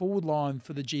the forward line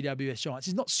for the GWS Giants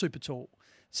is not super tall.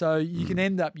 So you can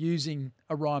end up using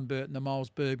a Ryan Burton, a Miles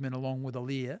Bergman along with a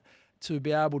Lear to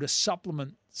be able to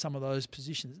supplement some of those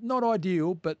positions. Not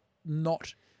ideal, but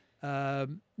not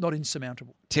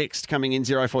insurmountable. Text coming in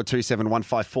 0427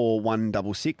 154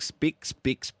 166. Bicks,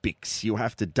 Bicks, Bicks. You'll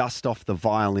have to dust off the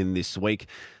violin this week.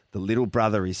 The little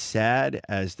brother is sad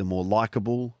as the more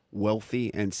likeable,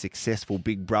 wealthy and successful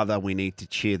big brother. We need to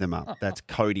cheer them up. That's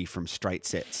Cody from Straight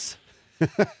Sets.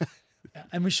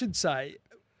 And we should say,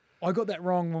 I got that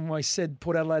wrong when we said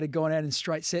Port Adelaide had gone out in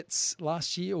straight sets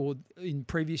last year or in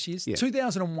previous years. Yeah.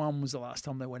 2001 was the last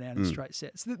time they went out in straight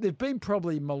sets. They've been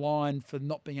probably maligned for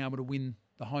not being able to win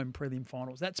the home prelim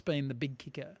finals. That's been the big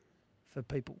kicker for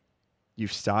people.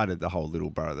 You've started the whole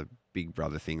little brother, big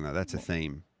brother thing, though. That's a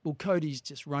theme. Well, Cody's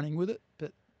just running with it,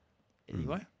 but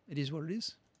anyway, it is what it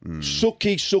is.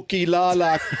 Suki, la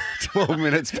la. 12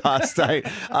 minutes past 8.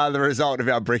 The result of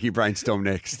our Brekkie Brainstorm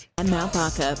next. And Mount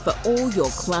Barker for all your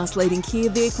class-leading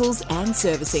Kia vehicles and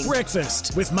servicing.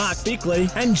 Breakfast with Mark Bickley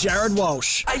and Jared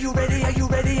Walsh. Are you ready? Are you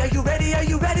ready? Are you ready? Are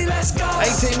you ready? Let's go!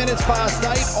 18 minutes past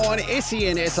 8 on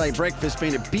SEN SA Breakfast.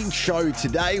 Been a big show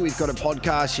today. We've got a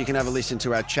podcast. You can have a listen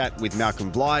to our chat with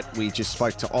Malcolm Blight. We just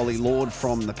spoke to Ollie Lord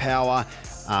from The Power.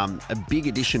 A big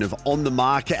edition of On the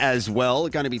Mark as well.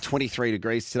 Going to be 23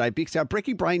 degrees today. Bix, our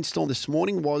Brekkie Brainstorm this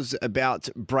morning was about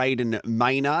Braden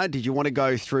Maynard. Did you want to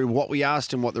go through what we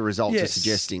asked and what the results are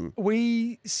suggesting?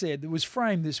 We said it was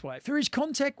framed this way. For his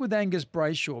contact with Angus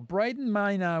Brayshaw, Braden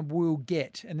Maynard will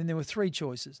get, and then there were 3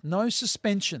 choices, no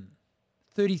suspension.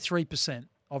 33%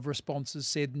 of responses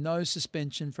said no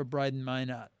suspension for Braden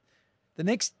Maynard. The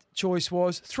next choice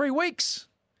was 3 weeks.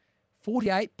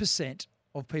 48%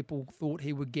 of people thought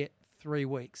he would get 3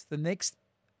 weeks. The next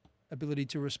ability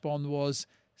to respond was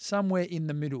somewhere in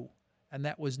the middle, and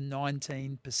that was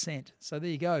 19%. So there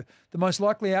you go. The most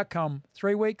likely outcome,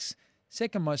 3 weeks.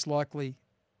 Second most likely,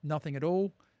 nothing at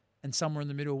all. And somewhere in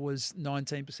the middle was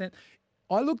 19%.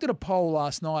 I looked at a poll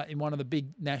last night in one of the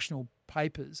big national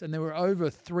papers, and there were over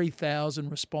 3,000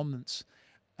 respondents,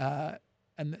 and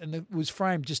it was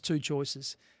framed just 2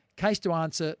 choices. Case to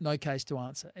answer, no case to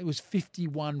answer. It was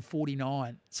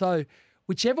 51-49. So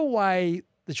whichever way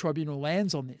the tribunal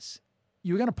lands on this,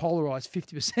 you're going to polarise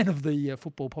 50% of the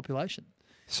football population.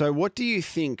 So what do you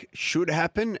think should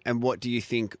happen and what do you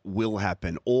think will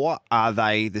happen? Or are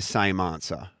they the same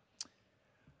answer?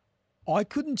 I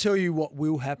couldn't tell you what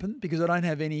will happen because I don't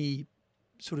have any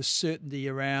sort of certainty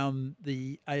around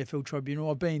the AFL tribunal.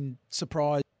 I've been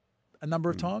surprised a number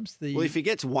of times. Well, if he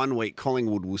gets 1 week,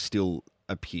 Collingwood will still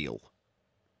appeal.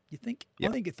 You think? Yep.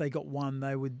 I think if they got 1,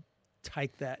 they would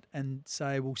take that and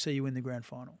say, we'll see you in the grand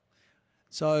final.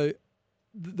 So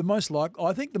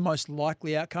I think the most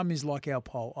likely outcome is like our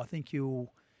poll. I think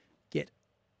you'll get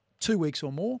 2 weeks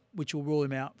or more, which will rule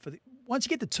him out once you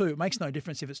get to 2, it makes no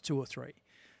difference if it's 2 or 3,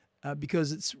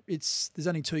 because there's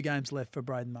only 2 games left for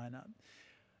Braden Maynard.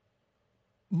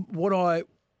 What I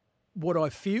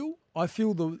feel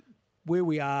where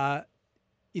we are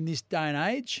in this day and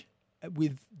age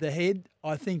with the head,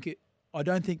 I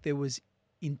don't think there was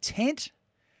intent.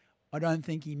 I don't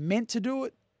think he meant to do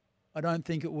it. I don't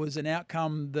think it was an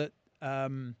outcome that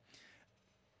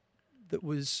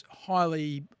was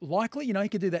highly likely. You know, he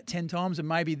could do that 10 times and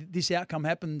maybe this outcome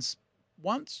happens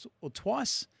once or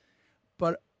twice,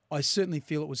 but I certainly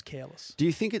feel it was careless. Do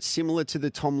you think it's similar to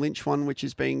the Tom Lynch one which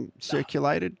is being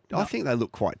circulated? No. I think they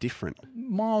look quite different.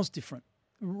 Miles different.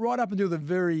 Right up until the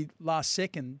very last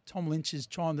second, Tom Lynch is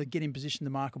trying to get in position to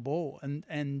mark a ball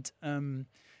and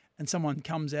someone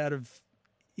comes out of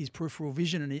his peripheral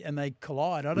vision and they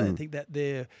collide. I don't think that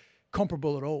they're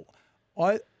comparable at all.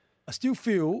 I still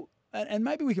feel, and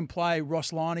maybe we can play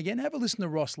Ross Lyon again. Have a listen to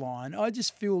Ross Lyon. I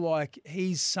just feel like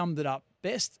he's summed it up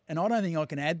best, and I don't think I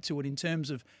can add to it in terms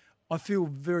of I feel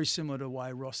very similar to the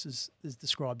way Ross has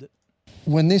described it.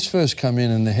 When this first came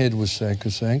in and the head was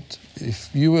sacrosanct,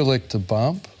 if you elect to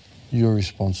bump, you're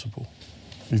responsible.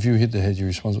 If you hit the head, you're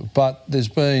responsible. But there's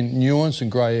been nuance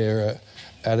and grey area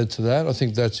added to that. I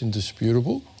think that's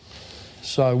indisputable.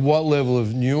 So what level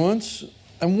of nuance?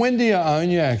 And when do you own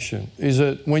your action? Is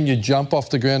it when you jump off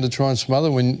the ground to try and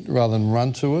smother rather than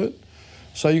run to it?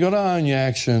 So you've got to own your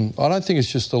action. I don't think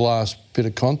it's just the last bit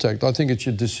of contact. I think it's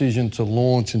your decision to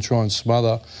launch and try and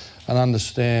smother and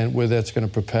understand where that's going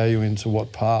to prepare you into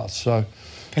what path. So,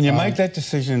 can you make that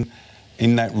decision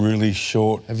in that really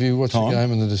short Have you watched time? The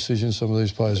game and the decisions some of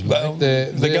these players make? Well,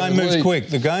 the game moves quick.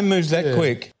 The game moves that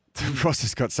quick. Ross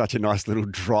has got such a nice little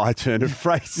dry turn of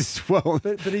phrase as well.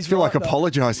 But he's I feel like right,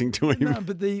 apologising to him. No,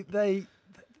 but the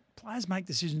players make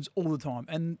decisions all the time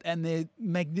and they're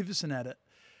magnificent at it.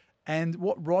 And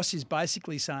what Ross is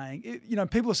basically saying, you know,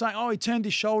 people are saying, oh, he turned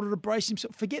his shoulder to brace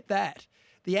himself. Forget that.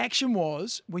 The action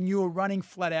was when you were running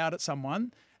flat out at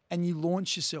someone and you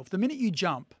launch yourself. The minute you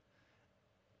jump,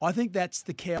 I think that's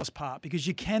the careless part because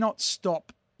you cannot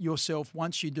stop yourself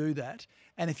once you do that.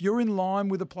 And if you're in line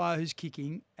with a player who's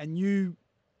kicking and you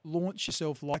launch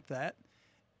yourself like that,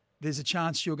 there's a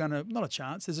chance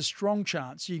there's a strong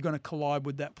chance you're going to collide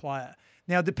with that player.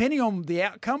 Now, depending on the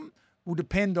outcome will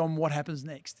depend on what happens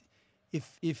next.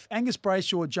 If Angus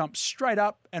Brayshaw jumps straight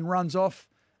up and runs off,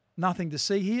 nothing to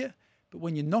see here. But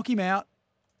when you knock him out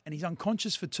and he's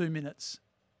unconscious for 2 minutes,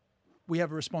 we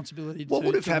have a responsibility to... What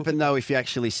would have happened, though, if he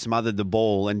actually smothered the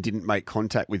ball and didn't make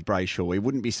contact with Brayshaw? We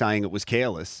wouldn't be saying it was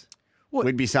careless.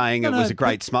 We'd be saying it was a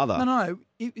great smother. No,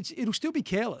 it'll still be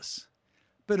careless,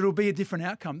 but it'll be a different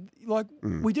outcome. Like,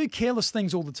 we do careless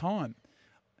things all the time.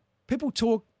 People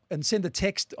talk and send a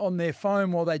text on their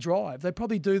phone while they drive. They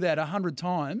probably do that 100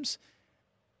 times,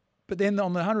 but then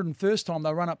on the 101st time,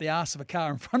 they'll run up the arse of a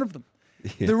car in front of them.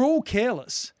 Yeah. They're all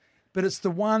careless, but it's the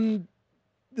one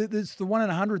in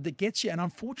 100 that gets you. And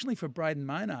unfortunately for Braden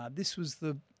Maynard, this was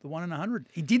the 1 in 100.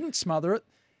 He didn't smother it,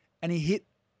 and he hit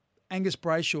Angus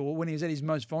Brayshaw when he was at his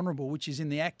most vulnerable, which is in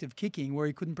the act of kicking where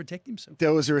he couldn't protect himself.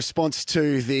 There was a response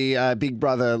to the big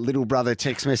brother, little brother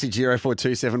text message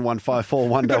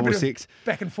 0427154166.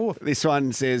 Back and forth. This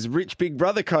one says, rich big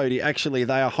brother Cody, actually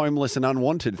they are homeless and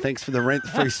unwanted. Thanks for the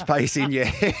rent-free space in your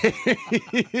head.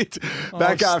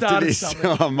 Back after this.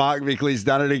 Mark Bickley's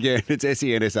done it again. It's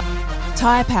SENSA.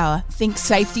 Tyre Power, think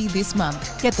safety this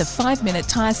month. Get the 5-minute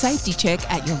tyre safety check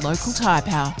at your local Tyre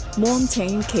Power.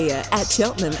 Montane Kia at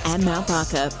Cheltenham and Mount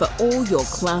Barker for all your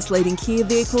class-leading Kia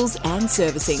vehicles and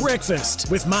servicing. Breakfast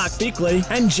with Mark Bickley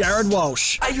and Jared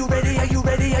Walsh. Are you ready? Are you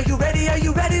ready? Are you ready? Are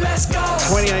you ready? Let's go!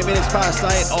 28 minutes past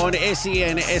 8 on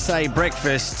SENSA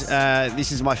Breakfast.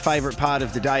 This is my favourite part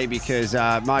of the day because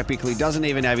Mark Bickley doesn't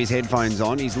even have his headphones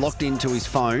on. He's locked into his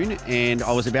phone and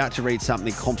I was about to read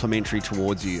something complimentary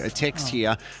towards you. A text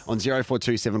here on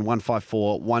 0427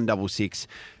 154 166.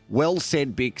 Well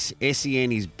said, Bicks.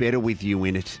 SEN is better with you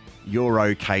in it. You're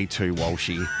okay too,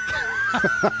 Walshy.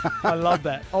 I love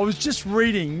that. I was just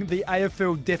reading the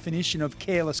AFL definition of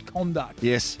careless conduct.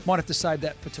 Yes. Might have to save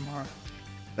that for tomorrow.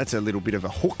 That's a little bit of a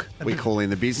hook, we call in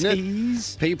the business.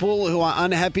 Tease. People who are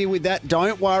unhappy with that,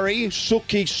 don't worry.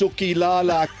 Suki,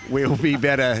 la. We'll be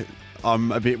better.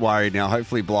 I'm a bit worried now.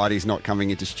 Hopefully Blighty's not coming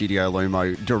into Studio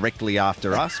Lumo directly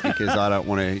after us because I don't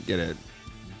want to get a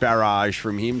barrage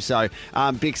from him. So,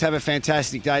 Bicks, have a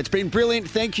fantastic day. It's been brilliant.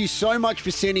 Thank you so much for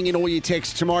sending in all your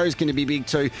texts. Tomorrow's going to be big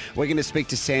too. We're going to speak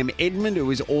to Sam Edmund, who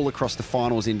is all across the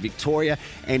finals in Victoria,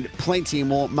 and plenty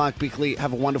more. Mark Bickley,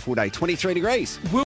 have a wonderful day. 23 degrees.